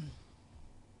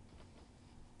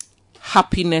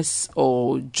happiness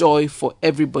or joy for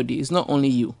everybody. It's not only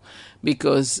you.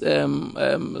 Because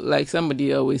like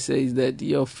somebody always says, that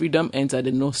your freedom ends at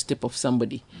the nose tip of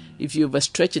somebody. If you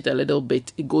overstretch it a little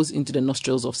bit, it goes into the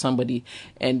nostrils of somebody,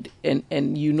 and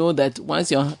you know that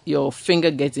once your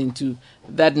finger gets into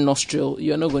that nostril,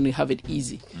 you're not going to have it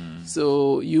easy.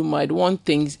 So you might want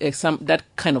things, that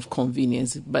kind of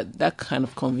convenience, but that kind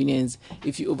of convenience,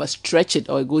 if you overstretch it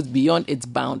or it goes beyond its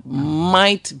bound,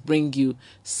 might bring you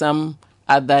some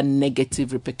other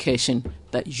negative repercussion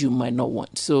that you might not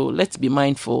want. So let's be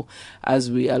mindful as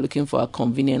we are looking for our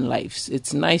convenient lives.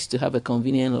 It's nice to have a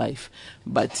convenient life,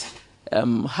 but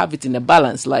have it in a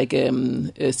balance. Like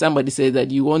somebody said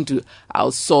that you want to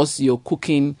outsource your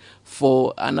cooking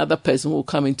for another person who will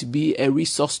come in to be a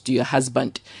resource to your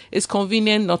husband. It's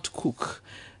convenient not to cook.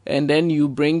 And then you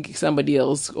bring somebody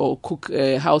else or cook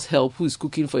house help who's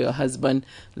cooking for your husband,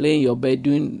 lay in your bed,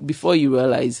 before you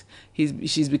realize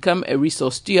she's become a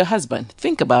resource to your husband.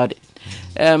 Think about it.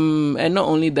 And not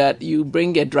only that, you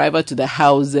bring a driver to the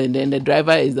house, and then the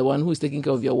driver is the one who's taking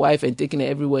care of your wife and taking her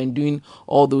everywhere and doing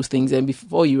all those things. And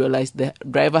before you realize, the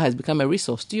driver has become a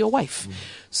resource to your wife.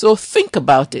 So think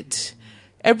about it.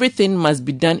 everything must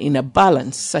be done in a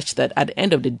balance such that at the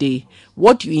end of the day,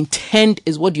 what you intend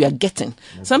is what you are getting.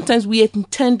 Sometimes we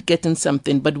intend getting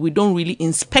something, but we don't really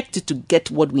inspect it to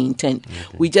get what we intend.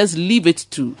 We just leave it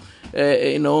to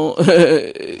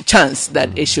chance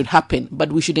that it should happen,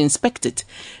 but we should inspect it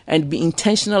and be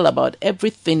intentional about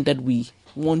everything that we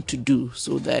want to do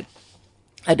so that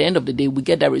at the end of the day, we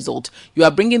get that result. You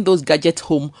are bringing those gadgets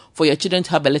home for your children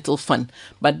to have a little fun,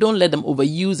 but don't let them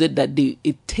overuse it that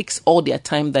it takes all their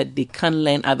time that they can't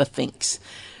learn other things.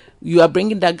 You are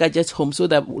bringing that gadget home so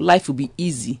that life will be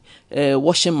easy,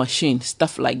 washing machine,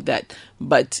 stuff like that.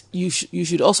 But you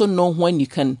should also know when you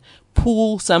can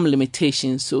pull some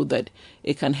limitations so that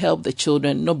it can help the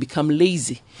children not become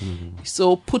lazy.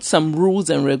 So put some rules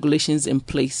and regulations in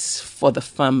place for the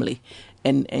family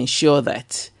and ensure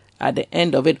that at the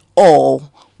end of it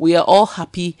all, we are all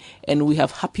happy and we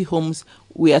have happy homes.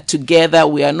 We are together.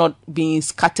 We are not being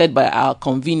scattered by our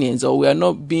convenience, or we are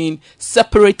not being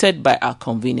separated by our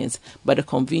convenience. But the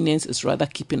convenience is rather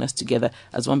keeping us together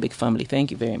as one big family. Thank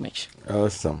you very much.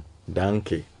 Awesome.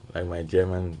 Danke, like my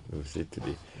German will say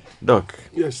today. Doc.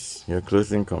 Yes. Your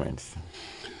closing comments.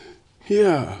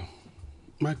 Yeah.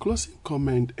 My closing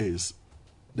comment is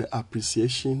the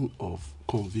appreciation of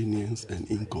convenience and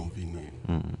inconvenience.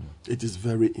 It is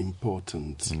very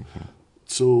important.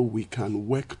 So we can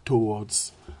work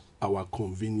towards our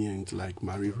convenience, like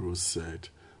Marie Rose said,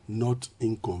 not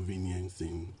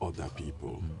inconveniencing other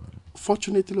people.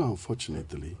 Fortunately or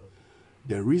unfortunately,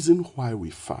 the reason why we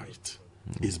fight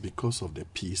is because of the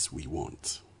peace we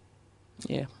want.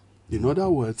 Yeah. In other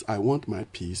words, I want my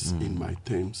peace in my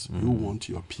terms. You want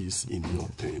your peace in your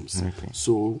terms.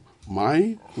 So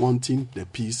my wanting the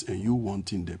peace and you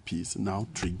wanting the peace now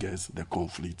triggers the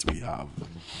conflict we have.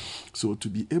 So to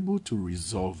be able to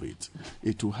resolve it,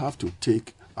 it will have to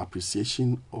take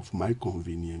appreciation of my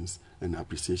convenience and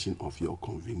appreciation of your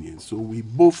convenience. So we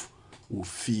both will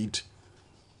feed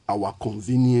our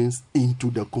convenience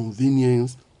into the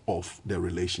convenience of the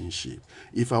relationship.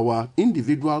 If our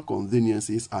individual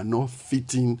conveniences are not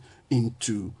fitting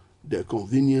into the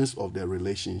convenience of the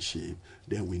relationship,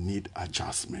 then we need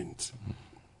adjustment.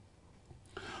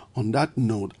 On that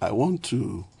note, I want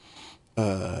to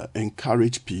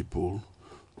encourage people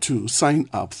to sign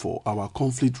up for our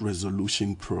conflict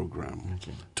resolution program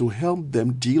to help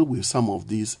them deal with some of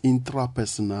these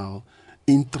intrapersonal,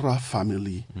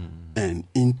 intra-family, and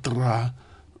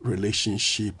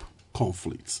intra-relationship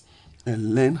conflicts,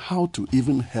 and learn how to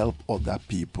even help other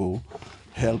people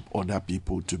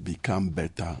to become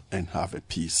better and have a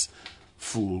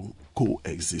peaceful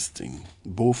coexisting,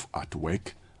 both at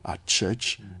work, at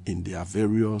church, in their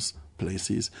various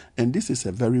places. And this is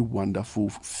a very wonderful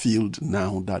field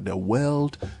now that the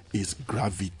world is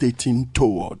gravitating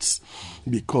towards,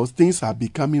 because things are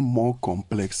becoming more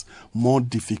complex, more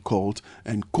difficult,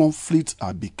 and conflicts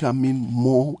are becoming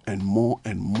more and more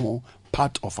and more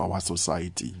part of our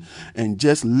society, and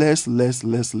just less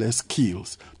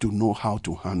skills to know how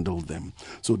to handle them.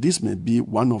 So this may be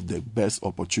one of the best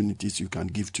opportunities you can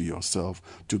give to yourself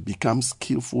to become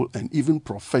skillful and even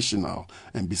professional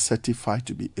and be certified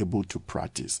to be able to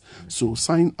practice. So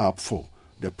sign up for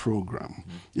the program.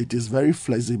 It is very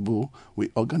flexible. We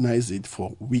organize it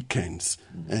for weekends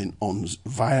and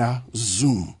via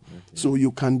Zoom. So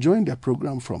you can join the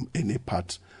program from any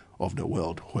part of the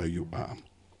world where you are.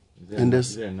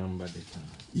 Is there a number?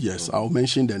 Yes, I'll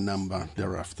mention the number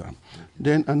thereafter.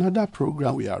 Then another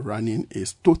program we are running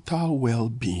is Total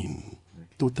Well-Being.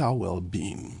 Total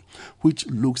Well-Being, which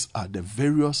looks at the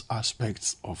various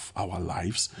aspects of our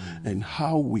lives and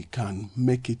how we can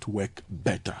make it work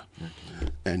better.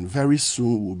 And very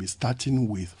soon we'll be starting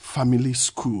with family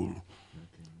school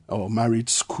or marriage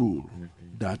school,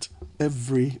 that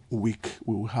every week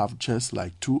we will have just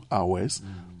like 2 hours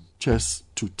just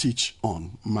to teach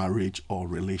on marriage or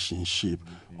relationship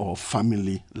or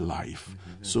family life.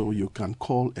 So you can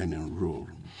call and enroll.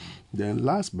 Then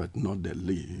last but not the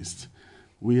least,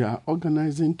 we are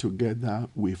organizing together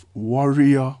with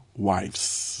Warrior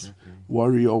Wives.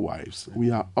 Warrior Wives. We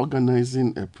are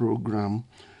organizing a program,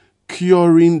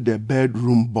 Curing the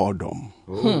Bedroom Boredom.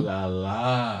 Oh la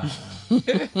la.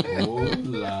 Oh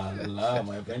la la.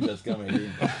 My friend just come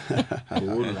again. Oh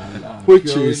la la.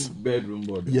 Which is bedroom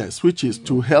board. Yes, which is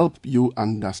to help you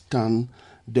understand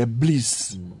the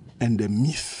bliss and the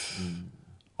myth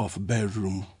of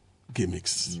bedroom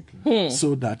gimmicks,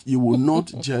 so that you will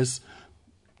not just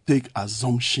take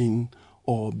assumption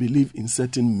or believe in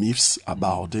certain myths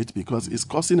about it, because it's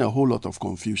causing a whole lot of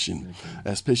confusion,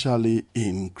 especially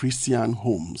in Christian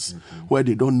homes where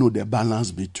they don't know the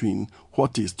balance between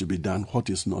what is to be done, what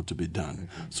is not to be done.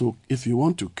 So if you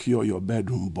want to cure your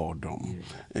bedroom boredom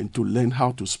and to learn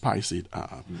how to spice it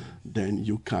up, then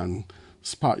you can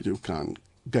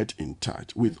get in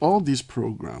touch. With all these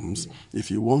programs,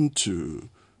 if you want to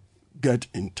get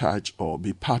in touch or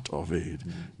be part of it,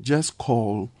 just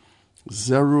call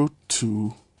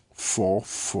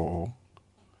 0244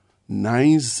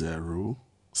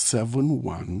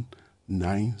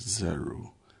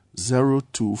 907190.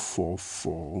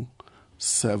 0244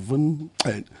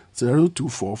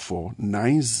 0244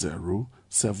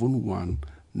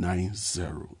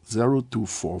 907190.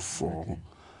 0244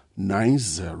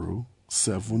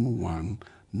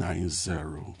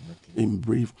 907190. In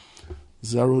brief,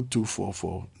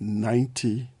 0244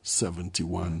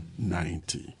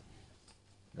 907190.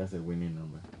 That's a winning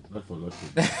number. Not for lottery.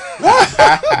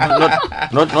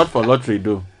 not for lottery,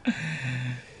 though.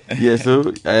 Yeah,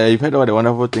 so you've heard all the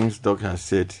wonderful things Doc has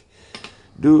said.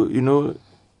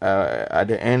 At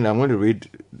the end, I'm going to read,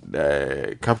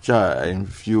 capture in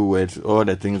few words all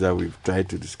the things that we've tried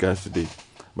to discuss today.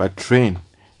 But train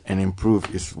and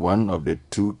improve is one of the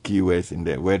two key words in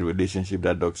the word relationship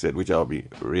that Doc said, which I'll be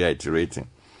reiterating.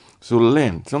 So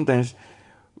learn. Sometimes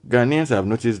Ghanaians, have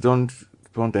noticed, don't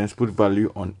sometimes put value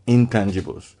on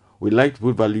intangibles. We like to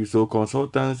put value, so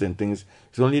consultants and things,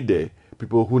 it's only the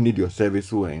people who need your service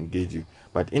who will engage you.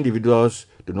 But individuals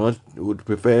would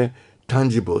prefer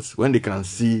tangibles when they can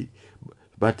see.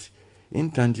 But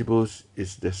intangibles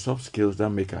is the soft skills that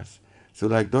make us. So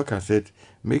like Doc has said,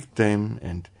 make time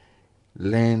and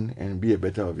learn and be a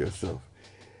better of yourself.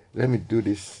 Let me do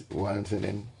this once and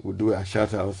then we'll do a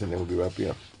shout out and then we'll be wrapping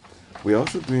up. We're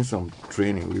also doing some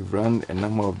training. We've run a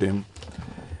number of them.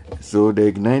 So the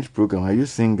Ignite program, are you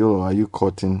single or are you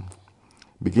courting?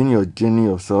 Begin your journey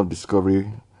of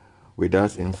self-discovery with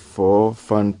us in 4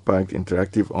 fun-packed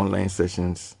interactive online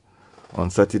sessions on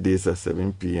Saturdays at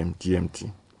 7 p.m.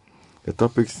 GMT. The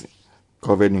topics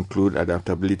covered include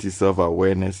adaptability,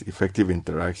 self-awareness, effective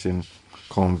interaction,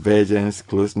 convergence,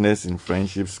 closeness in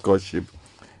friendships, courtship,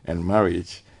 and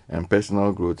marriage, and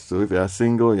personal growth. So if you are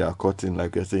single, you are courting,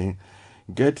 like you're saying,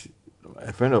 get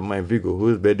a friend of mine, Vigo,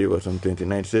 whose birthday was on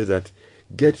 29th, says that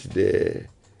get the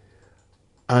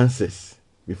answers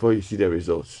before you see the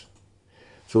results.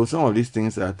 So some of these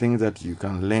things are things that you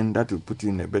can learn that will put you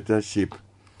in a better shape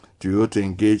to be able to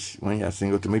engage when you are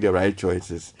single, to make the right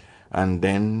choices, and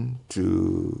then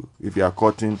to, if you are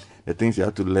courting, the things you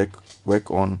have to work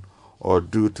on or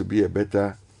do to be a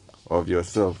better of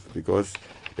yourself, because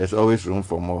there's always room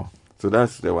for more. So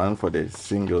that's the one for the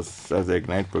singles. That's the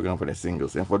Ignite program for the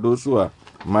singles. And for those who are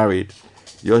married,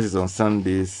 yours is on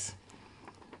Sundays.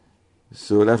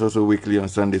 So that's also weekly on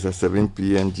Sundays at 7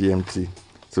 p.m. GMT.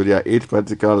 So there are 8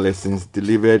 practical lessons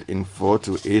delivered in 4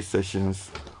 to 8 sessions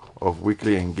of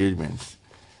weekly engagements.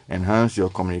 Enhance your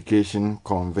communication,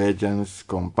 convergence,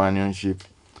 companionship,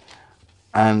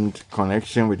 and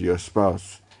connection with your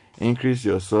spouse. Increase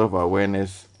your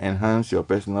self-awareness, enhance your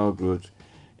personal growth,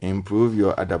 improve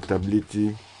your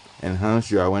adaptability, enhance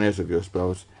your awareness of your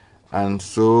spouse, and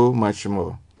so much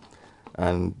more.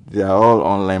 And they are all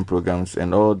online programs,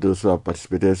 and all those who have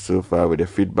participated so far with the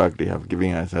feedback they have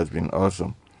given us has been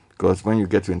awesome. Because when you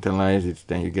get to internalize it,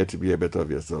 then you get to be a better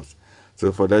of yourselves.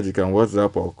 So for that, you can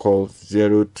WhatsApp or call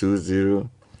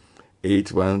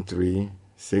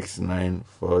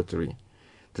 020-813-6943.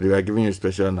 Today we are giving you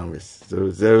special numbers. So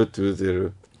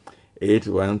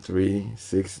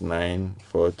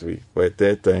 020-813-6943. For a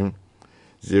third time,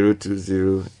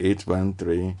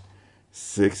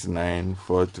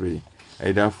 020-813-6943.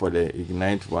 Either for the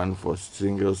Ignite one for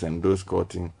singles and those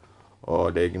courting, or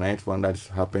the Ignite one that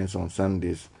happens on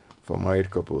Sundays for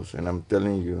married couples. And I'm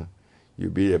telling you,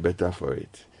 you'll be a better for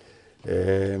it.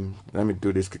 Let me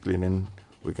do this quickly, and then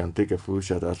we can take a full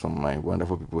shout out from my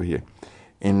wonderful people here.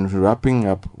 In wrapping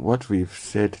up what we've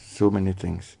said, so many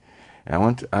things, I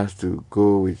want us to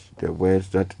go with the words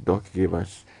that Doc gave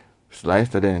us. Sly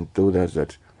started and told us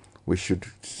that we should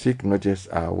seek not just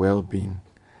our well-being,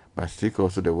 but seek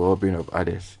also the well-being of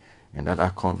others, and that our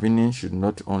convenience should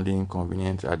not only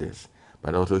inconvenience others,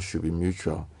 but also should be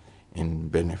mutual in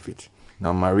benefit.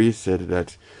 Now, Marie said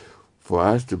that for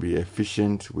us to be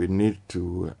efficient, we need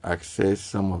to access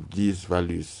some of these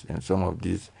values and some of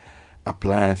these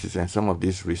appliances and some of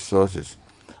these resources,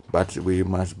 but we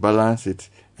must balance it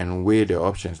and weigh the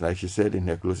options. Like she said in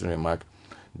her closing remark,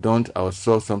 don't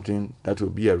outsource something that will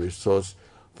be a resource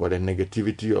for the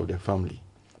negativity of the family,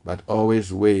 but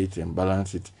always weigh it and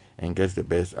balance it and get the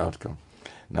best outcome.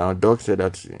 Now, Doc said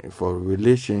that for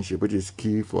relationship, which is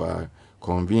key for our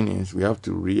convenience, we have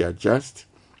to readjust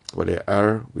for the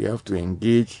R, we have to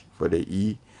engage for the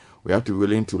E, we have to be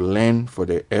willing to learn for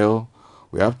the L,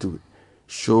 we have to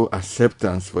show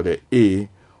acceptance for the A,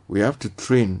 we have to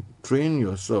train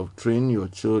yourself, train your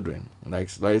children. Like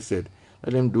I said,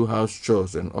 let them do house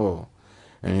chores and all.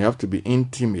 And you have to be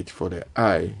intimate for the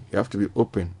I, you have to be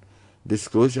open.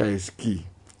 Disclosure is key.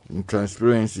 And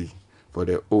transparency for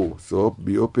the O. So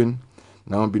be open.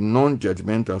 Now be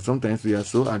non-judgmental. Sometimes we are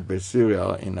so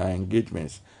adversarial in our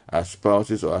engagements as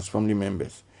spouses or as family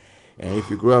members. And if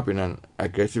you grow up in an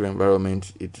aggressive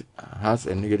environment, it has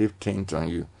a negative tint on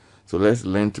you. So let's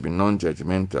learn to be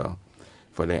non-judgmental.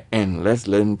 For the N, let's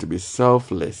learn to be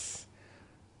selfless,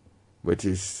 which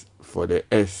is for the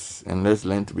S. And let's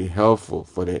learn to be helpful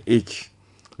for the H.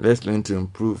 Let's learn to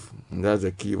improve. And that's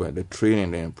the key word, the train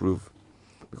and the improve.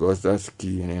 Because that's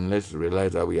key. And then let's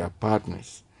realize that we are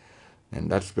partners. And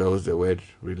that spells the word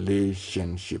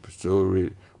relationship. So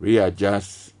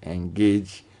readjust,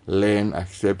 engage, learn,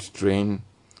 accept, train,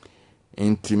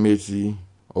 intimacy,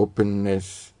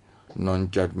 openness,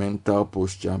 non-judgmental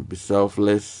posture, be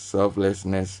selfless,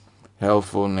 selflessness,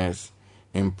 helpfulness,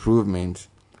 improvement,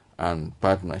 and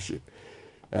partnership.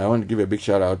 I want to give a big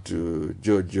shout out to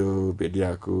Jojo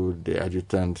Bediako, the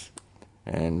adjutant,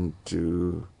 and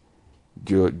to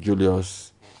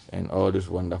Julius and all these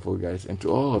wonderful guys, and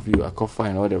to all of you, Akofa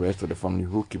and all the rest of the family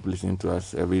who keep listening to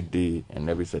us every day and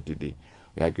every Saturday.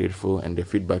 We are grateful, and the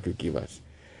feedback you give us.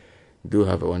 Do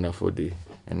have a wonderful day.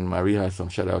 And Marie has some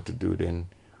shout out to do, then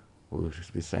we'll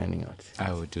be signing out.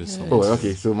 I will do so. Oh,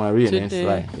 okay. So Marie and then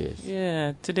Sly. Yes.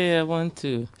 Yeah, today I want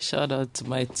to shout out to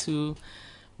my two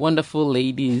wonderful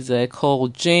ladies. I call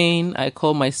Jane, I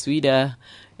call my sweetheart,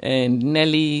 and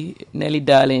Nelly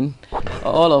Darling,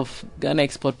 all of Ghana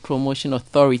Export Promotion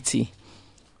Authority.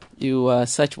 You are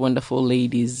such wonderful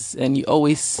ladies, and you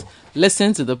always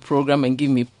listen to the program and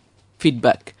give me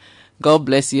feedback. God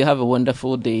bless you. Have a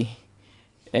wonderful day.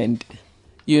 And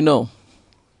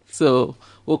so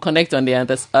we'll connect on the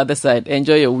other side.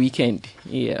 Enjoy your weekend.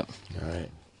 Yeah. All right.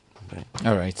 Okay.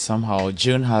 All right. Somehow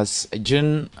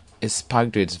June is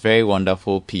packed with very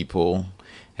wonderful people.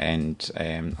 And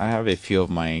I have a few of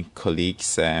my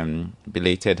colleagues.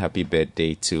 Belated happy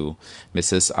birthday to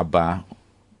Mrs. Abba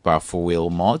Bafo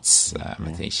Wilmots.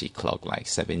 I think she clocked like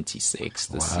 76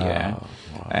 this year.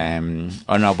 Wow.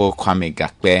 Honorable Kwame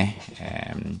Gakbe,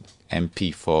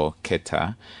 MP for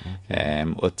Keta.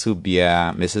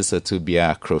 Mrs.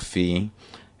 Otubia Krofi,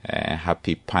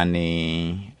 Happy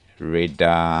Pani,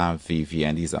 Reda,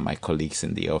 Vivian. These are my colleagues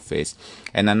in the office.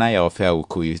 And Nanaya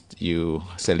Ofeawuku, you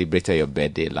celebrated your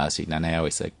birthday last week. Nanaya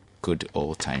was a good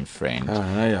old-time friend.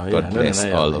 God bless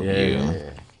all of you.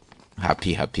 Yeah.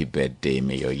 Happy birthday.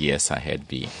 May your years ahead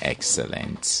be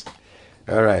excellent.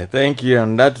 All right. Thank you.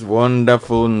 On that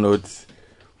wonderful note,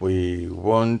 we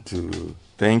want to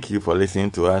thank you for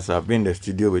listening to us. I've been in the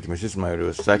studio with Mrs.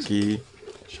 Mario Saki.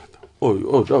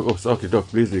 Okay, Doc,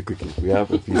 please be quickly. We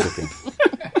have a few seconds.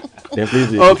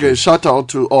 Okay, shout out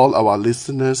to all our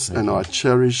listeners and our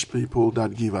cherished people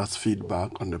that give us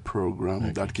feedback on the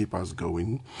program, that keep us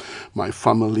going. My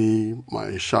family,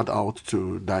 my shout out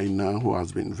to Dinah, who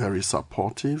has been very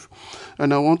supportive.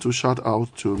 And I want to shout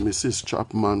out to Mrs.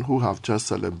 Chapman, who have just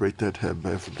celebrated her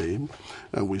birthday.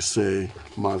 And we say,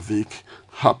 Mavic,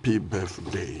 happy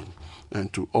birthday.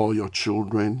 And to all your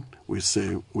children, we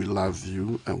say we love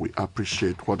you and we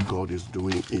appreciate what God is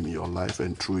doing in your life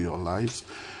and through your lives.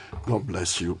 God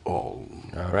bless you all.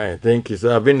 All right, thank you.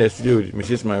 So I've been in the studio with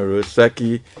Mrs. Mario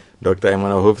Saki, Dr.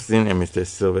 Emmanuel Hobson, and Mr.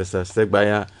 Sylvester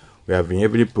Segbaya. We have been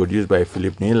heavily produced by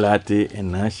Philip Nilate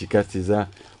and Nashika Caesar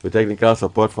with technical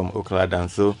support from Okla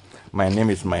Danso. My name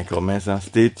is Michael Mensah.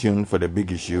 Stay tuned for the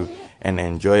big issue and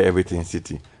enjoy everything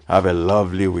City. Have a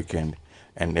lovely weekend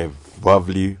and a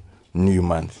lovely new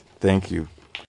month. Thank you.